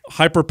of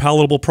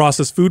hyper-palatable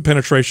processed food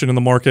penetration in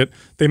the market,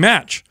 they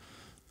match.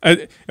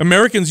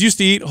 Americans used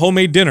to eat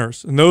homemade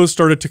dinners, and those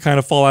started to kind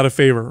of fall out of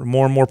favor.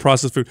 More and more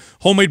processed food.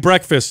 Homemade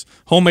breakfast,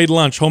 homemade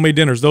lunch, homemade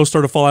dinners, those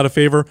started to fall out of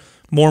favor.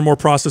 More and more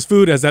processed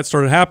food. As that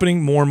started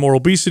happening, more and more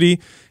obesity.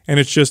 And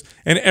it's just,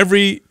 and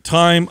every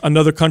time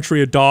another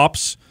country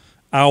adopts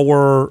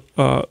our,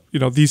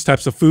 these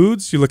types of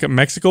foods, you look at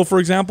Mexico, for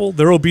example,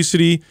 their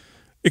obesity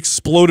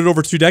exploded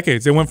over 2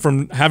 decades. They went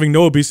from having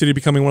no obesity to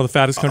becoming one of the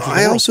fattest countries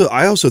in the world.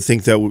 I also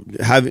think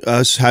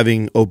that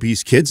having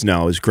obese kids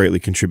now is greatly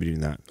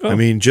contributing to that. I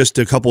mean, just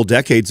a couple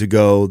decades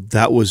ago,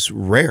 that was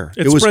rare.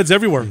 It spreads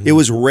everywhere. It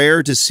was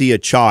rare to see a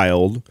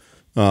child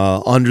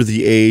under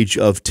the age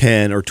of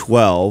 10 or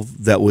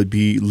 12 that would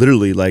be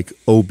literally like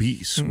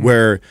obese,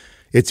 where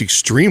it's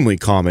extremely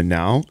common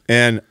now.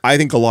 And I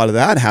think a lot of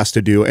that has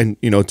to do,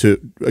 and to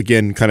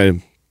again kind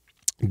of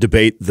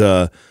debate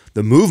the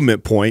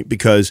movement point,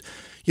 because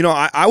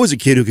I was a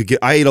kid who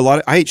I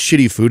ate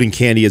shitty food and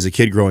candy as a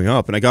kid growing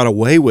up, and I got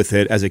away with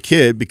it as a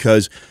kid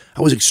because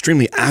I was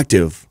extremely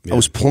active. I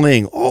was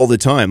playing all the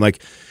time.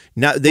 Like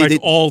now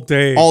all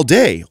day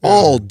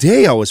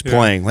I was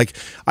playing. Like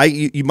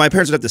my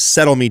parents would have to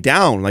settle me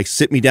down, like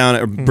sit me down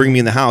or bring me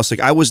in the house. Like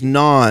I was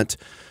not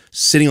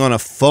sitting on a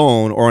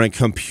phone or on a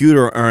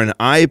computer or an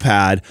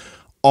iPad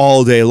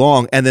all day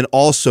long, and then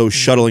also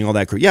shuttling all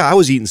that. Yeah, I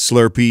was eating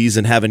Slurpees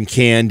and having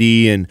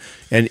candy and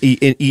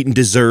eating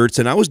desserts,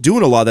 and I was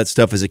doing a lot of that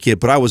stuff as a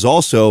kid, but I was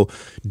also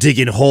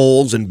digging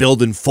holes and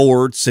building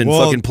forts and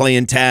fucking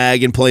playing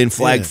tag and playing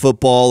flag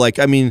football. Like,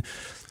 I mean,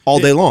 all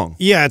day long.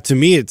 Yeah, to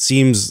me it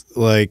seems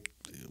like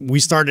we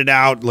started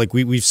out like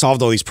we've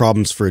solved all these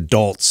problems for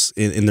adults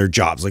in their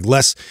jobs, like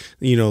less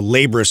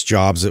laborious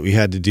jobs that we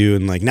had to do,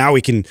 and like now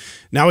we can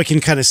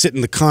kind of sit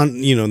in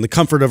the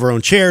comfort of our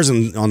own chairs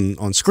and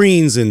on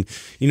screens, and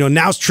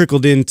now it's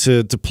trickled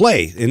into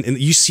play, and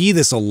you see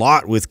this a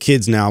lot with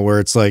kids now,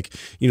 where it's like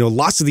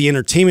lots of the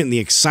entertainment and the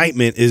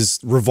excitement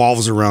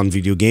revolves around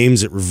video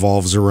games. It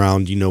revolves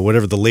around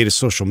whatever the latest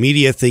social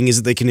media thing is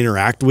that they can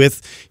interact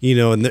with,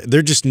 and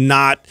they're just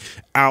not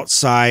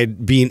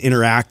outside being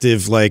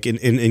interactive, like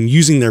and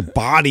using their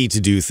body to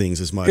do things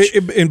as much.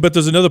 But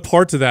there's another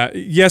part to that.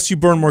 Yes, you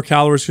burn more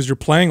calories because you're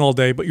playing all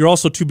day, but you're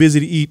also too busy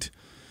to eat.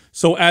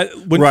 So because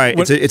when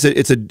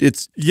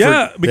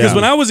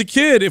I was a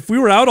kid, if we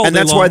were out all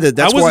day long,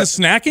 I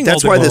wasn't snacking.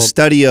 That's why the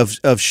study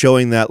of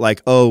showing that,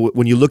 like,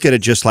 when you look at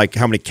it just like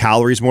how many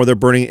calories more they're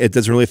burning, it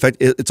doesn't really affect.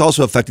 It's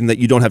also affecting that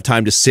you don't have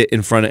time to sit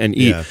in front and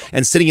eat,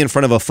 and sitting in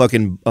front of a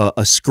fucking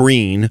a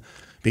screen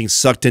being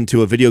sucked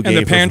into a video game.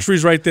 And the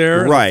pantry's right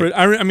there. Right.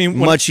 I mean,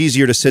 much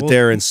easier to sit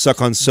there and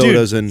suck on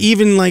sodas. Dude, and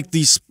even like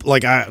these,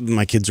 like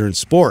my kids are in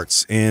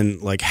sports,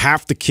 and like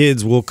half the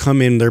kids will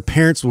come in, their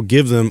parents will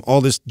give them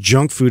all this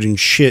junk food and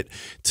shit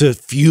to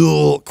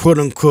fuel, quote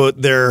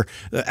unquote, their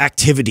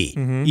activity,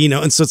 you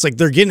know? And so it's like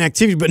they're getting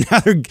activity, but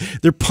now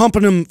they're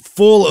pumping them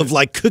full of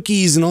like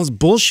cookies and all this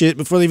bullshit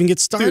before they even get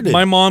started. Dude,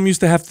 my mom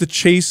used to have to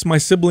chase my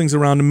siblings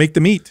around to make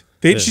them eat.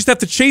 She used to have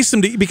to chase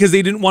them to eat because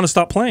they didn't want to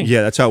stop playing.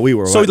 Yeah, that's how we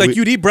were. So like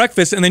you'd eat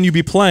breakfast and then you'd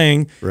be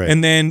playing,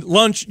 and then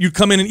lunch you'd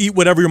come in and eat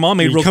whatever your mom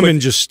made. You come in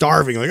just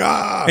starving, like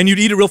and you'd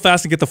eat it real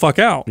fast and get the fuck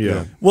out.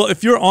 Yeah. Well,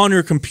 if you're on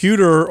your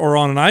computer or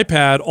on an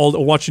iPad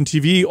or watching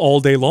TV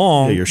all day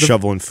long, you're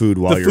shoveling food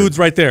while the food's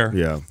right there.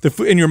 Yeah.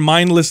 And you're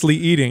mindlessly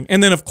eating.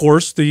 And then of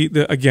course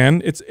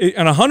again it's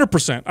and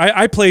 100%.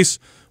 I place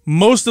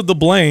most of the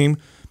blame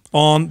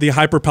on the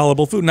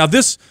hyperpalatable food. Now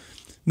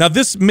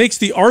this makes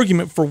the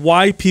argument for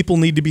why people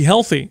need to be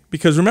healthy,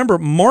 because remember,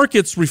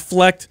 markets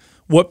reflect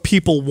what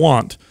people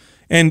want.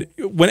 And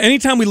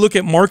anytime we look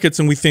at markets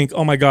and we think,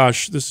 oh my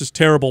gosh, this is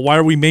terrible. Why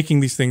are we making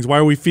these things? Why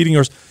are we feeding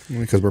ours?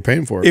 Because we're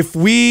paying for it.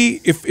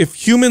 If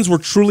humans were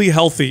truly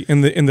healthy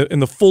in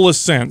the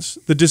fullest sense,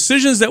 the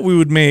decisions that we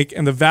would make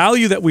and the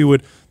values we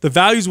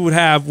would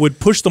have would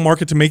push the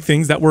market to make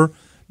things that were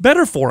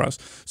better for us.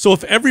 So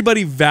if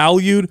everybody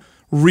valued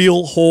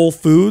real whole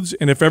foods,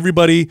 and if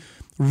everybody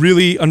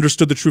really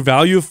understood the true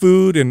value of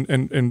food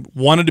and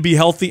wanted to be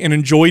healthy and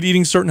enjoyed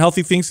eating certain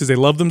healthy things because they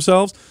love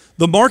themselves,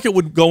 the market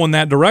would go in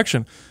that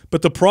direction.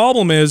 But the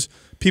problem is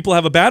people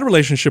have a bad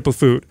relationship with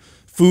food.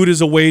 Food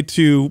is a way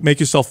to make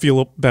yourself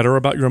feel better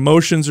about your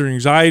emotions or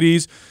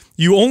anxieties.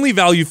 You only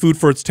value food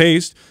for its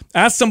taste.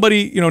 Ask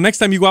somebody, next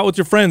time you go out with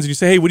your friends and you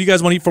say, hey, what do you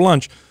guys want to eat for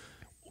lunch?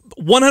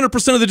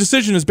 100% of the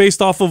decision is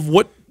based off of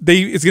what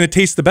is going to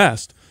taste the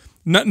best.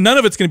 None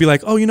of it's going to be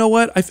like, oh, you know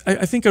what?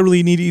 I think I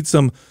really need to eat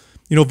some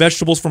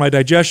vegetables for my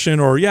digestion,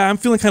 or yeah, I'm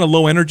feeling kind of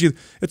low energy.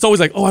 It's always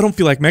like, oh, I don't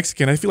feel like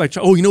Mexican. I feel like,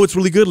 oh, it's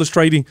really good. Let's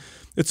try eating.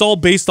 It's all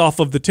based off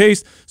of the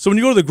taste. So when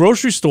you go to the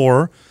grocery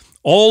store,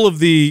 all of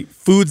the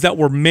foods that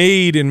were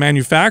made and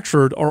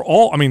manufactured are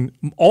all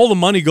the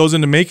money goes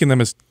into making them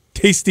as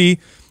tasty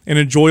and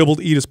enjoyable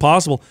to eat as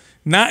possible.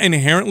 Not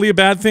inherently a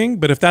bad thing,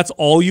 but if that's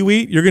all you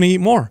eat, you're going to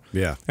eat more.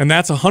 Yeah. And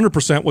that's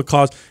 100% what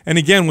caused. And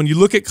again, when you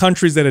look at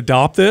countries that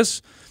adopt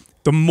this,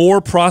 the more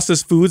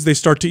processed foods they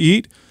start to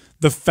eat,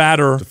 the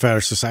fatter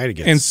society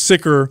gets and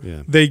sicker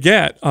they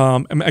get.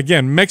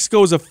 Again,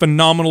 Mexico is a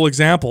phenomenal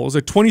example. It was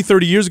like 20,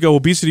 30 years ago,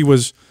 obesity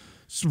was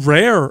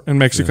rare in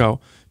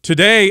Mexico.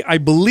 Today, I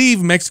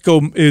believe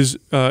Mexico is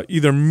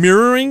either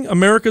mirroring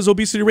America's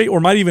obesity rate or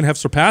might even have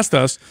surpassed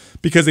us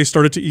because they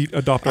started to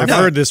adopt our I've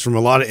heard this from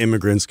a lot of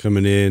immigrants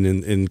coming in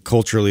and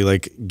culturally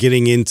like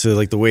getting into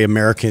like the way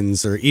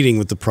Americans are eating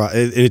with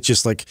it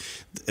just like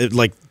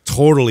it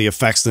totally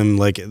affects them.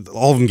 Like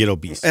all of them get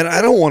obese. And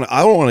I don't want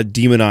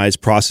to demonize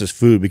processed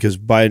food, because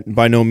by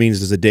no means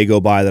does a day go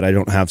by that I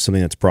don't have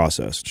something that's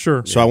processed.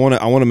 Sure. So I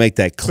want to make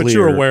that clear. But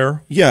you're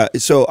aware. Yeah.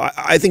 So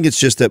I think it's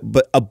just that,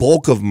 but a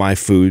bulk of my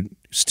food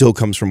still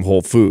comes from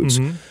whole foods.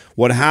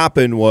 What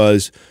happened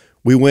was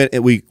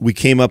we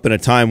came up in a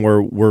time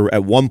where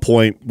at one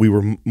point we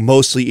were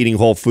mostly eating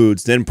whole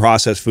foods, then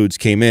processed foods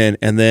came in,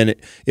 and then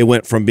it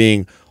went from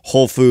being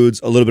whole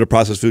foods, a little bit of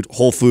processed food,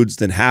 whole foods,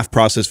 then half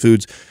processed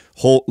foods,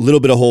 little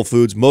bit of whole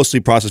foods, mostly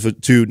processed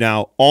food, to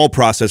now all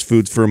processed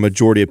foods for a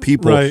majority of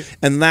people. Right.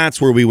 And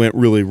that's where we went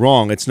really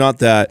wrong. It's not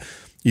that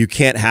you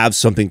can't have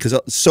something, because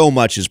so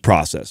much is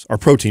processed. Our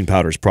protein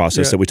powder is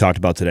processed that we talked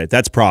about today.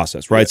 That's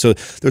processed, right? So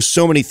there's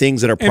so many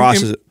things that are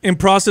processed. And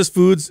processed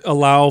foods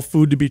allow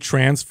food to be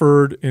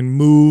transferred and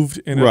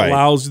moved, and it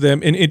allows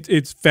them, and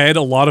it's fed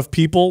a lot of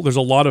people. There's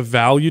a lot of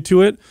value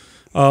to it.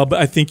 But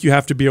I think you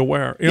have to be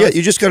aware.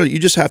 You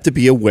just have to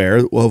be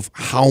aware of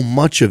how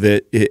much of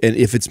it, and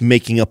if it's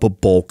making up a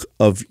bulk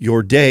of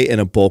your day and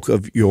a bulk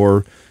of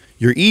you're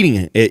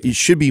eating it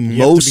should be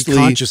mostly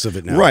conscious of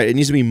it now. Right. It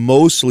needs to be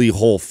mostly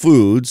whole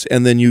foods,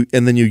 and then you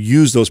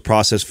use those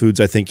processed foods,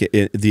 I think,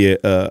 the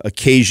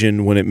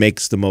occasion when it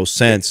makes the most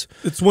sense.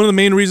 It's one of the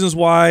main reasons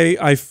why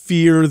I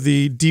fear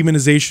the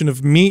demonization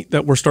of meat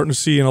that we're starting to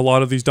see in a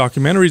lot of these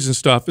documentaries and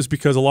stuff, is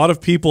because a lot of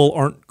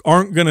people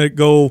aren't going to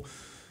go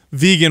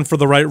vegan for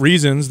the right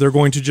reasons. They're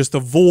going to just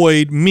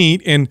avoid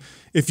meat. And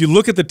if you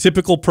look at the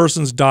typical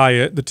person's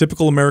diet, the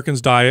typical American's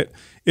diet,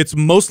 it's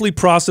mostly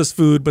processed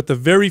food, but the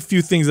very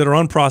few things that are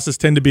unprocessed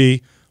tend to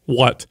be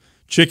what?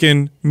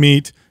 Chicken,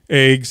 meat,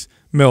 eggs,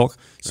 milk.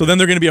 So then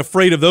they're going to be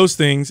afraid of those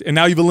things, and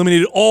now you've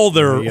eliminated all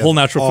their whole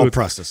natural food.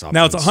 Processed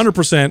now it's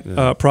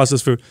 100%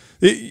 processed food.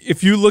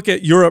 If you look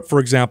at Europe, for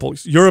example,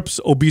 Europe's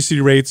obesity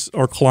rates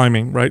are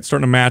climbing, right?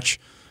 Starting to match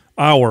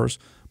ours.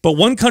 But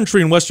one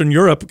country in Western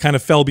Europe kind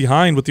of fell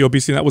behind with the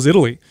obesity, and that was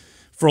Italy.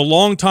 For a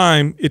long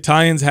time,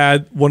 Italians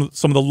had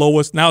some of the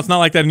lowest. Now it's not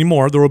like that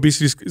anymore. Their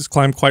obesity is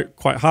climbed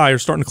quite high, or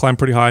starting to climb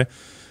pretty high.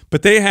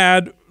 But they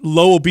had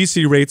low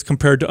obesity rates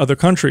compared to other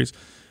countries.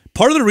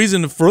 Part of the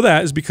reason for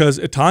that is because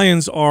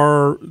Italians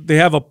they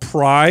have a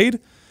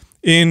pride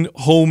in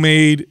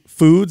homemade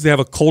foods. They have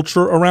a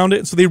culture around it.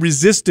 And so they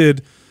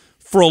resisted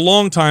for a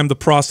long time the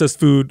processed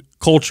food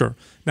culture.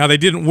 Now, they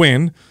didn't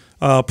win.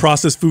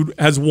 Processed food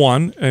has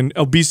won, and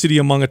obesity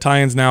among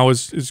Italians now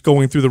is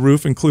going through the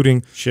roof,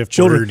 including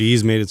children.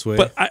 D's made its way.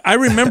 But I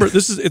remember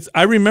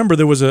I remember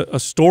there was a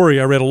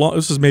story I read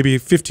this was maybe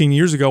 15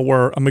 years ago,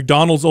 where a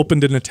McDonald's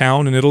opened in a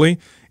town in Italy,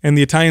 and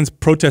the Italians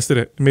protested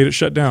it and made it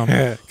shut down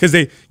because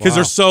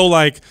they're so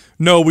like,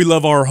 no, we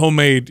love our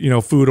homemade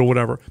food or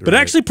whatever. But it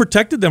actually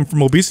protected them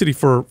from obesity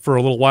for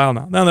a little while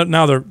now.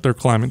 Now they're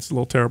climbing. It's a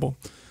little terrible.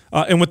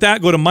 And with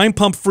that, go to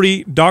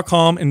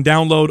mindpumpfree.com and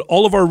download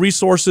all of our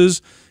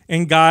resources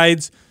and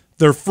guides.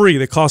 They're free.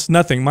 They cost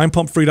nothing.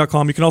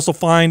 Mindpumpfree.com. You can also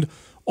find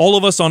all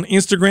of us on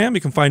Instagram.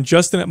 You can find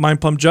Justin at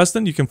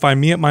mindpumpjustin. You can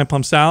find me at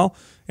mindpumpsal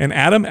and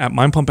Adam at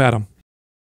mindpumpadam.